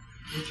call.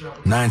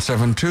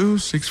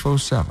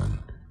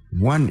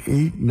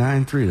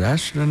 972-647-1893.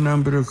 That's the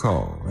number to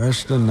call.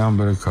 That's the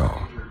number to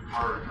call.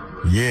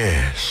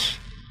 Yes.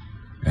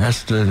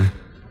 That's the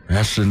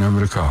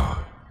number to call.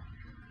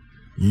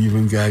 You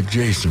even got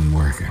Jason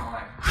working.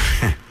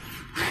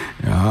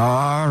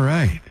 All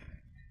right.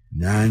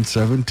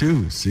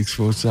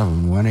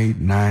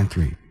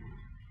 972-647-1893.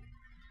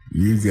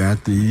 You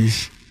got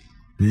these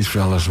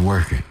fellas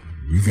working.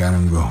 You got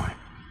them going.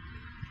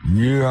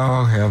 You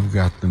all have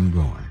got them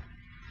going.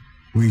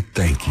 We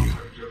thank you.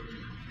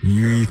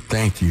 We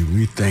thank you.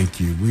 We thank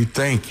you. We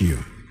thank you.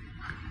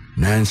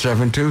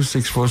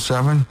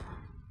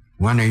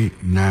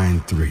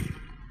 972-647-1893.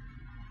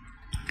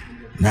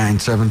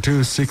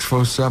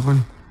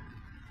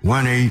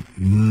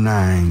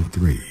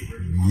 972-647-1893.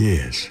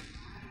 Yes.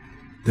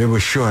 They were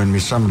showing me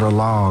some of the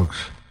logs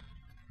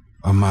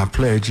of my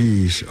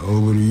pledgees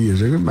over the years.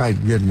 They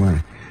might get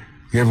one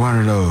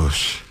of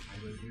those.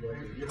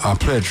 A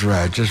pledge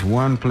ride, just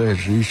one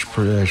pledge each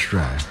pledge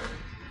ride.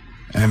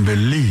 And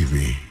believe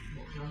me,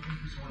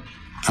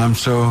 I'm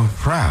so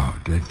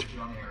proud that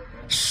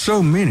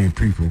so many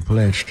people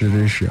pledged to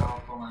this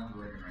show.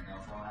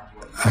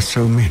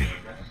 So many.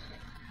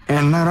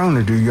 And not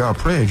only do y'all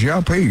pledge,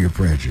 y'all pay your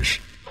pledges.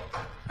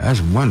 That's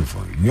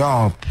wonderful.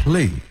 Y'all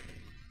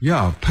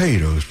pay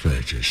those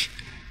pledges.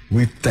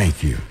 We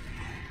thank you.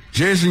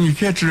 Jason, you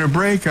catching a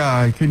break?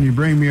 Can you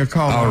bring me a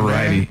call? All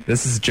righty.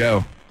 This is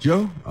Joe.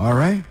 Joe? All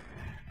right.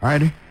 All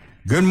righty.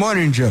 Good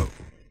morning, Joe.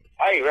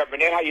 Hey,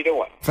 Reverend Ed, how you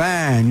doing?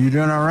 Fine. You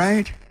doing all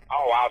right?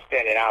 Oh,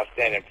 outstanding.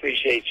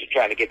 Appreciate you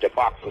trying to get the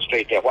box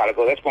straight there a while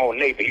ago. That's my old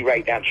neighbor. He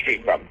right down the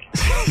street from me.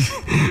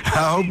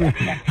 I hope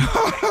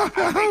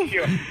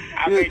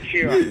I make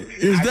sure.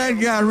 Is that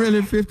guy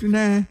really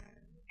 59?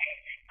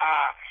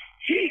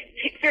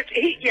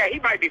 50. He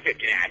might be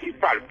 59. He's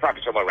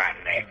probably somewhere around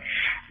there.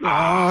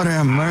 Lord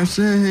have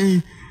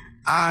mercy.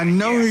 I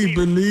know he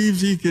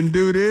believes he can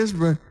do this,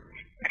 but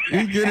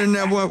he get in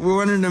there with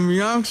one of them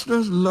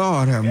youngsters.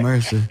 Lord have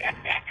mercy.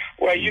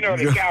 Well, you know,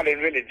 the cow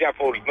didn't really jump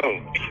over the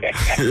moon.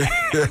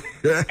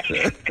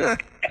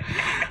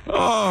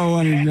 Oh,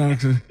 one of the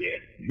youngsters.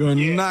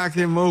 Gonna knock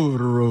him over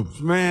the ropes.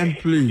 Man,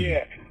 please.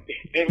 Yeah,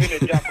 they really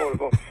jump over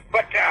the moon.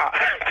 But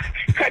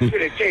cut to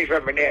the chase,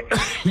 Reverend Ned.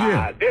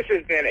 This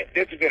has been a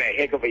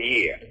heck of a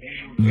year.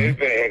 It's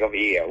been a heck of a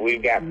year.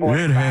 We've got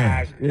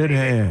 45. It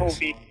has.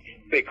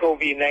 The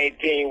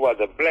COVID-19 was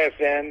a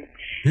blessing.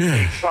 Yes.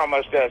 He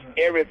promised us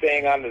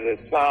everything under the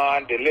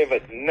sun,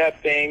 delivered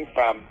nothing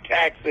from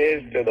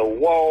taxes to the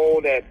wall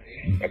that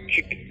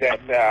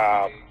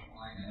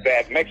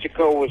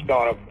Mexico was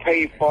going to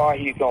pay for.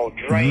 He's going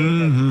to drain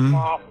the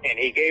swamp, and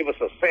he gave us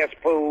a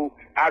cesspool.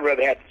 I'd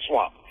rather have the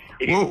swamp.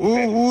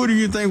 Who do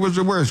you think was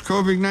the worst,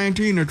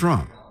 COVID-19 or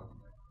Trump?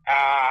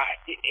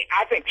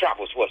 I think Trump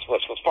was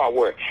far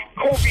worse.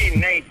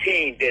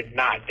 COVID-19 did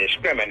not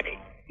discriminate.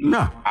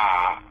 No.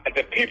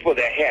 The people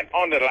that had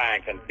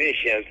underlying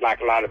conditions,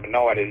 like a lot of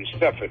minorities,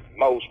 suffered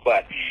most,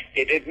 but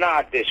it did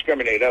not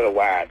discriminate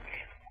otherwise.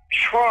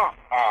 Trump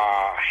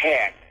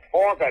had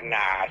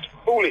organized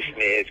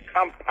foolishness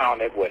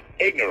compounded with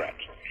ignorance.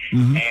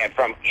 And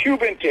from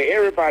Cuban to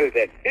everybody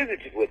that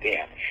visited with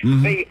him,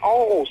 they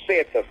all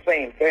said the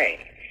same thing.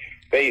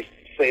 They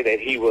say that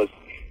he was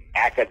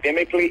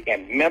academically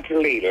and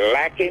mentally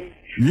lacking.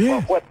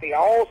 But what they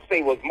all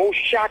say was most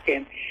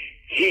shocking,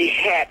 he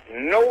had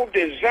no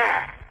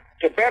desire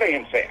to better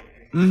himself.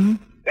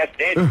 That's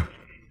dangerous.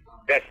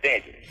 That's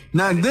dangerous.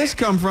 Now, this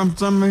comes from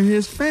some of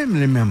his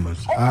family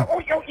members. Yeah.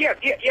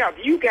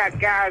 You got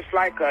guys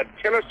like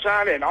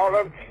Tillerson and all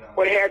of them,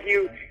 what have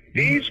you.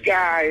 These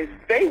guys,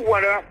 they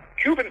went up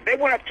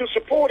to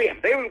support him.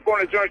 They weren't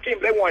going to join the team.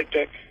 They wanted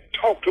to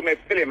talk to him and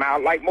fill him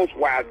out like most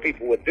wise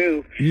people would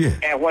do. Yeah.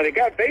 And when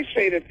they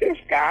say that this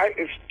guy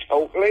is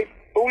totally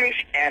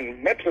foolish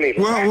and mentally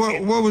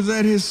Well, what was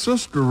that his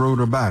sister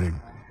wrote about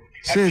him?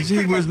 Says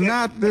he was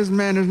not, this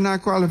man is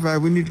not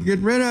qualified. We need to get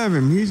rid of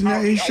him. He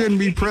shouldn't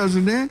be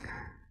president.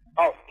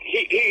 Oh,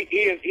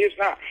 he's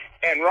not.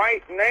 And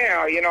right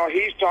now,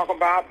 he's talking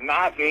about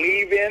not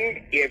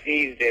leaving if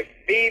he's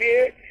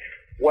defeated.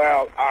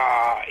 Well,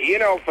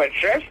 for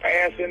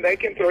trespassing, they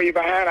can throw you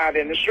behind out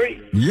in the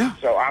street. Yeah.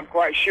 So I'm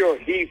quite sure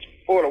he's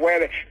full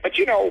aware of that. But,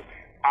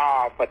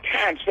 for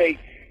time's sake,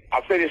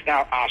 I'll say this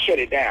now, I'll shut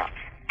it down.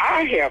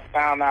 I have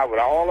found out with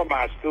all of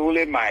my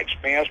schooling, my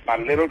experience, my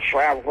little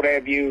travel, what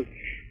have you,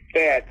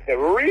 that the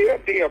real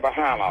deal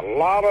behind a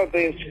lot of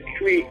this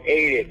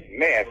created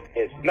mess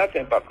is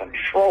nothing but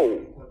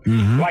control.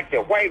 Like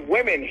the white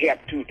women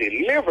helped to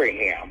deliver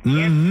him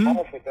in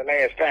office the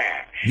last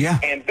time. Yeah.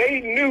 And they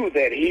knew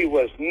that he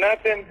was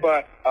nothing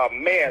but a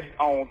mess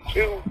on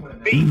 2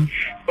 feet.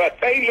 But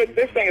they look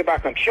this thing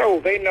about control,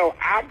 they know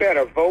I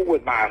better vote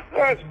with my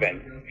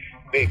husband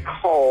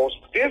because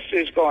this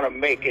is going to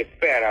make it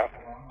better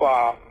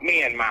for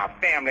me and my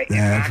family.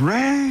 That's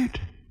right.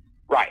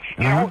 Right.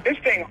 This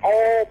thing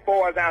all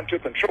boils down to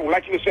control.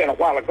 Like you were saying a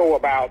while ago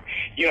about,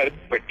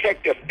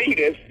 protective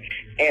fetus,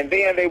 and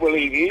then they will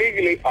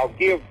illegally or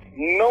give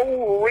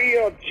no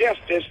real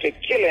justice to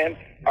killing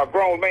a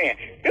grown man.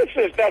 This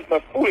is nothing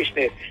but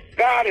foolishness.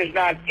 God is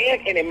not in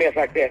any mess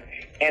like that.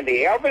 And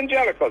the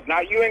evangelicals,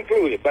 now you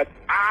included, but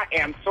I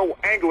am so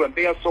angry when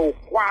they're so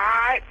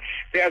quiet.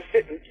 They're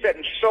sitting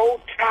so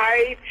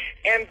tight,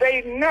 and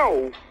they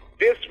know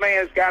this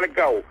man's got to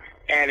go.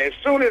 And as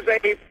soon as they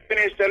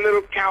finish their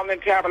little counting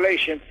and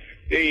tabulation,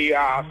 the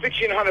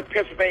 1600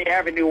 Pennsylvania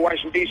Avenue,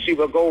 Washington, D.C.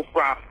 will go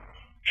from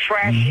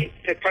trashy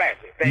to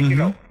classy. Thank you,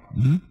 Lord.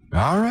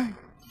 All right.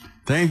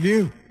 Thank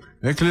you.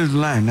 That clears the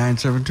line,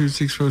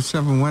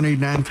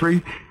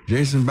 972-647-1893.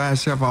 Jason by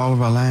himself, all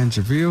of our lines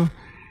are filled.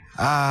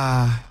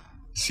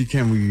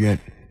 Can we get...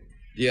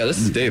 Yeah, this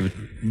is David.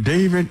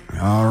 David,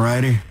 all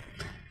righty.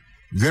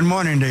 Good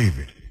morning,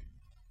 David.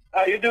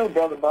 How you doing,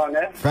 Brother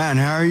Barnett? Fine,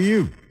 how are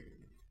you?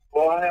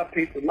 Well, I have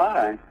peace of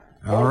mind.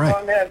 All right.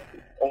 Barnett,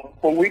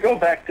 when we go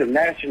back to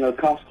national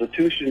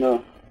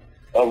constitutional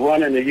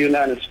running the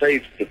United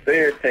States, the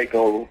fair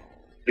takeover,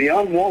 the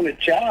unwanted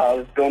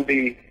child is going to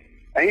be,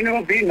 ain't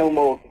going to be no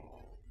more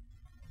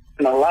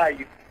in a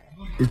lie.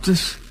 Is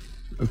this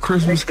a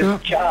Christmas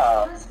cup?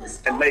 Child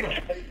and make.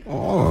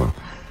 Oh.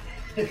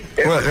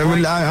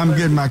 Well, I'm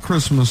getting my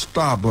Christmas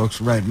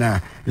Starbucks right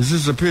now. Is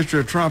this a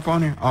picture of Trump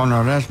on it? Oh,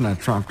 no, that's not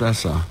Trump.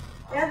 That's Yeah,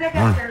 they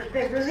got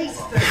they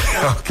released the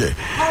okay.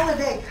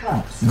 holiday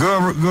cups.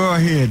 Go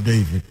ahead,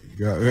 David.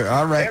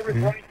 All right.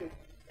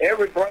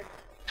 Every break,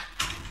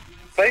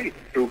 faith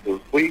troopers,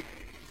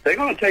 they're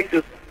going to take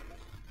this.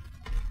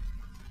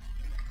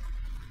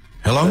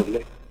 Hello?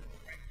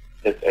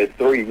 At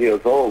 3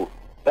 years old.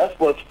 That's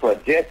what's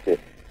projected.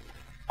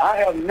 I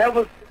have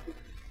never.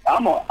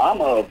 I'm an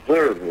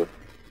observer.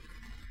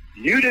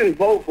 You didn't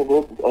vote for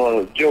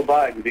Joe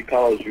Biden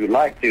because you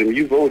liked him.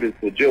 You voted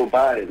for Joe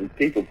Biden.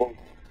 People voted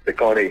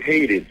because they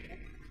hated him.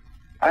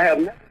 I have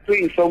never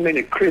seen so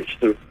many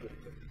Christians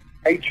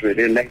hatred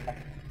in that.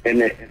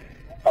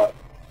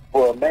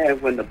 For a man,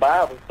 when the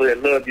Bible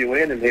said, "Love your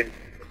enemy."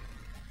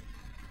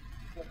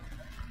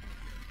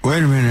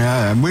 Wait a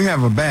minute. We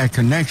have a bad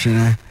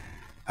connection.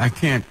 I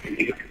can't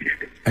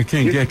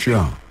get you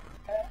on.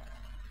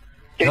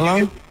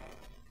 Hello?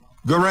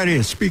 Go right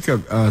ahead. Speak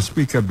up,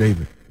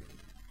 David.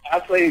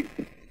 I say,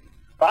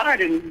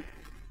 Biden,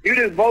 you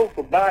didn't vote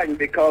for Biden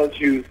because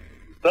you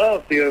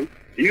loved him.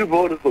 You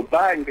voted for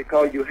Biden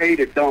because you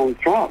hated Donald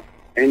Trump.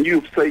 And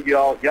you say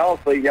y'all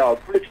say y'all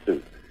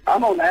Christians.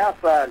 I'm on the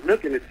outside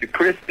looking at the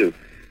Christians.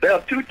 There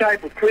are two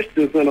types of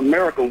Christians in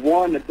America.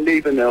 One that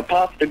believe in the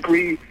Apostle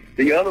Creed.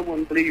 The other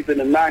one believes in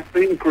the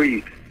Nicene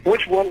Creed.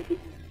 Which one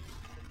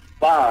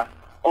lie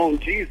on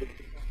Jesus?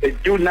 They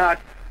do not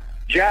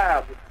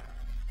jive.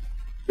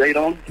 They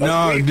don't.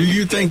 No, do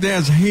you think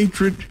there's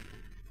hatred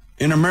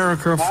in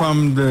America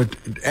from the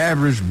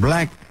average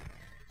black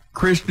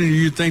Christian? Do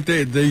you think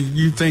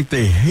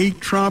they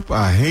hate Trump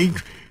or hate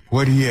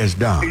what he has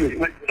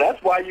done?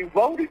 That's why you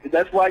voted.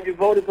 That's why you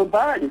voted for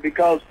Biden,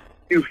 because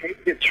you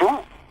hated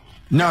Trump.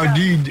 No,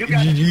 do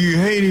you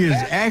hate his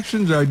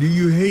actions or do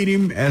you hate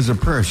him as a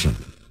person?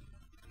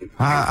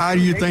 How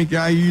do you think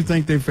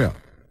they felt?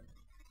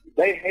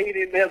 They hate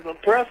him as a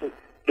person.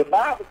 The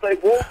Bible says,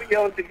 "Woe be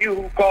unto you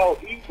who call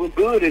evil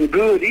good and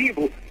good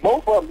evil."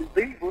 Both of them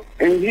is evil.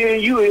 And here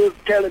you is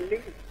telling me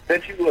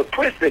that you are a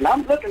Christian.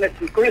 I'm looking at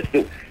you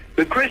Christian.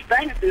 The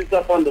Christianity is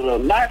up under the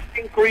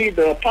Nicene Creed,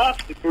 the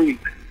Apostle Creed.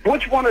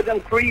 Which one of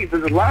them creeds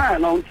is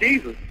lying on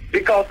Jesus?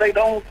 Because they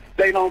don't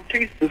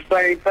teach the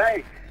same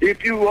thing.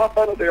 If you up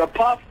under the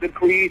Apostle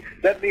Creed,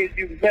 that means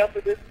you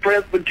Methodist,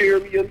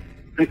 Presbyterian,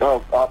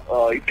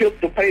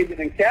 Episcopalian,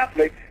 and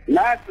Catholic.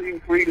 Nicene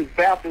Creed is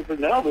Baptist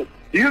and others.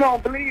 You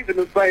don't believe in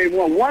the same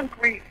one. One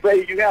creed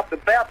says you have to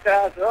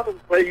baptize, the other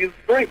say you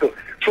sprinkle.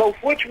 So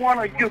which one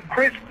are you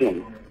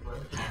Christian?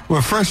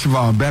 Well, first of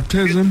all,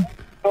 baptism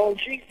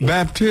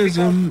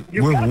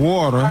with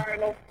water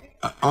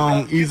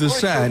on either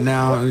side.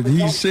 Now,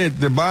 he said,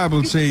 the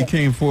Bible says he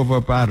came forth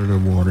up out of the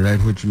water.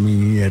 That's what you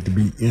mean, he had to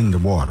be in the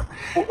water.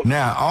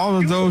 Now, all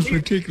of those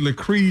particular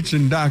creeds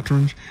and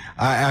doctrines,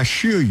 I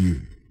assure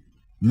you,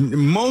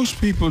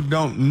 most people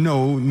don't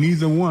know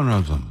neither one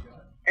of them.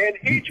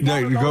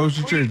 That goes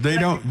to church. They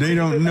don't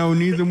know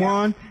neither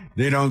one.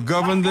 They don't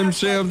govern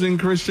themselves in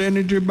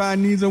Christianity by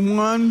neither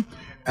one,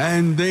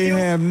 and they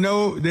have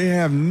no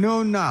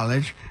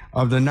knowledge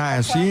of the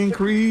Nicene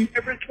Creed,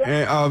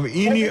 of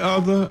any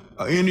other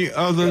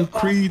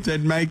creed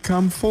that might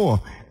come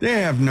forth.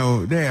 They have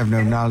no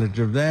knowledge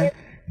of that.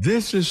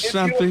 This is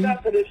something.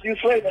 You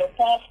say the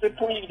Apostle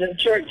Creed in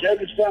church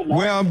every Sunday.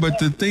 Well, but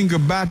the thing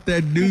about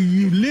that, do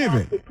you live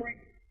it?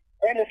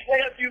 And it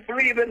says you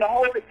believe in the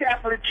Holy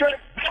Catholic Church.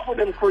 Half of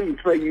them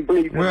creeds say you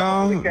believe in the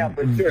Holy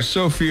Catholic Church.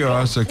 So few of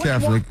us are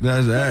Catholic.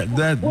 That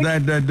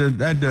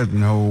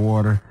doesn't hold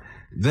water.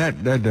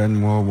 That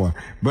doesn't hold water.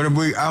 But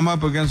I'm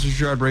up against a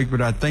short break,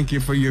 but I thank you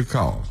for your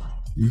call.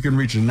 You can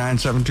reach us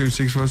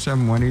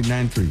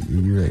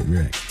 972-647-1893. You're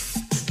right.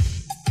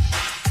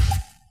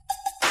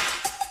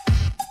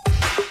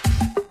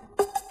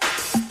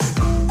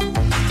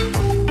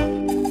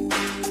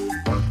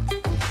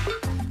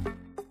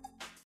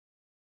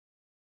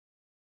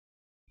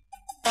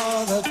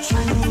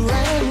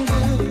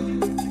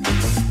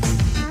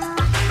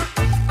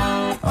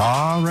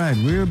 All right,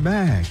 we're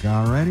back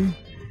already.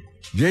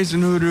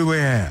 Jason, who do we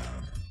have?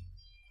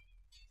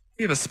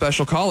 We have a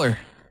special caller.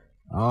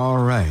 All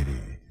righty.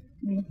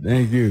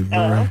 Thank you.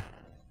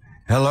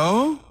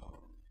 Hello?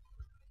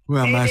 Who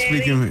am I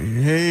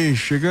speaking? Hey,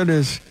 sugar,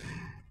 this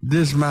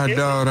my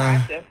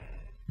daughter.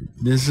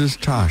 This is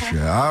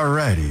Tasha. All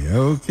righty.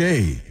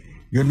 Okay.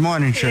 Good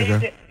morning,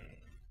 sugar.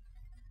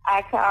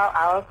 I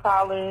was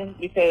calling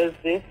because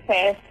this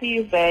past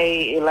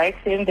Tuesday,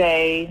 Election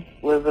Day,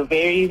 was a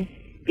very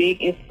big,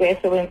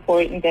 especially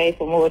important day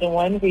for more than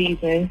one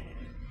reason.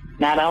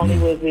 Not only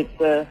was it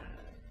the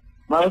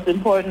most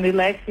important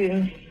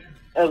election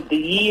of the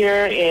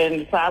year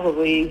and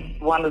probably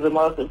one of the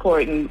most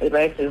important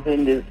elections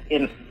in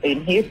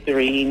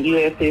history, in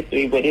U.S.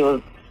 history, but it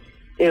was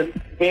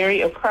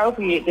very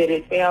appropriate that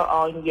it fell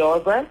on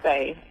your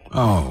birthday.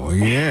 Oh,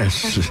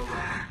 yes.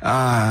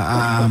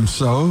 I'm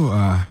so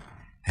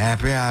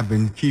happy. I've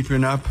been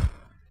keeping up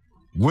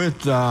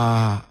with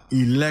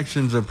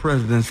elections of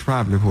presidents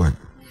probably,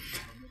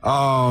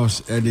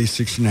 at least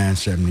 69,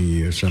 70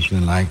 years,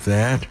 something like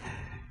that.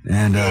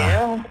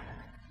 And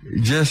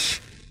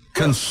just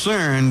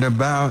concerned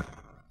about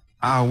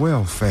our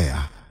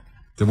welfare,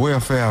 the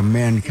welfare of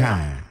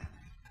mankind,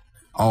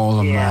 all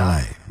of my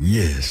life.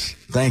 Yes.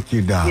 Thank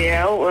you,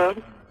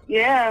 darling.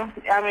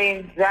 I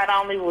mean, not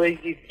only were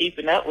you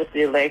keeping up with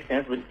the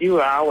elections, but you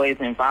were always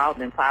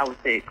involved in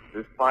politics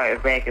as far as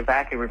back as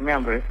I can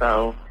remember.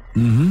 So,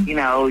 you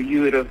know,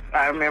 you would have,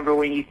 I remember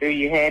when you threw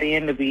your hat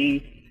in to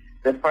be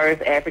the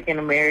first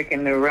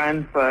African-American to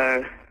run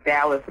for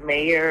Dallas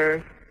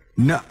mayor.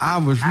 No, I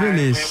was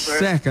really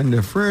second.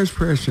 The first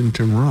person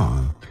to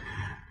run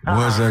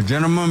was a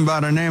gentleman by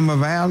the name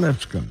of Al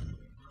Lipscomb.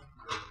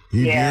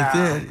 He did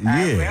that,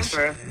 yes.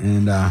 I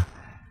remember.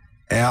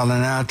 Al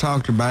and I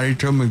talked about it. He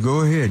told me,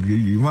 go ahead.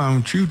 Why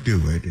don't you do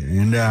it?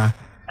 And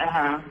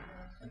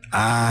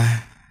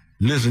I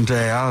listened to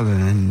Al,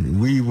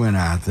 and we went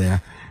out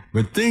there.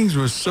 But things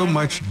were so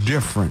much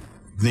different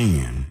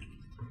then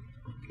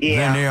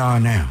than they are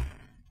now.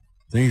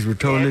 Things were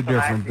totally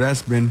different.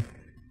 That's been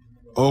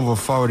over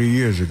 40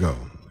 years ago.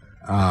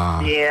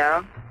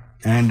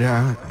 And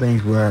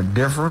things were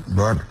different,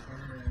 but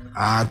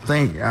I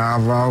think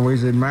I've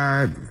always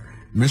admired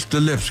Mr.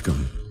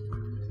 Lipscomb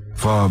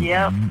for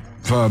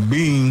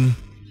being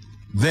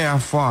there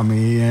for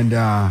me, and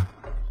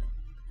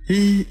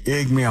he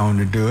egged me on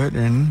to do it,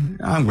 and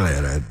I'm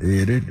glad I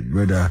did it.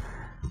 But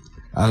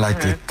I like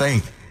to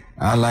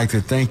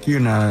thank you,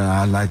 and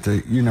I like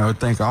to,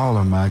 thank all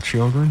of my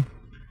children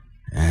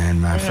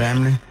and my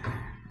family,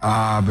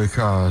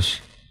 because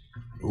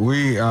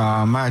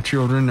my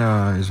children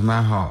is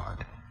my heart.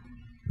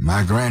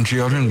 My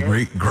grandchildren,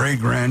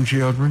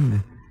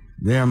 great-grandchildren,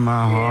 they're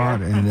my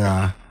heart, and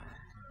them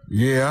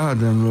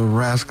little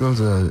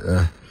rascals,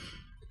 I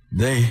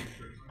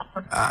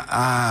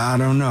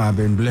don't know, I've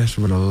been blessed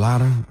with a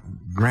lot of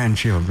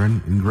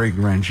grandchildren and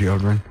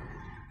great-grandchildren,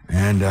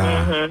 and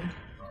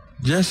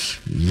just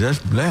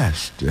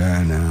blessed,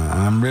 and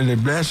I'm really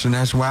blessed, and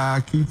that's why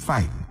I keep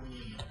fighting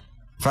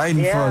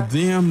for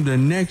them, the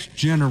next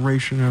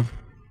generation of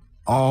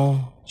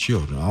all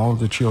children, all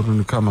the children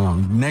to come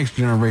along, next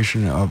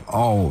generation of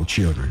all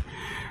children.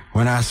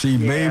 When I see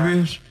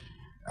babies,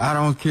 I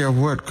don't care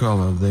what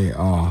color they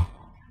are.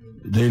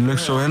 They look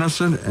so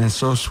innocent and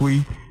so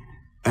sweet,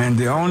 and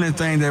the only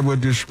thing that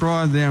would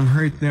destroy them,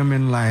 hurt them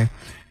in life,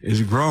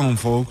 is grown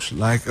folks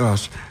like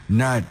us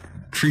not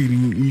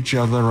treating each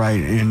other right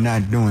and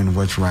not doing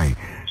what's right.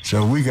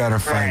 So we got to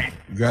fight.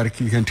 We got to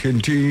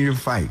continue to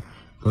fight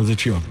for the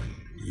children.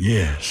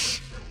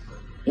 Yes.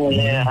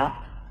 Yeah.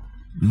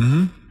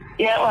 Mm-hmm.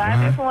 Yeah, well,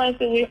 I just wanted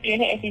to wish you a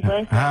happy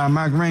birthday. How are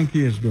my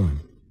grandkids doing?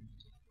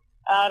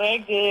 Oh, they're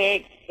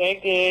good. They're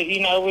good.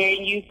 We're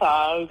in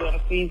Utah. We're going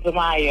to see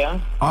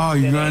Zamaya. Oh,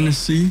 you're going to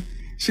see?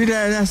 See,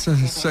 that's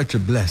such a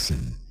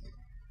blessing.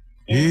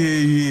 Here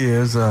he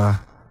is, a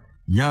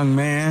young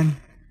man,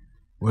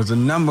 was the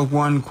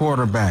 #1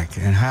 quarterback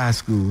in high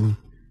school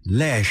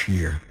last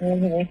year.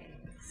 And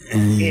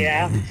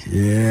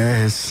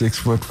his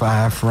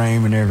 6'5"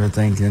 frame and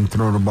everything, can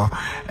throw the ball.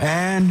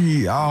 And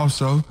he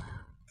also,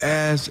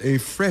 as a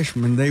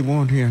freshman, they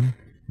want him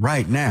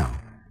right now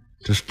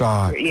to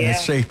start at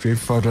safety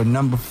for the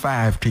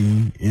 #5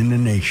 team in the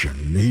nation.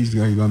 He's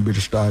going to be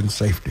the starting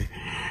safety.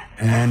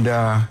 And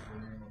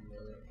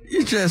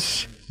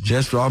it's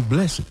just a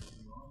blessing.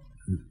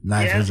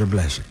 Life is a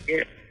blessing.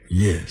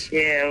 Yes.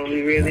 Yeah,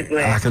 we really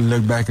blessed. I can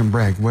look back and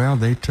brag, well,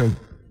 they took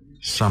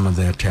some of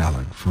their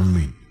talent from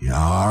me. Yeah,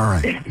 all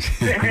right.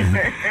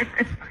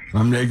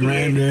 From their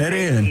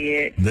granddaddy,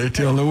 and they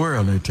tell the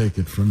world they take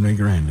it from their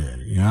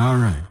granddaddy. Yeah, all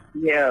right.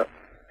 Yeah.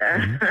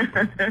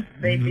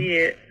 They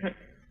did.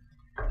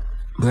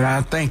 But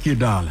I thank you,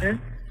 darling.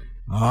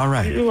 All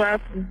right. You're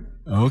welcome.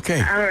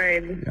 Okay. All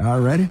right. All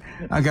righty.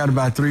 I got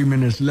about 3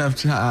 minutes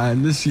left.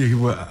 Let's see.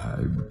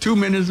 2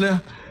 minutes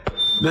left.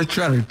 Let's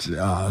try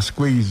to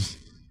squeeze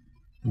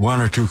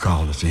one or two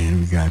callers in.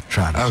 We got to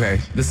try to.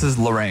 Okay. This is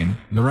Lorraine.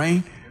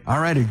 Lorraine? All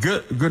righty.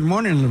 Good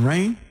morning,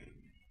 Lorraine.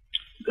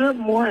 Good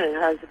morning.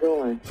 How's it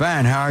going?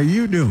 Fine. How are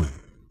you doing?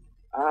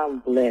 I'm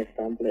blessed.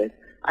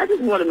 I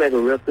just want to make a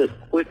real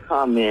quick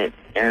comment,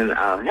 and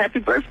happy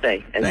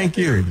birthday. Thank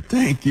you.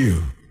 Thank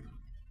you.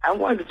 I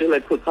wanted to do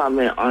a quick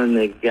comment on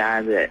the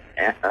guy that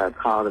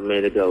called a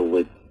minute ago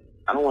with,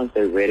 I don't want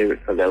to say rhetoric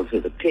because that was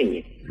his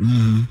opinion.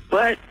 Mm-hmm.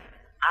 But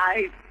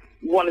I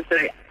want to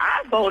say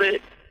I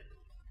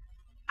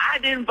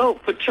didn't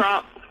vote for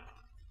Trump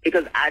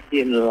because I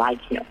didn't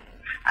like him.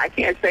 I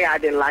can't say I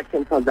didn't like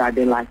him because I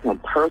didn't like him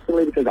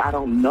personally, because I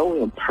don't know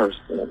him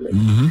personally.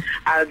 Mm-hmm.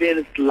 I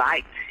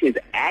disliked his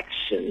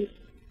actions.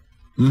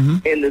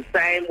 Mm-hmm. In the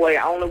same way,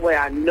 only way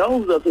I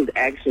know of his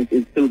actions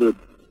is through the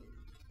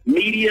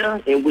media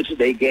in which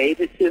they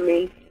gave it to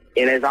me,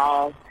 and as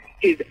all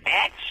his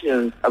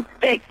actions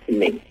affect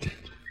me.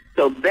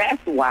 So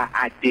that's why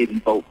I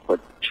didn't vote for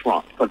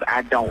Trump, because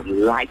I don't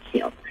like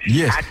him.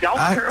 Yes. I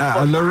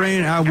don't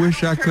Lorraine, I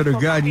wish I could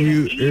have gotten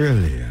you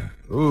earlier.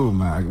 Oh,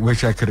 I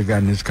wish I could have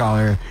gotten this call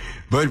earlier.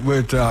 But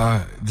with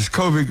this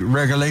COVID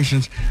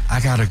regulations, I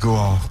got to go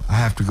off. I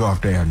have to go off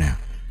the air now.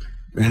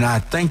 And I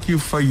thank you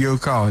for your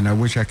call, and I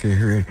wish I could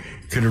have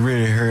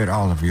really heard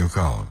all of your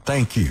calls.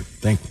 Thank you.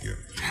 Thank you.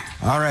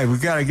 All right, we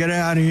got to get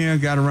out of here.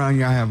 Got around.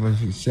 Y'all have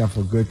yourself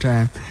a good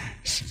time.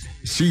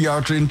 See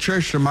y'all in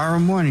church tomorrow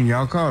morning.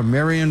 Y'all call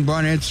Marion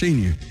Barnett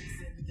Sr.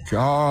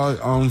 Call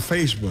on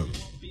Facebook.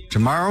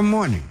 Tomorrow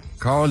morning,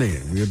 call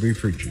in. We'll be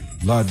preaching.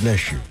 Lord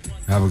bless you.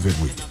 Have a good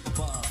week.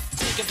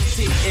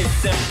 It's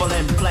simple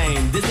and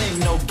plain. This ain't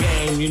no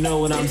game. You know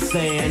what I'm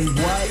saying?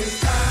 What?